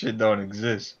God, this shit don't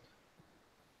exist.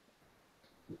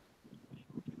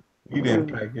 He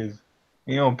didn't pack his.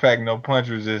 He don't pack no punch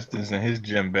resistance in his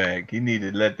gym bag. He need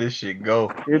to let this shit go.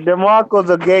 If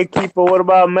DeMarco's a gatekeeper, what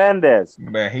about Mendez?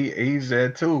 Man, he's there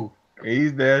too.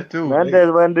 He's there too.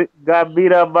 Mendez got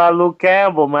beat up by Luke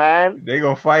Campbell, man. They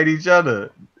gonna fight each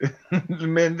other.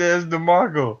 Mendez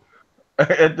DeMarco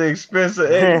at the expense of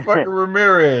Eddie fucking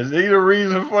Ramirez. He the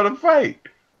reason for the fight.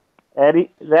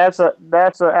 Eddie, that's a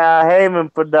Al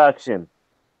Heyman production.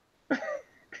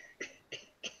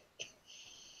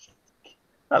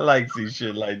 I like to see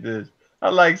shit like this. I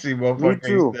like to see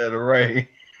motherfuckers instead of Ray.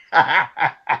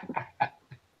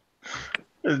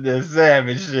 It's that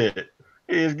savage shit.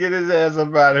 Just get his ass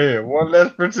up out of here. One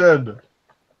less pretender.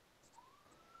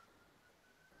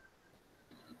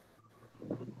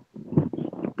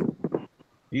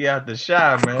 He out the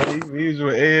shot, man. He was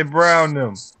with Ed Brown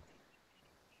them.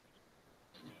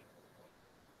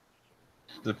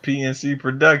 The PNC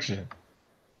production.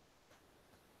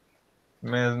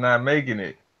 Man's not making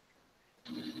it.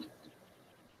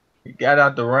 He got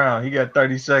out the round. He got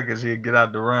 30 seconds. He'll get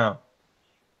out the round.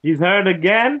 He's hurt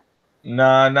again?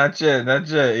 Nah, not yet. Not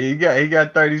yet. He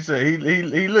got 30 seconds.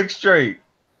 He looks straight.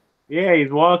 Yeah,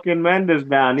 he's walking Mendez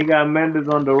down. He got Mendez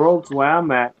on the ropes where I'm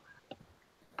at.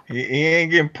 He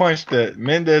ain't getting punched at.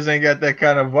 Mendez ain't got that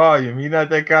kind of volume. He not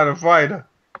that kind of fighter.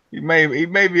 He may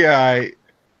be all right.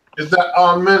 Is that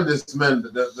Mendez,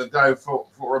 the guy who fought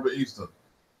Robert Easton?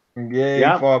 Yeah,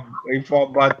 yep. He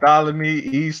fought Bartholomew,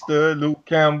 Easter, Luke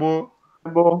Campbell.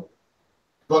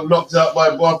 Got knocked out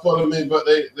by Bartholomew, but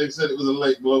they said it was a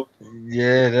late blow.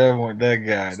 Yeah,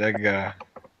 that guy.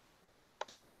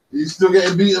 He's still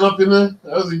getting beaten up in there?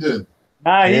 How's he doing?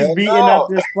 Nah, he's beating up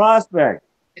this prospect.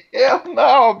 Hell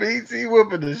no, BC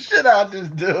whipping the shit out this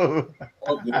dude.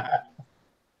 Okay.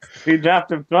 He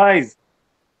dropped him twice.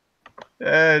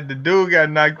 The dude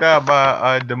got knocked out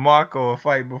by DeMarco a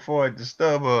fight before at the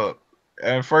StubHub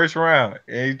in first round,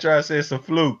 and he tried to say it's a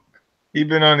fluke. He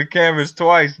been on the canvas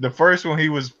twice. The first one he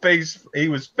was face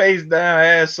down,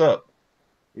 ass up.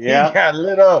 Yeah. He got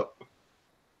lit up.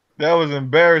 That was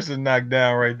embarrassing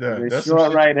knockdown right there. The That's some short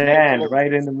shit you right can't hand, play.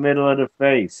 right in the middle of the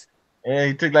face. And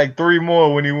he took like 3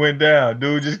 more when he went down.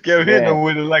 Dude just kept hitting Yeah. him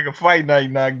with it like a fight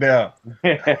night knockdown.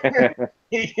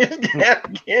 He just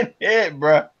kept getting hit,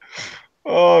 bro.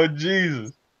 Oh,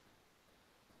 Jesus.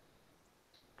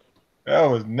 That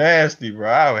was nasty, bro.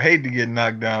 I would hate to get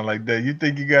knocked down like that. You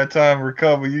think you got time to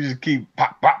recover, you just keep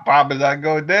pop, pop, pop as I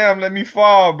go. Damn, let me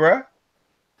fall, bro.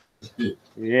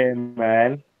 Yeah,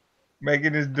 man.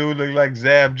 Making this dude look like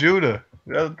Zab Judah.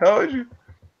 I told you.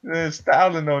 They're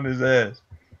styling on his ass.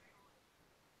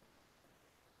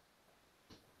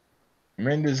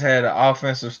 Mendes had an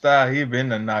offensive style. He been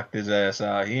to knock his ass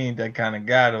out. He ain't that kind of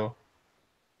guy, though.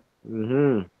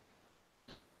 Mm-hmm.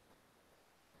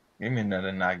 Give me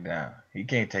another knockdown. He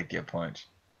can't take your punch.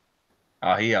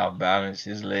 Oh, he off balance.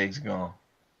 His legs gone.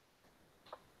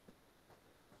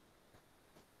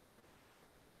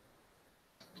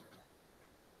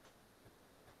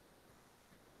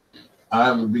 I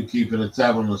haven't been keeping a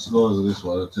tab on the scores of this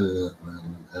one. I'll tell you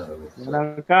that,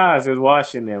 man. Ancajas is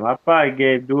watching them. I probably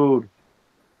gave dude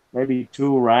maybe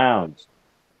 2 rounds.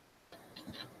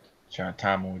 Trying to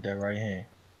time him with that right hand.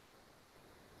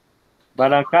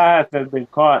 But Ancajas has been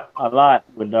caught a lot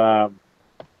with some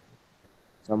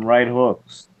right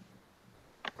hooks.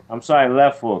 I'm sorry,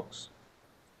 left hooks.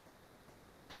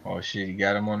 Oh, shit. He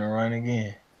got him on the run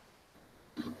again.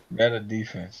 Better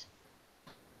defense.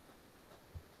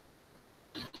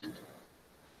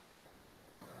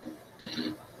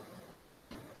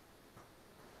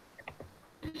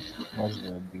 Much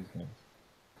better defense.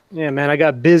 Yeah, man, I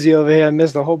got busy over here. I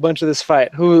missed a whole bunch of this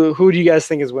fight. Who do you guys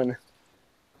think is winning?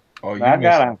 Oh, you I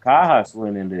got missing, Ancajas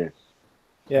winning this.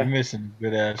 Yeah. you missing a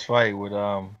good ass fight with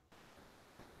Yeah,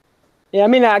 I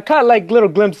mean, I caught like little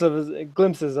glimpses of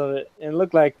it, and it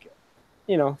looked like,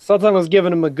 Sultan was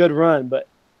giving him a good run, but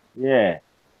Yeah.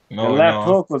 The no left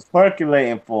hook was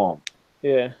percolating for him.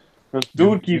 yeah, Because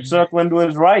dude keeps circling to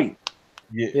his right.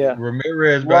 Yeah.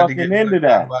 Ramirez about to Walking get into knocked out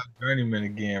that. by Journeyman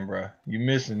again, bro. You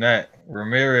missing that?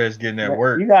 Ramirez getting that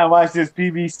work. You gotta watch this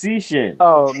PBC shit.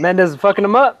 Oh, Mendes fucking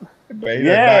him up. But he done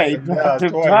Yeah, knocked he him knocked down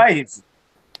him twice.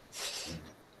 twice.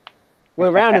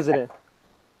 What round is it in?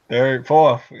 Third,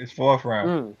 fourth. It's fourth round.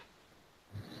 Mm.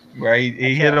 Where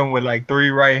he hit him with like 3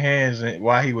 right hands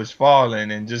while he was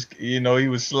falling, and just he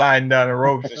was sliding down the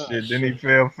ropes and shit. Then he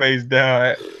fell face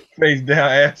down,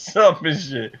 ass up and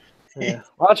shit. Yeah.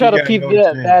 Well, I'll try to got peep no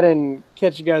that chance. and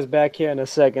catch you guys back here in a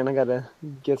second. I gotta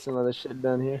get some other shit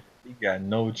done here. He got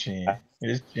no chin.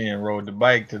 His chin rode the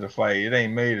bike to the fight. It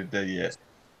ain't made it there yet.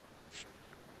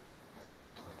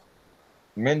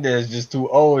 Mendez just too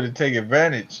old to take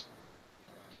advantage.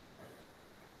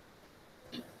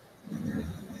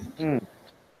 Mm.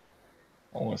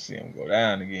 I want to see him go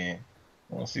down again.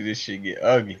 I want to see this shit get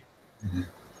ugly.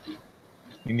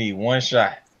 You need one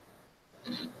shot.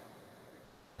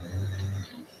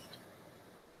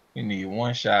 You need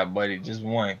one shot, buddy. Just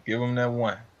one. Give him that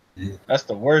one. That's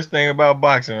the worst thing about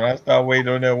boxing. When I start waiting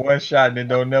on that one shot and it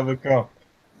don't never come.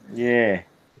 Yeah.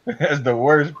 That's the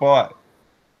worst part.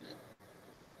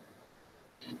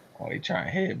 Oh, he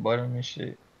trying to headbutt him and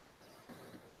shit.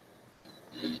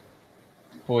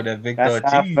 Pull that Victor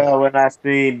That's how I Ortiz. felt when I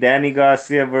seen Danny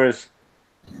Garcia versus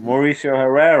Mauricio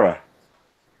Herrera.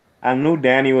 I knew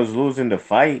Danny was losing the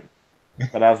fight,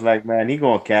 but I was like, man, he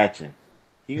gonna catch him.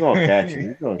 He gonna catch him.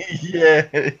 He gonna... yeah.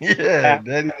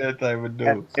 Danny that type of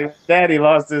dude. Danny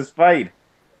lost his fight.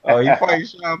 Oh, he fighting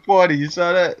Sean Porter. You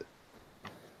saw that?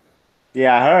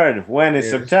 Yeah, I heard. When in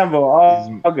September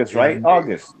or August, right? Made.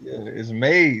 August. Yeah, it's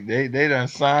made. They done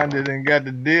signed it and got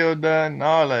the deal done and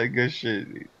all that good shit.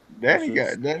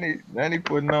 Danny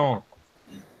putting on.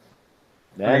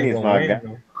 Danny's my guy.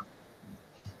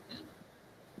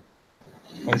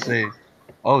 Let's see.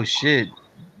 Oh shit.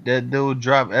 That dude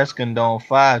dropped Escondón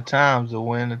 5 times to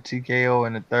win a TKO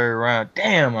in the 3rd round.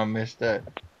 Damn, I missed that.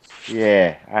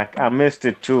 Yeah, I missed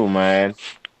it too, man.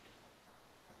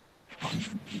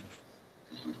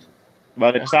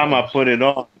 By the time I put it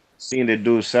on, seen the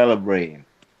dude celebrating.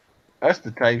 That's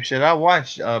the type of shit I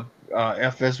watch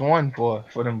FS1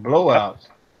 for them blowouts.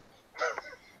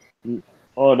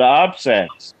 Oh, the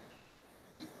upsets.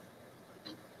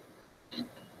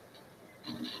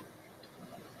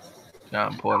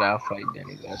 John Porter out fight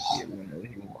Danny Garcia.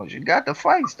 You got the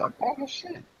fight. Stop talking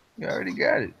shit. You already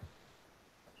got it.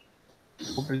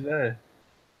 Whoop his ass.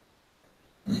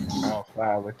 Round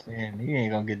 5 or 10. He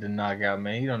ain't gonna get the knockout,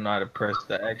 man. He don't know how to press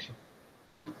the action.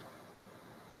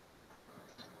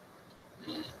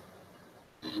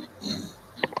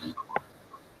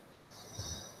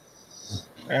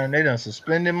 Man, they done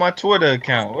suspended my Twitter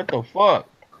account. What the fuck?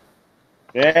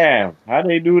 Damn, how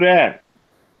they do that?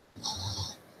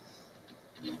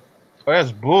 Oh,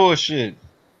 that's bullshit.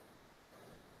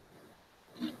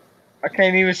 I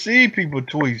can't even see people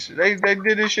tweets. They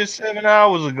did this shit 7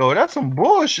 hours ago. That's some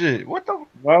bullshit. What the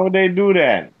Why would they do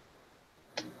that?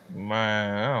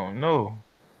 man? I don't know.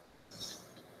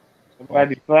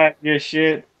 Somebody Fuck, flag your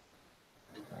shit.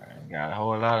 I got a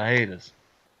whole lot of haters.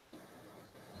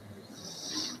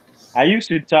 I used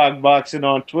to talk boxing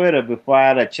on Twitter before I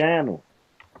had a channel.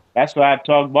 That's why I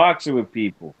talk boxing with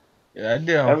people. Yeah, I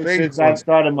did on Ever since I Facebook.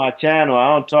 started my channel, I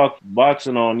don't talk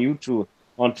boxing on YouTube,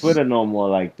 on Twitter no more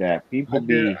like that. People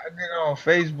be, I did it on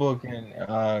Facebook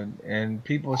and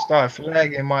people start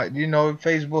flagging my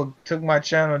Facebook took my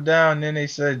channel down, then they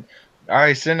said, all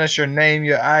right, send us your name,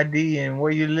 your ID, and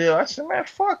where you live. I said, man,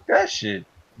 fuck that shit.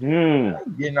 I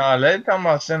ain't getting all that. Talking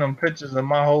about sending pictures of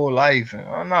my whole life. And,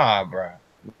 oh nah, bro. I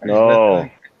just let no,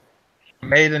 them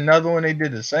made another one, they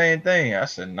did the same thing. I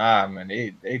said, nah, man,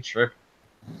 they tripping.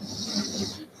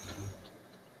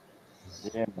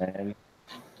 yeah, man.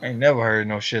 I ain't never heard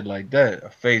no shit like that. A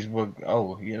Facebook,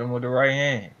 oh, he hit him with the right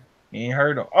hand. He ain't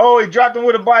heard him. Oh, he dropped him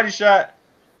with a body shot.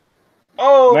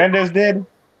 Oh, Mendes did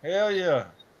hell yeah.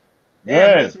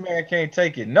 Damn, good. this man can't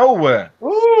take it nowhere.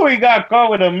 Ooh, he got caught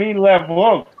with a mean left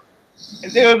hook.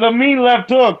 It was a mean left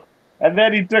hook, and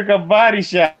then he took a body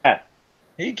shot.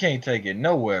 He can't take it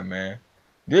nowhere, man.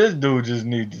 This dude just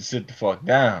needs to sit the fuck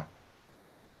down.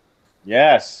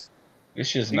 Yes, This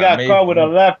shit's he not got made caught for with a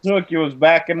him. left hook. He was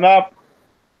backing up,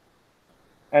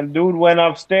 and dude went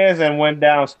upstairs and went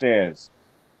downstairs.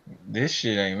 This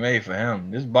shit ain't made for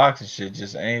him. This boxing shit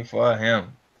just ain't for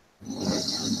him.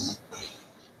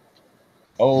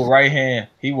 Oh, right hand.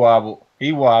 He wobbled.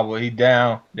 He wobbled. He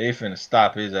down. They finna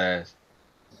stop his ass.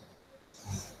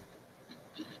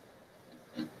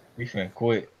 He finna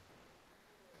quit.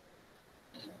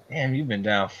 Damn, you been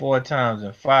down 4 times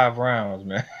in 5 rounds,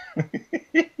 man.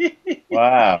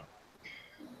 Wow.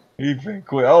 He finna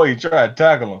quit. Oh, he tried to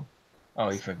tackle him. Oh,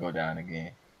 he finna go down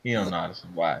again. He don't know how to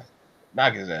survive.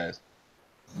 Knock his ass.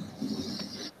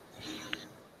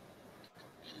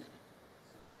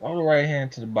 Throw the right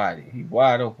hand to the body. He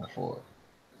wide open for it.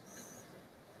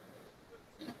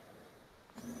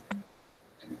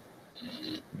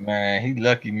 Man, he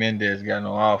lucky Mendez got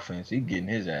no offense. He getting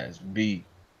his ass beat.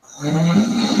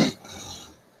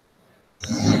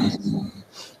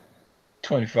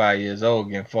 25 years old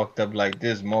getting fucked up like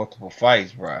this, multiple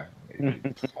fights, bro.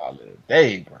 Call it a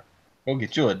day, bro. Go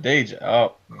get you a day job.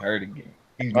 Oh, he hurt again.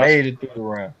 He's made it through the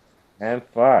round. And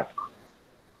fought.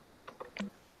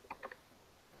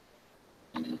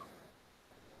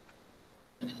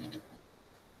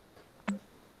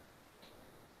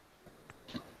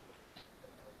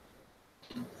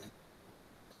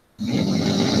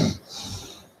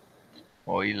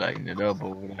 Oh, he lighting it up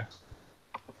over there.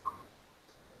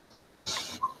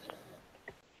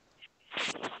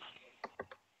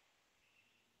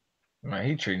 Man,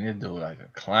 he treating this dude like a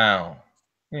clown.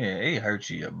 Yeah, he hurt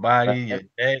you, your body, your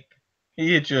neck.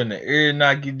 He hit you in the ear,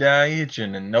 knock you down. He hit you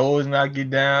in the nose, knock you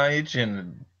down. He hit you in the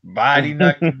body,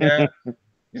 knock you down.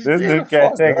 Just This get the dude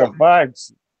can't fuck take a up. punch.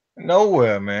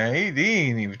 Nowhere, man. He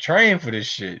ain't even trained for this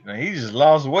shit. Man, he just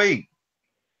lost weight.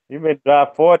 You been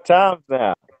dropped 4 times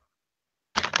now.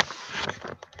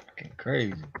 Fucking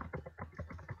crazy.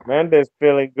 Mendes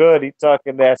feeling good. He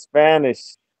talking that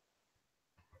Spanish.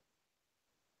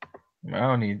 Man, I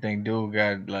don't even think dude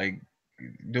got like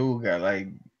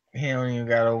he don't even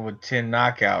got over 10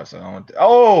 knockouts.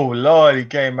 Oh Lord, he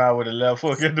came out with a left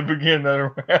hook at the beginning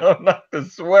of the round, knocked the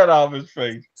sweat off his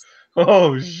face.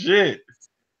 Oh shit.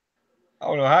 I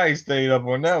don't know how he stayed up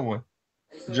on that one.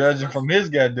 Judging from his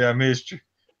goddamn history.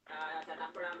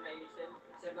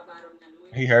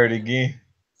 He hurt again.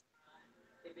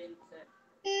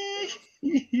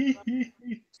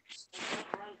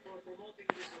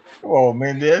 Come on,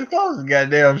 man. That's close to the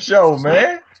goddamn show,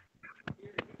 man.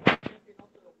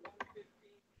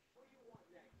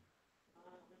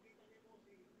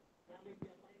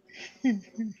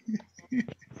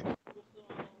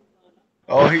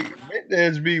 Oh, he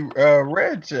Mendez be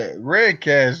red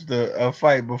cast a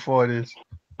fight before this.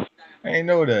 I ain't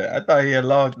know that. I thought he had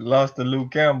lost to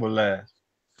Luke Campbell last.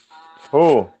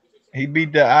 Who? He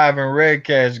beat the Ivan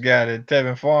Redcash guy that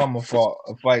Tevin Farmer fought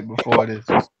a fight before this.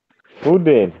 Who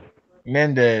did?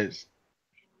 Mendez.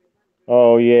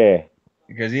 Oh yeah.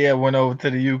 Because he had went over to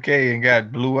the UK and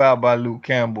got blew out by Luke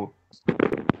Campbell.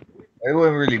 It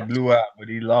wasn't really blew out, but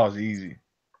he lost easy.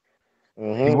 He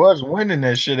Mm-hmm. was winning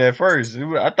that shit at first.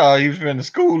 I thought he was finna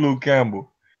school Luke Campbell.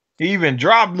 He even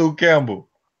dropped Luke Campbell.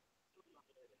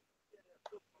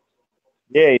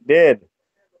 Yeah, he did.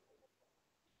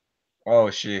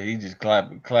 Oh shit, he just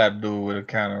clapped dude with a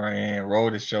counter right hand,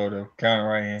 rolled his shoulder, counter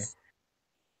right hand.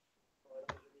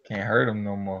 Can't hurt him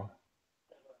no more.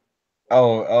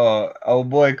 Oh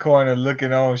boy corner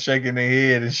looking on, shaking their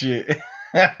head and shit.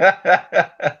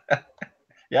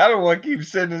 Y'all don't want to keep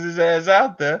sending his ass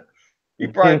out there. He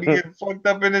probably be getting fucked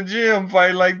up in the gym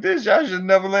fighting like this. Y'all should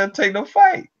never let him take no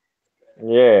fight.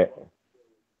 Yeah.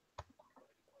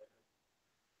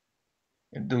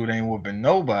 That dude ain't whooping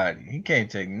nobody. He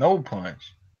can't take no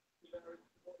punch.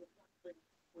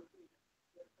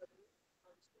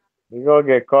 You gonna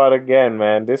get caught again,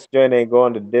 man. This joint ain't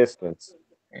going the distance.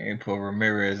 And put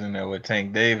Ramirez in there with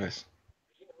Tank Davis.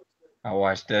 I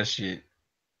watched that shit.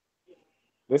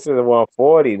 This is a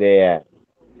 140 they at.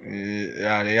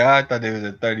 Yeah, I thought they was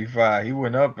at 35. He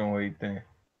went up in weight then.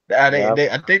 Yeah.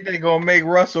 I think they gonna make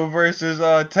Russell versus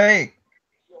Tank.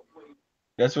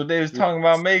 That's what they was talking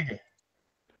about making.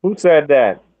 Who said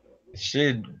that?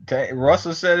 Shit,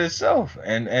 Russell said itself,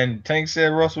 and Tank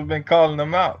said Russell been calling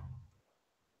them out.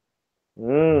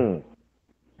 Mm.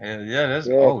 Hell yeah, that's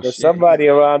Yeah, oh because shit. somebody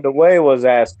around the way was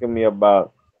asking me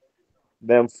about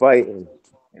them fighting.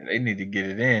 They need to get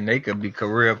it in. They could be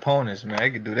career opponents, man. They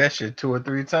could do that shit 2 or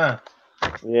 3 times.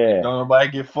 Yeah. Don't nobody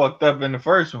get fucked up in the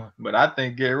first one, but I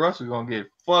think Gary Russell gonna get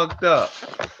fucked up.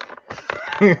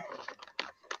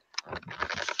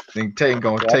 Think Tank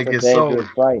gonna That's take a his soul. dangerous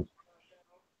fight.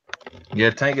 Yeah,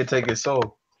 Tank can take his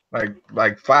soul.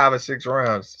 Like 5 or 6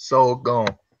 rounds, soul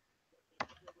gone.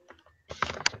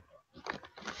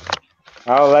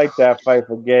 I don't like that fight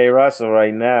for Gary Russell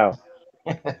right now.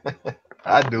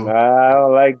 I do. I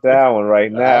don't like that one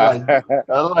right I now.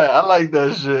 like I like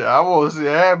that shit. I want to see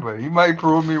it happen. He might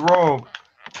prove me wrong.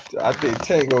 I think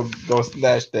Tank gonna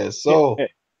snatch that soul.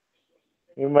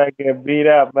 You might get beat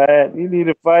up, man. You need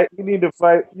to fight. You need to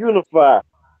fight. Unify.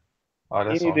 Oh, You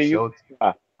that's need on to show.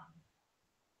 unify.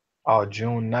 Oh,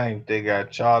 June 9th, they got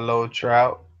Charlo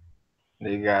Trout.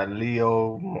 They got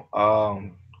Leo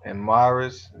and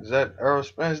Morris. Is that Earl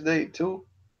Spence date too?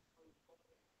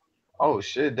 Oh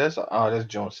shit, that's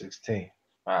June 16th.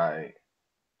 Alright.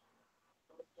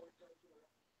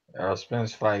 Earl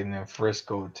Spence fighting in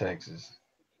Frisco, Texas.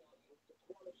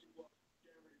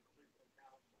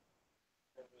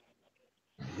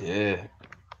 Yeah.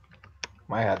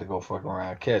 Might have to go fuck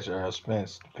around and catch Earl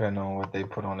Spence, depending on what they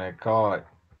put on that card.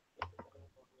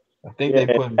 I think they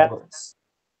Yeah, put that's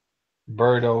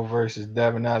Birdo versus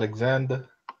Devin Alexander.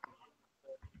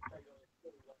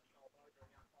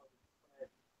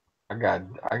 I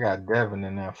got Devin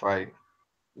in that fight.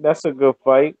 that's a good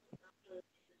fight.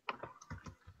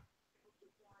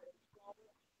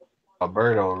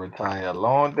 Alberto retired a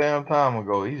long damn time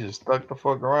ago. He just stuck the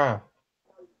fuck around.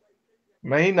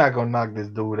 Man, he not gonna knock this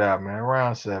dude out, man.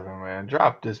 Round 7, man.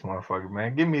 Drop this motherfucker,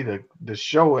 man. Give me the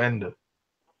show ender.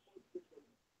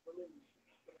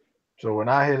 So when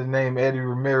I hear the name Eddie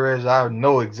Ramirez, I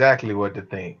know exactly what to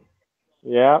think.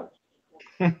 Yeah.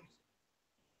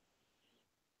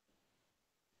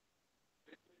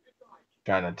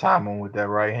 Trying to time him with that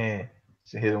right hand.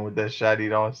 To hit him with that shot he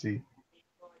don't see.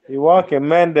 He walking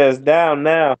Mendez down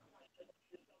now.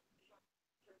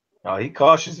 Oh, he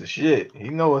cautious as shit. He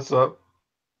know what's up.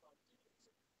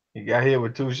 He got hit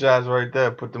with 2 shots right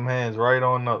there. Put them hands right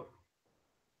on up.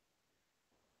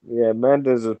 Yeah,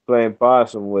 Mendez is playing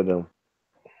possum with him.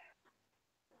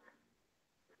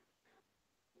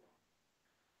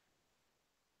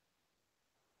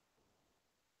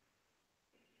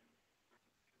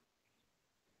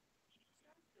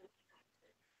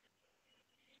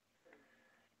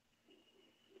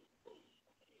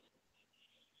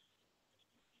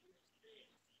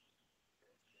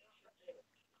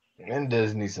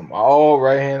 Mendez needs some all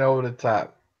right hand over the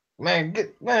top. Man,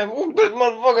 whoop this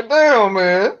motherfucker down,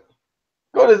 man.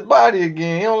 Go to his body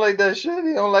again. He don't like that shit.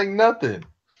 He don't like nothing.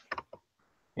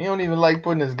 He don't even like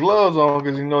putting his gloves on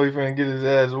because he know he finna get his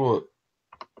ass whooped.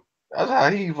 That's how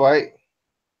he fight.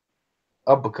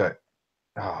 Uppercut.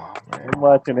 Oh, man. I'm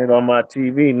watching it on my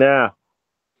TV now.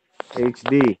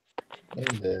 HD.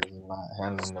 Mendez is not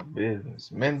handling the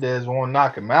business. Mendez won't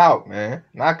knock him out, man.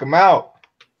 Knock him out.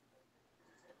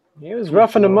 He was Too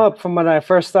roughing him slow. up from when I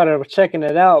first started checking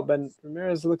it out, but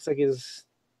Ramirez looks like he's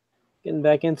getting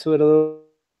back into it a little.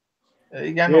 Yeah,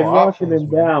 he got Yeah, no he's walking offense, him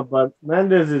man. down, but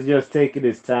Mendez is just taking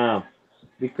his time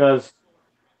because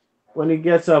when he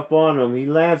gets up on him, he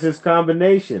lands his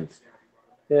combinations.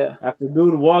 Yeah. After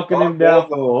dude walking him There down you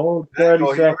for a go. whole There you 30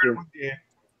 go. You heard seconds. him again.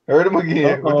 Heard him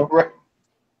again. With the Uh-oh. right,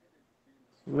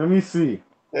 Let me see.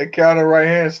 that counter right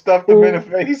hand stuffed him in the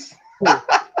face.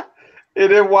 It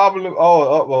didn't wobble him.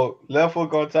 Oh, left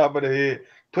hook on top of the head.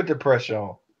 Put the pressure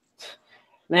on.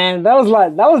 Man, that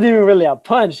wasn't even really a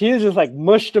punch. He was just like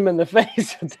mushed him in the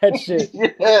face with that shit.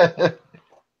 Yeah.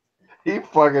 He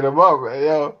fucking him up, man,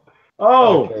 yo.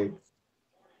 Oh, Okay.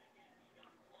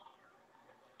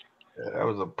 Yeah, that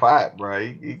was a pot, bro.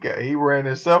 He ran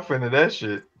himself into that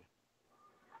shit.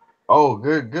 Oh,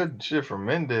 good shit from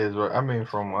Mendez. Right? I mean,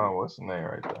 from what's the name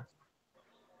right there?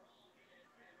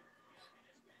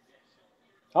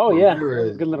 Oh yeah,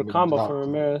 Ramirez good little getting combo from dropped.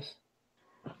 Ramirez.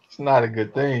 It's not a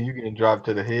good thing. You getting dropped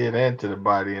to the head and to the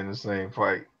body in the same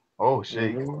fight. Oh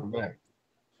shit, he coming back.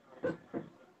 They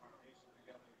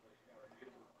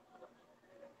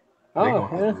Oh gonna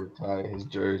have yeah, to retire his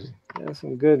jersey. yeah,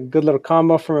 some good little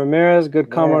combo from Ramirez. Good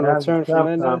combo in that's a return from tough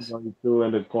Mendez. combo he threw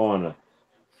in the corner.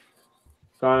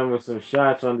 Caught him with some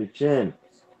shots on the chin.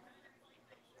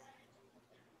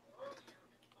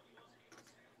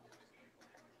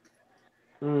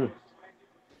 Mm.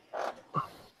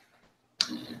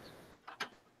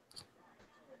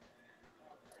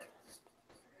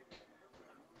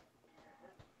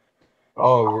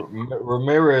 Oh,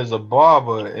 Ramirez a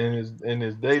barber in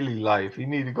his daily life. He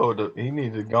need to go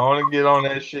on and get on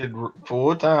that shit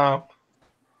full time.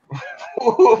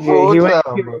 Yeah, Full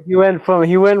time, bro.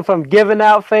 he went from giving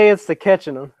out fades to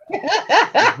catching them.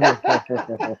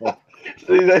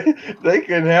 See, they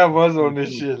couldn't have us on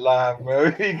this shit live,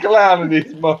 man. He clowning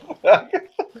these motherfuckers.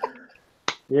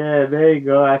 Yeah, there you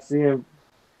go. I see him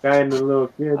guiding the little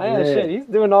kid's Oh, yeah, shit, head. he's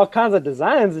doing all kinds of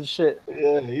designs and shit.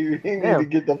 Yeah, he need to Damn.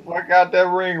 get the fuck out that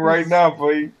ring right now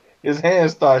before his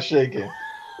hands start shaking.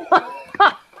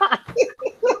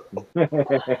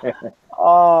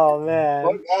 Oh man.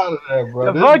 Fuck out of there,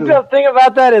 bro. The fucked up thing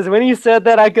about that is when you said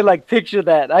that, I could like picture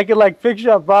that. I could like picture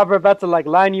a barber about to like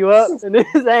line you up, and then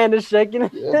his hand is shaking.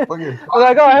 Yeah, fucking I'm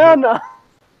like, oh hell no.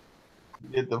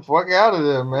 get the fuck out of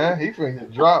there, man. He finna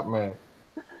get dropped, man.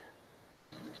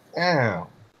 Damn.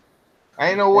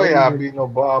 Ain't no way I'd be no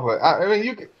barber. I mean,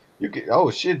 you could.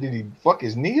 Oh shit! Did he fuck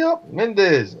his knee up,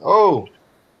 Mendez? Oh,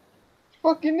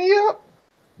 fuck your knee up?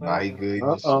 Nah, he good. He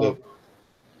just slipped.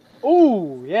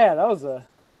 Ooh, yeah, that was a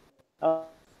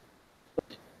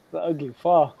ugly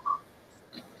fall.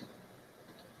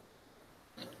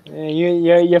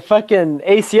 Yeah, your fucking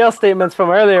ACL statements from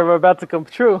earlier were about to come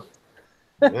true.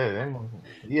 Yeah,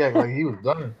 he act like he was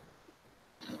done.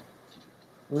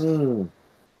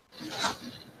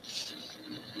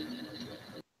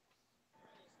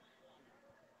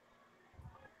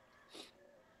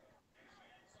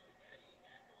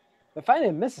 The fight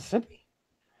in Mississippi.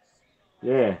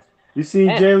 Yeah. You see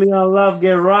Jalen Love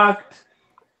get rocked?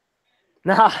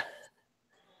 Nah.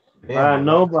 By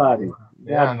nobody.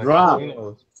 Got dropped.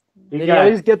 Did he at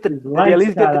least get the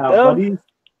dub? But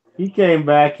he came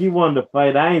back. He won the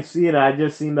fight. I ain't see it. I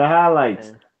just seen the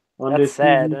highlights on That's this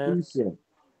sad, TV man. shit.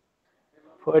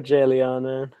 Poor Jalen,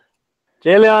 man.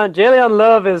 Jalen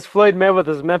Love is Floyd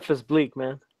Mayweather's Memphis Bleak,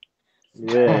 man.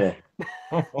 Yeah.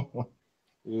 It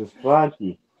was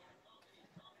funky.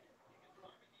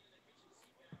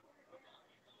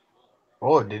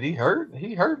 Oh, did he hurt?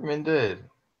 He hurt Mendez.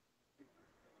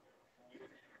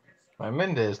 Man,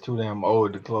 Mendez too damn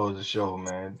old to close the show,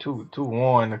 man. Too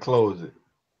worn to close it.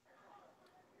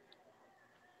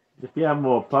 If he had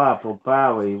more pop or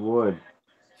power, he would.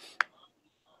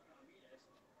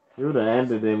 He would have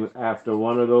ended him after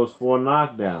one of those 4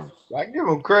 knockdowns. I give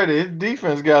him credit. His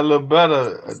defense got a little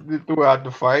better throughout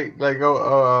the fight. Like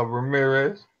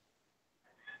Ramirez.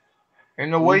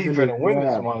 Ain't no way he finna win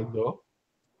this one though.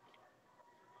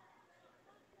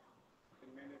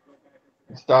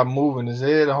 He started moving his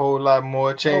head a whole lot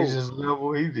more, changed his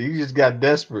level. He just got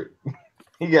desperate.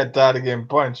 He got tired of getting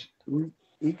punched.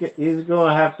 He's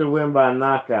gonna have to win by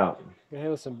knockout. He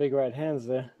hit with some big right hands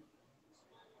there.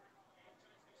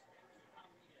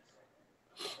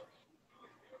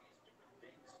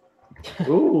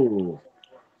 Ooh.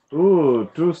 2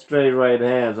 straight right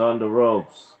hands on the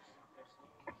ropes.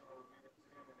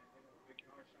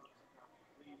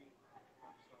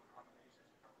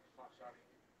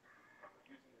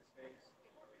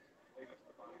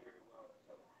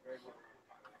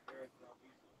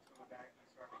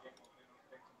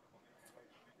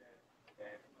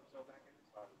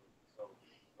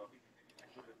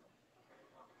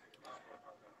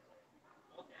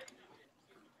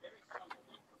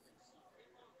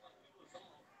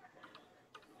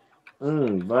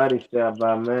 Body shot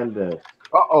by Mendez.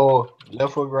 Uh-oh.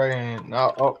 Left hook, right hand.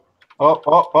 Now,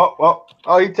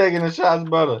 oh, he taking the shots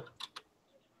better.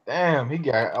 Damn, he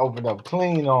got opened up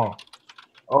clean on.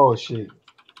 Oh, shit.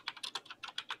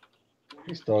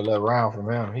 He stole that round from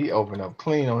him. He opened up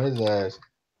clean on his ass.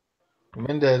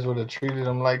 Mendez would have treated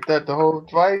him like that the whole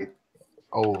fight.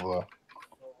 Over.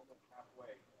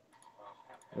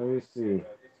 Let me see.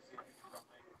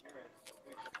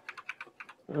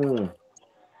 Mm.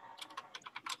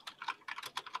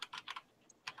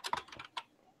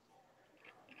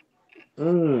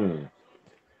 Mm.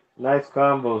 Nice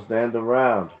combos to end the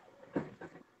round.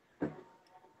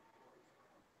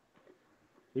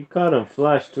 He caught him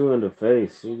flush too in the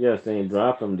face. He just ain't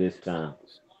drop him this time.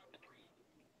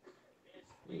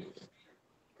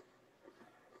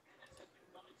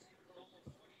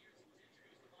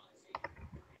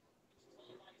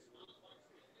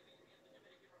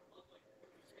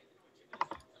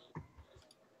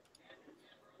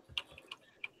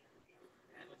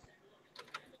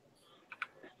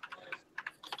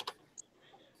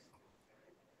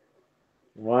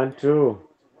 One, two.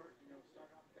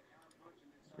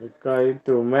 He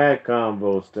threw mad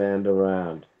combos to end the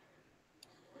round.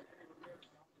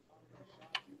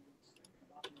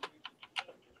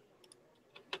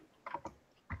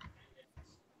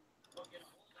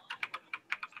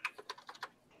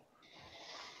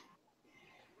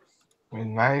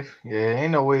 Knife? Yeah,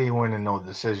 ain't no way he winning no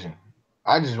decision.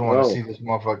 I just want to Oh, see this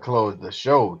motherfucker close the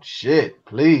show. Shit,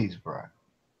 please, bro.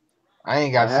 I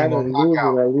ain't got I to see had no him losing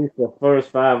knockout. at least the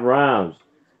first 5 rounds.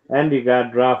 And he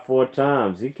got dropped 4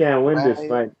 times. He can't win this Man,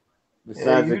 fight yeah,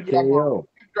 besides a KO.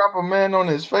 you drop a man on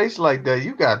his face like that,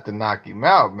 you got to knock him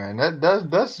out, man.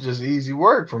 That's just easy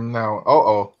work from now.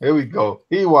 Oh, here we go.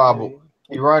 He wobbled.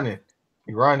 He running.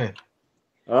 He running.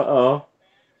 Uh-oh.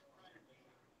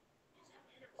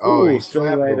 Oh, Ooh, he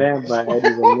straight slapped right him. hand by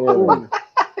Eddie Ramirez.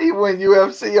 He went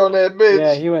UFC on that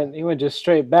Yeah, bitch. he went just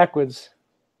straight backwards.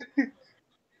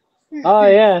 Oh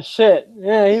yeah, shit.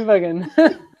 Yeah, he fucking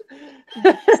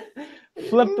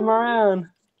flipped him around.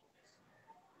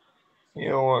 You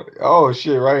don't want. Oh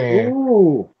shit, right hand.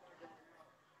 Ooh.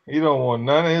 He don't want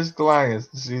none of his clients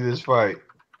to see this fight.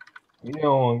 You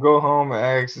don't want to go home and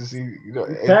ask to see. You know,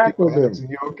 He and people tackled him. asking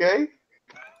you okay.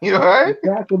 You all right? He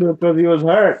tackled him because he was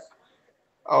hurt.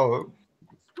 Oh,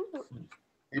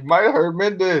 you might have heard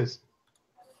Mendez.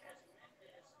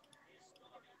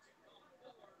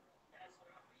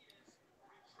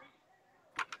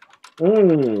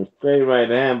 Straight right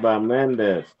hand by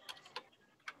Mendez.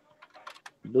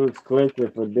 Dude's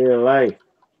clinching for dear life.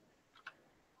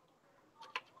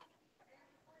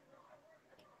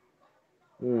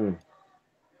 Mm.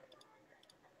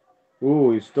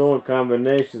 Ooh, he's throwing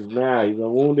combinations now. He's a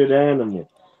wounded animal.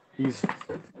 He's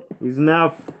he's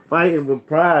now fighting with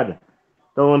pride,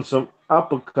 throwing some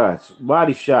uppercuts,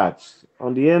 body shots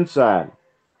on the inside.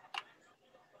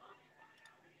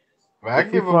 Man, I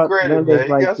If he give him fought credit, Mendes man.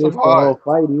 He like got some this the heart. whole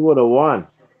fight, he would have won.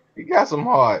 He got some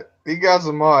heart. He got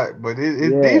some heart. But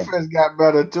his Yeah. defense got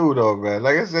better too, though, man.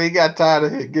 Like I said, he got tired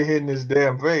of get hitting his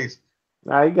damn face.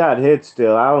 Now he got hit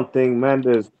still. I don't think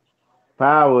Mendes'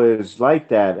 power is like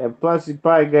that. And plus, he's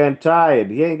probably getting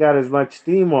tired. He ain't got as much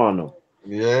steam on him.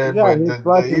 Yeah, He got but hit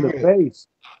flush in the face.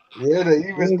 they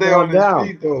He even ain't stay on going his down.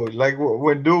 feet though. Like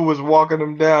when dude was walking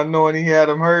him down, knowing he had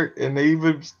him hurt, and they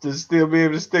even to still be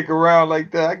able to stick around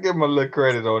like that. I give him a little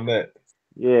credit on that.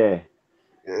 Yeah.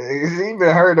 He been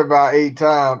hurt about 8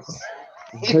 times.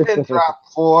 He been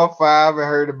dropped 4 or 5 and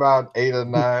hurt about 8 or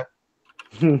 9.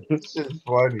 This shit's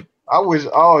funny. I wish.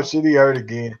 Oh shit, he hurt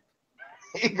again.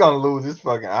 He gonna lose his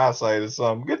fucking eyesight or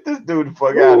something. Get this dude the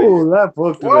fuck out of here. Ooh, left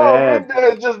hook to the Whoa, head.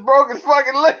 Mendez just broke his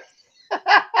fucking leg.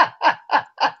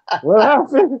 What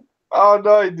happened? Oh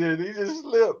no, he did. He just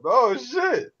slipped. Oh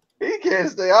shit. He can't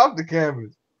stay off the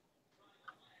canvas.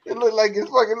 It looked like his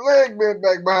fucking leg bent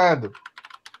back behind him.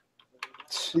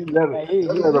 He let it.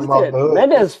 That let This him off kid the hook.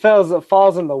 Mendez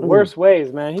falls in the Mm. worst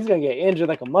ways, man. He's gonna get injured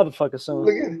like a motherfucker soon.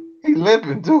 Look at it. He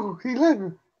limping too. He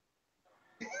limping.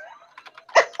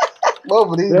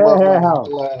 Both of these Damn. motherfuckers are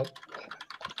clowns.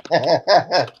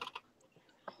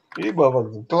 These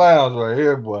motherfuckers are clowns right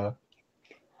here, boy.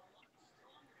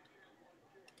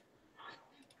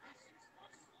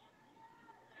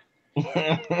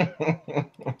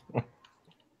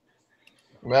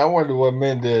 Man, I wonder what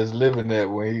Mendez living at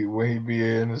when he be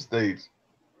here in the States.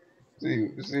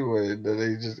 See where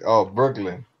they just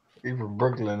Brooklyn. He from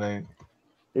Brooklyn, ain't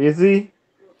Is he?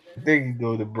 I think he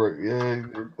go to Brook. Yeah, he's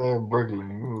there in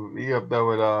Brooklyn. He up there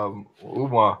with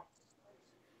Umar.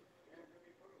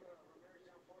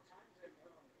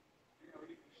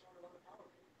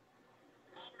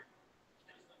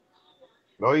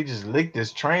 Oh, he just licked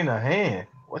his trainer hand.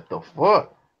 What the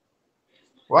fuck?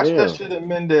 Watch that Yeah. shit in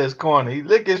Mendez corner. He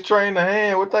licked his trainer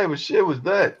hand. What type of shit was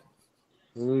that?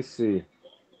 Let me see.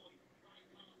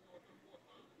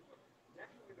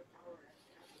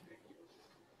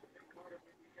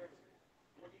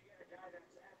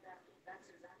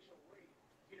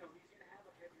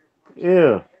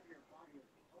 Yeah.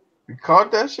 He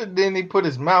caught that shit, then he put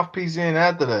his mouthpiece in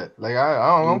after that. Like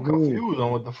I'm confused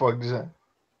on what the fuck is that.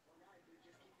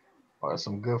 Oh, that's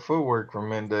some good footwork from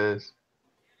Mendez.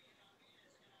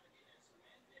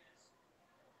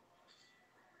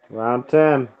 Round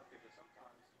 10.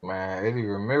 Man, Eddie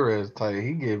Ramirez tell you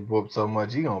he get whooped so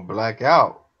much he gonna black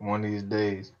out one of these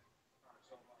days.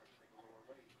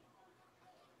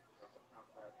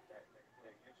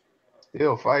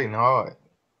 Still fighting hard.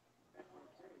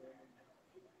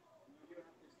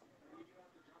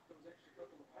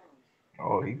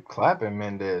 Oh, he clapping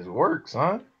Mendez. Works,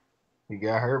 huh? He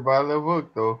got hurt by the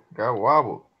hook though. Got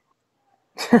wobbled.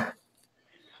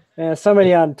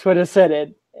 Somebody on Twitter said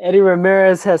it. Eddie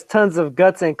Ramirez has tons of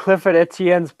guts and Clifford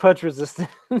Etienne's punch resistance.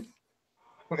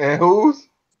 And who's?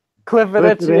 Clifford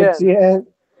Etienne.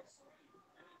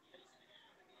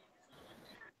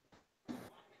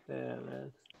 Yeah,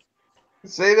 man.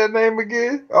 Say that name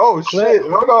again. Oh shit!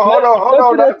 Hold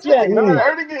on. Not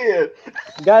hurt again.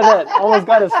 Guy that almost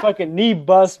got his fucking knee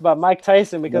bust by Mike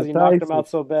Tyson because he knocked him out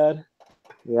so bad.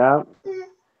 Yeah.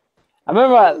 I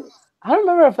don't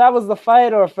remember if that was the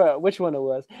fight or which one it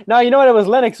was. No, you know what? It was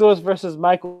Lennox Lewis versus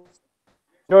Michael.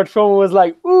 George Foreman was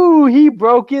like, "Ooh, he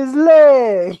broke his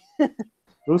leg."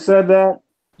 Who said that?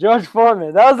 George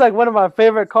Foreman. That was like one of my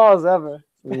favorite calls ever.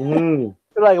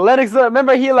 Like Lennox,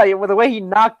 remember he like with the way he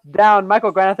knocked down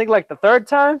Michael Grant. I think like the third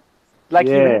time, like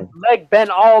his leg bent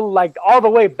all the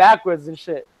way backwards and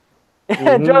shit.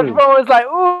 And George Foreman was like,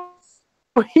 "Ooh,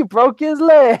 he broke his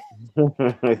leg."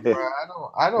 I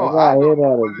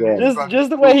don't. Just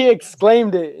the way he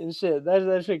exclaimed it and shit.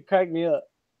 That shit cracked me up.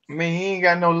 I mean, he ain't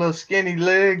got no little skinny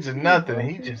legs or nothing.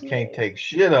 He just can't take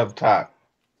shit up top.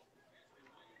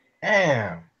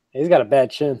 Damn. He's got a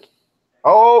bad chin.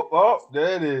 Oh,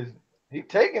 there it is. He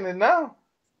taking it now.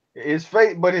 His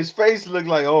face looked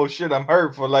like, oh shit, I'm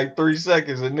hurt for like 3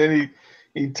 seconds, and then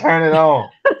he turned it on.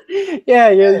 Yeah,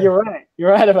 you're right.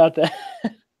 You're right about that.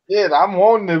 Yeah, I'm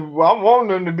wanting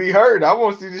him to be hurt. I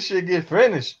want to see this shit get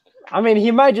finished. I mean,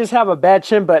 he might just have a bad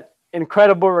chin, but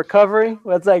incredible recovery.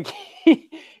 It's like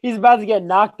he's about to get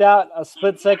knocked out a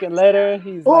split second later.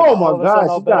 He's my gosh,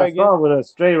 he got caught with a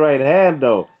straight right hand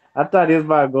though. I thought he was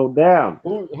about to go down.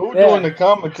 Who doing the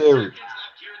commentary?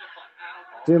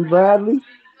 Tim Bradley?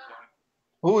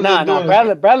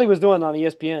 Bradley was doing it on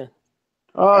ESPN.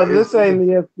 Oh, this ain't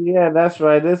ESPN. That's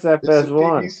right. This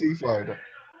FS1. It's a PBC fighter.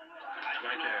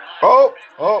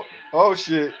 Oh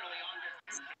shit.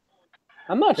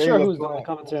 I'm not sure who's doing the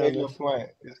commentary on this.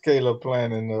 It's Caleb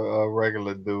Plant and the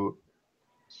regular dude.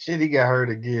 Shit, he got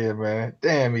hurt again, man.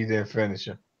 Damn, he didn't finish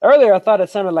him. Earlier, I thought it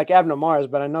sounded like Abner Mars,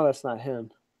 but I know that's not him.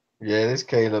 Yeah, it's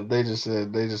Caleb. They just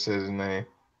said his name.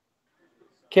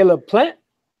 Caleb Plant?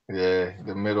 Yeah,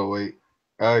 the middleweight.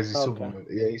 Oh, is he super middle?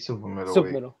 Yeah, he's super middleweight.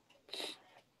 Super middle.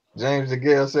 James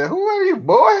DeGale said, "Who are you,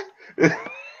 boy?"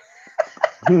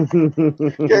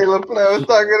 Caleb Plant was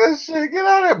talking that shit. Get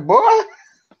out of there, boy.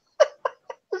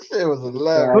 That shit was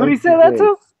hilarious. Who did he say that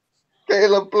to?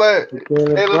 Caleb Plant.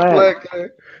 Caleb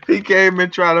Plant. He came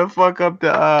and tried to fuck up the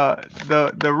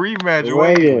rematch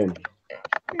weigh-in.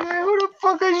 Yeah, who the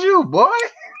fuck is you, boy?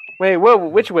 Wait,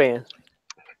 which weigh-in?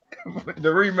 The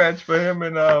rematch for him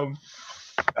and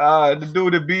the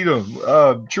dude that beat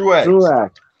him, Truax.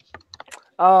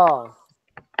 Oh.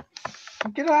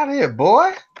 Get out of here,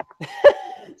 boy.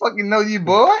 Fucking know you,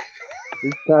 boy.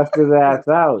 He cussed his ass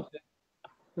out.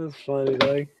 That's funny,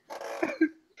 dog.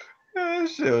 That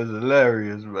shit was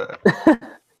hilarious, man.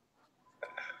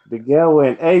 The girl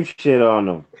went ape shit on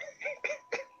him.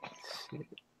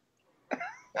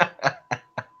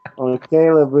 On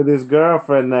Caleb with his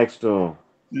girlfriend next to him.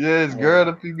 Yeah, his girl,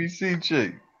 the PBC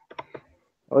chick.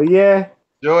 Oh, yeah?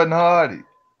 Jordan Hardy.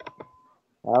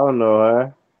 I don't know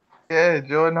her. Yeah,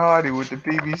 Jordan Hardy with the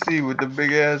PBC with the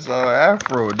big ass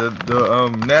afro, the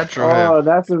natural hair. Oh,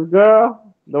 that's his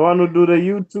girl? The one who do the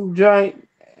YouTube joint?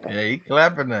 Yeah, he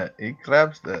clapping that. He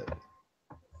claps that.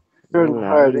 Jordan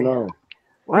Hardy.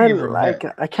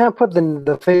 I can't put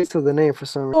the face to the name for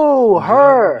some reason. Oh,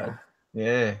 her.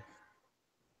 Yeah.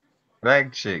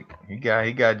 Black chick. He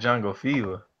got jungle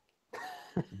fever.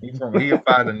 He up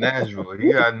out of Nashville.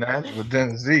 He got Nashville,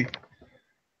 Tennessee.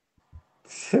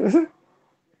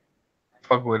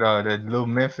 Fuck with that little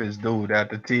Memphis dude at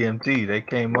the TMT. They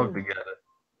came up together.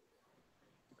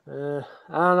 I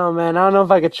don't know, man. I don't know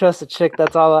if I could trust a chick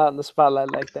that's all out in the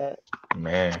spotlight like that.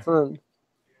 Man.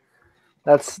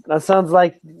 That sounds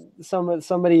like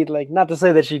somebody like, not to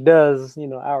say that she does,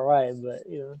 outright, but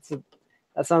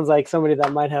that sounds like somebody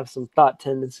that might have some thought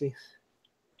tendencies.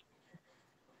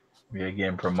 Yeah,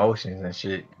 getting promotions and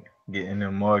shit. Getting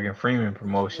them Morgan Freeman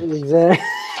promotions.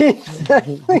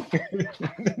 Exactly.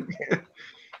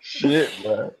 Shit,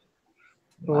 bro.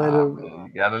 Might Nah, have, man,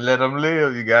 you gotta let them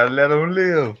live. You gotta let them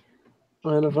live.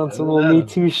 might have You on gotta some old let Me 'em.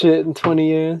 Too shit in 20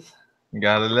 years. You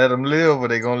gotta let them live, or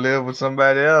they gonna live with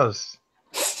somebody else.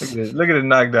 Look at this. Look at the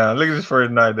knockdown. Look at this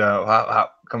first knockdown. Hop,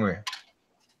 hop. Come here.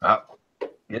 Hop.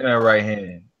 Get that right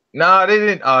hand. Nah, they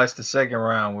didn't. Oh, it's the second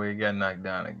round where he got knocked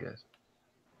down, I guess.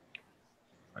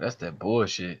 That's that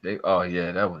bullshit. They. Oh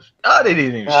yeah, that was. Oh, they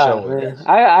didn't even Ah, show it. man.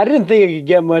 I didn't think it could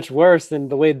get much worse than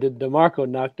the way that DeMarco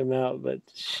knocked him out, but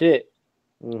shit.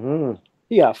 Mm-hmm.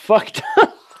 He got fucked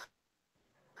up.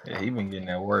 Yeah, he been getting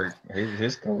that work.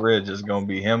 His career just gonna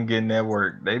be him getting that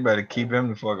work. They better keep him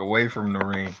the fuck away from the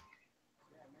ring.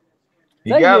 He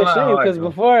It's actually got a a lot of shame heart because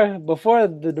though. before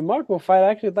the DeMarco fight, I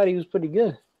actually thought he was pretty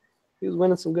good. He was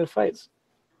winning some good fights.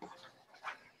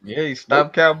 Yeah, he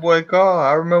stopped Cowboy Carl.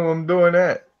 I remember him doing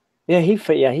that. Yeah, he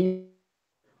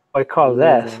boy calls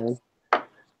Yeah, ass. man.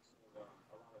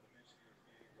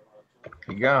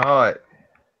 He got hard.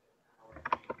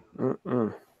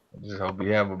 Mm-mm. I just hope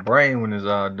you have a brain when it's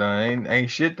all done. Ain't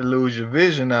shit to lose your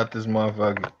vision out this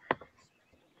motherfucker.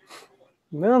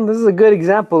 Well, this is a good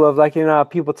example of like, how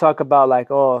people talk about like,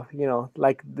 oh,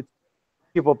 like the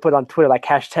people put on Twitter like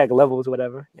hashtag levels,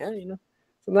 whatever. Yeah,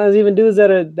 sometimes even dudes that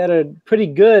are pretty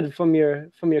good from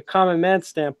your common man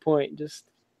standpoint just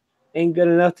ain't good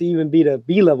enough to even beat a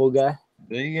B level guy.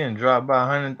 They getting dropped by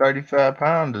 135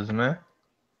 pounders, man.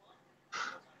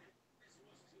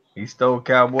 He stole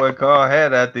Cowboy Carl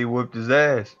hat after he whooped his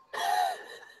ass.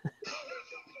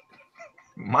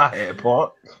 My head,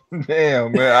 punk.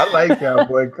 Damn, man. I like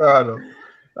Cowboy Carl though.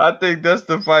 I think that's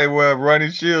the fight where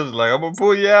Ronnie Shields like, I'm gonna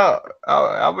pull you out.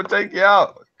 I'm gonna take you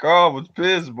out. Carl was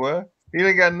pissed, boy. He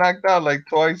done got knocked out like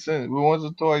twice since. Once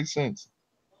or twice since.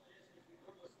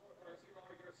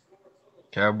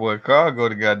 Cowboy Carl go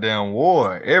to goddamn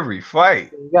war every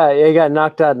fight. He got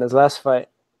knocked out in his last fight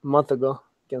a month ago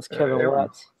against Kevin Every.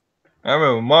 Watts. I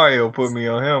remember Mario put me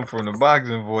on him from the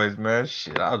boxing voice, man.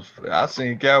 Shit, I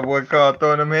seen Cowboy Carl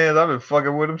throwing them hands. I've been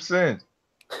fucking with him since.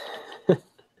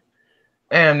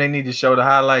 Damn, they need to show the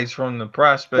highlights from the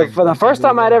prospect. For the first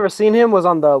time I'd ever seen him was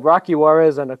on the Rocky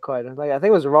Juarez undercard. Like I think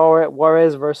it was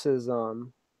Juarez versus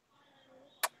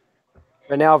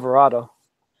Rene Alvarado.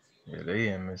 Yeah, they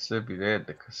in Mississippi. They at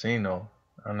the casino.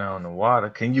 I'm now on the water.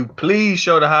 Can you please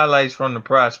show the highlights from the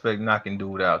prospect knocking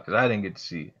dude out? Because I didn't get to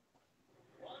see it.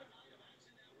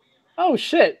 Oh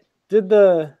shit! Did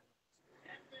the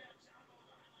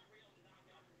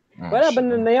what happened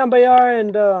to Nayambayar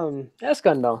and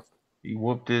Escandon? He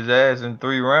whooped his ass in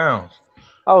 3 rounds.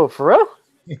 Oh, for real?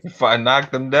 If I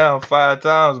knocked him down 5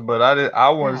 times, but I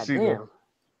want to God see damn. the.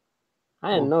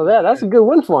 I didn't know that. That's a good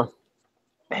win for him.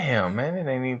 Damn, man, it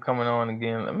ain't even coming on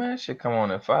again. Man, that shit come on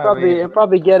at 5 a.m.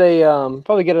 Probably get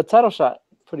a title shot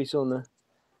pretty soon then.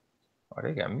 Oh,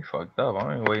 they got me fucked up.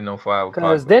 I ain't waiting no 5 o'clock.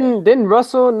 Because didn't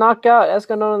Russell knock out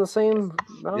Escandon in the same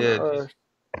round? Yeah, Or...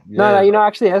 yeah. No,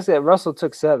 actually Russell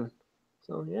took 7.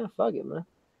 So yeah, fuck it, man.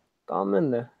 Throw him in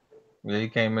there. Yeah, he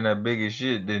came in that big as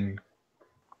shit, didn't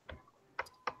he?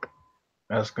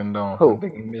 Escandon. Who? I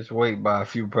think he missed weight by a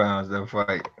few pounds that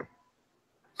fight.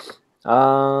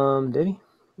 Did he?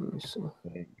 Let me see.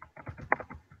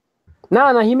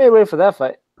 No, he made weight for that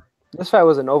fight. This fight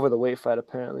was an over the weight fight,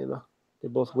 apparently, though. They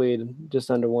both weighed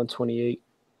just under 128.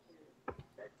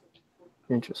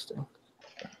 Interesting.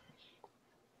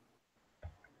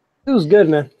 It was good,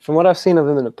 man. From what I've seen of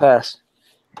him in the past.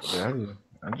 Yeah,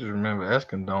 I just remember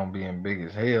Escandon being big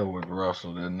as hell with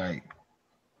Russell that night.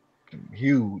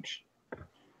 Huge.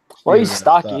 Well, he's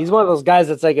stocky. He's one of those guys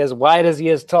that's like as wide as he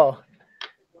is tall.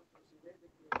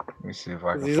 Let me see if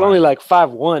I can. He's only like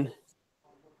 5'1".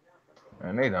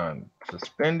 And they done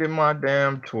suspended my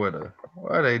damn Twitter.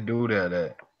 Why they do that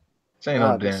at? This ain't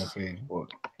no damn Facebook.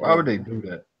 Why would they do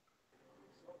that?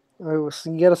 You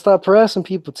gotta stop harassing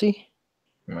people, T.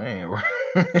 Man,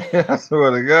 I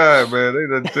swear to God, man, they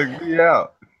done took me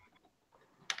out.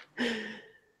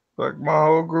 Fuck my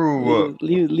whole groove up.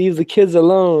 Leave the kids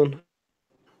alone.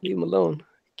 Leave them alone.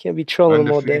 Can't be trolling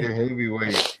them all day.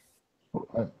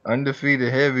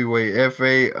 Undefeated heavyweight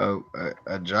F.A.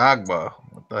 Ajagba.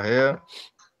 What the hell?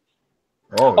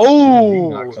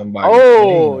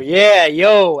 Yeah,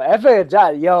 yo, F.A.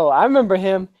 Ajagba. Yo, I remember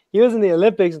him. He was in the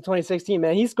Olympics in 2016,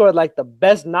 man. He scored like the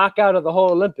best knockout of the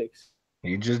whole Olympics.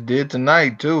 He just did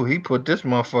tonight, too. He put this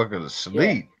motherfucker to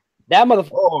sleep. Yeah. That motherfucker.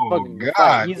 Oh,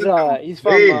 God.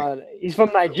 He's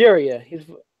from Nigeria.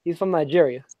 He's from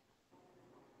Nigeria.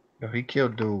 Yo, he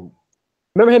killed dude.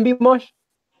 Remember him, B-Marsh?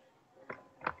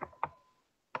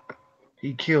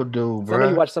 He killed dude, bro. I know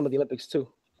you watched some of the Olympics, too.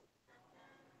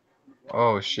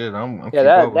 Oh, shit. I'm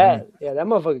that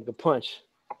motherfucker could punch.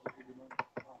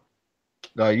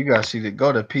 No, you gotta see the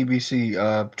go to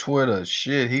PBC Twitter.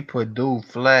 Shit, he put dude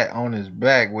flat on his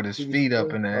back with his feet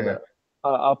up in the Hold air. up.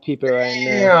 I'll peep it right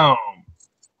now.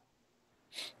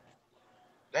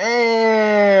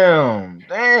 Damn.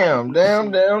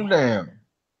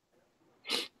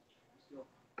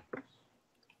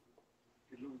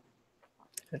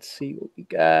 Let's see what we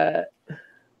got.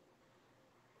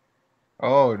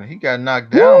 Oh, he got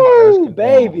knocked down by Woo, Eskimo.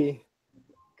 baby.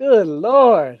 Good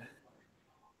Lord.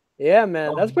 Yeah,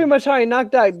 man. That's pretty much how he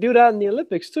knocked that dude out in the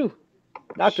Olympics, too.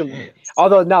 Knocked him.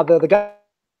 Although, now, the guy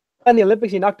in the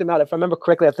Olympics, he knocked him out. If I remember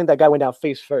correctly, I think that guy went down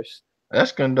face first.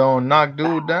 Eskimo knocked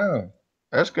dude down.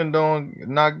 Eskimo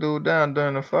knocked dude down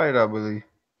during the fight, I believe.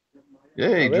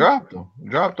 Yeah, he dropped him.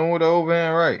 Dropped him with an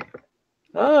overhand right.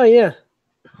 Oh, yeah.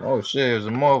 Oh, shit. It was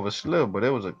more of a slip, but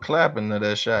it was a clapping to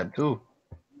that shot, too.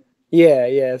 Yeah.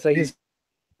 It's like his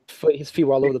feet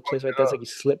were all over the place right there. It's like he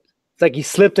slipped. It's like he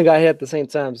slipped and got hit at the same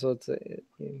time. So it's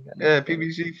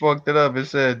PBC fucked it up. It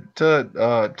said Tug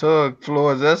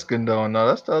floors Eskimo. No,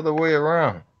 that's the other way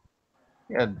around.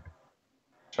 Yeah,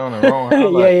 showing the wrong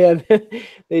highlight. yeah.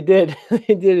 They did.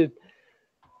 They did it.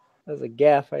 That was a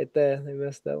gaff right there. They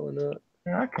messed that one up.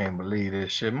 I can't believe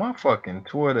this shit. My fucking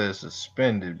Twitter is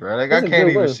suspended, bro. Like That's I a can't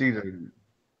good even one. see the.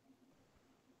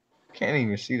 Can't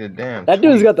even see the damn. That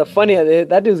dude's got the funniest.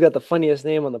 That dude's got the funniest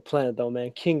name on the planet, though,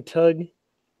 man. King Tug.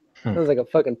 Sounds like a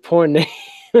fucking porn name.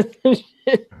 Wow,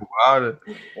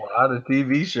 the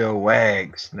TV show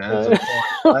Wags. That's a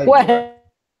porn site, Wags.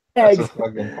 That's a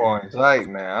fucking porn site,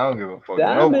 man. I don't give a fuck.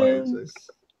 Nobody says.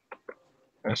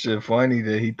 That shit funny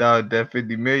that he thought that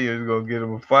 50 million was gonna get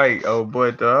him a fight. Oh boy,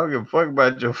 I don't give a fuck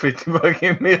about your 50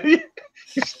 fucking million.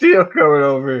 He's still coming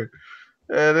over here.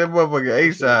 Yeah, that motherfucker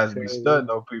A-sides be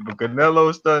stunting on people.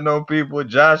 Canelo stunting on people.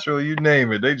 Joshua, you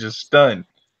name it. They just stun.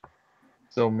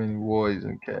 So many warriors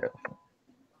and calves.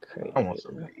 I want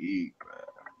something to eat, man.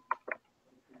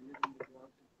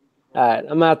 All right, I'm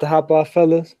gonna have to hop off,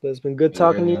 fellas. But it's been good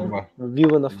talking to you,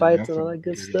 reviewing the fights and all that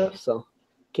good stuff. So,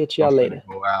 catch y'all later.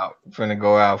 Finna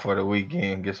go out for the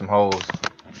weekend, get some hoes.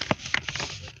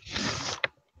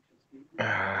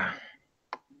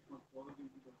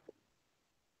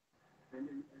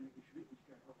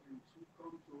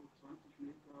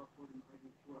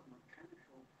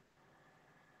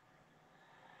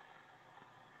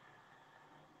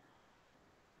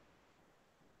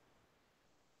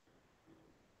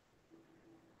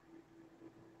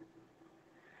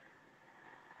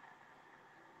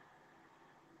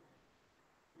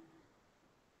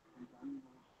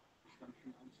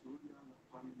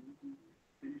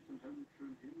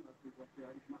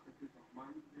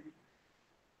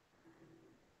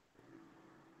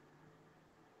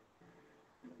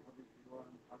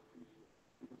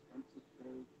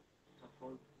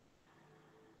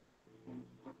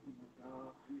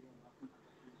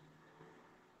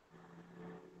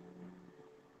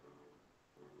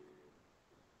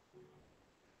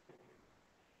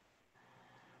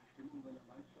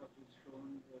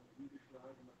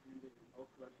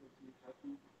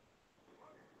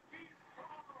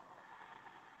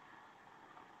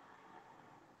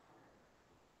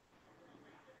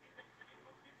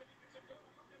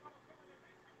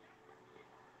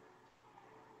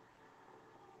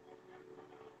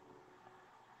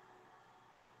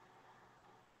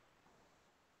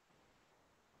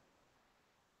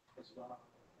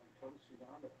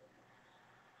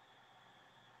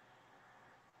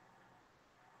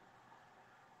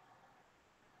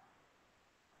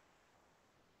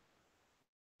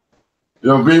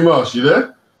 Yo, B Moss, you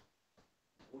there?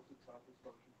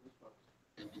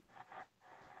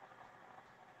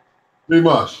 B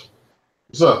Moss,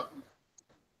 what's up?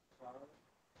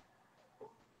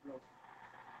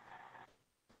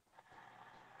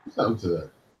 What's happened to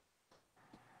that?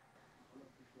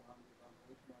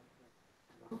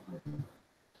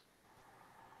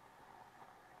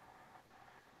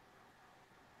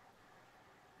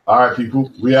 All right,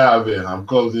 people, we out of here. I'm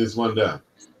closing this one down.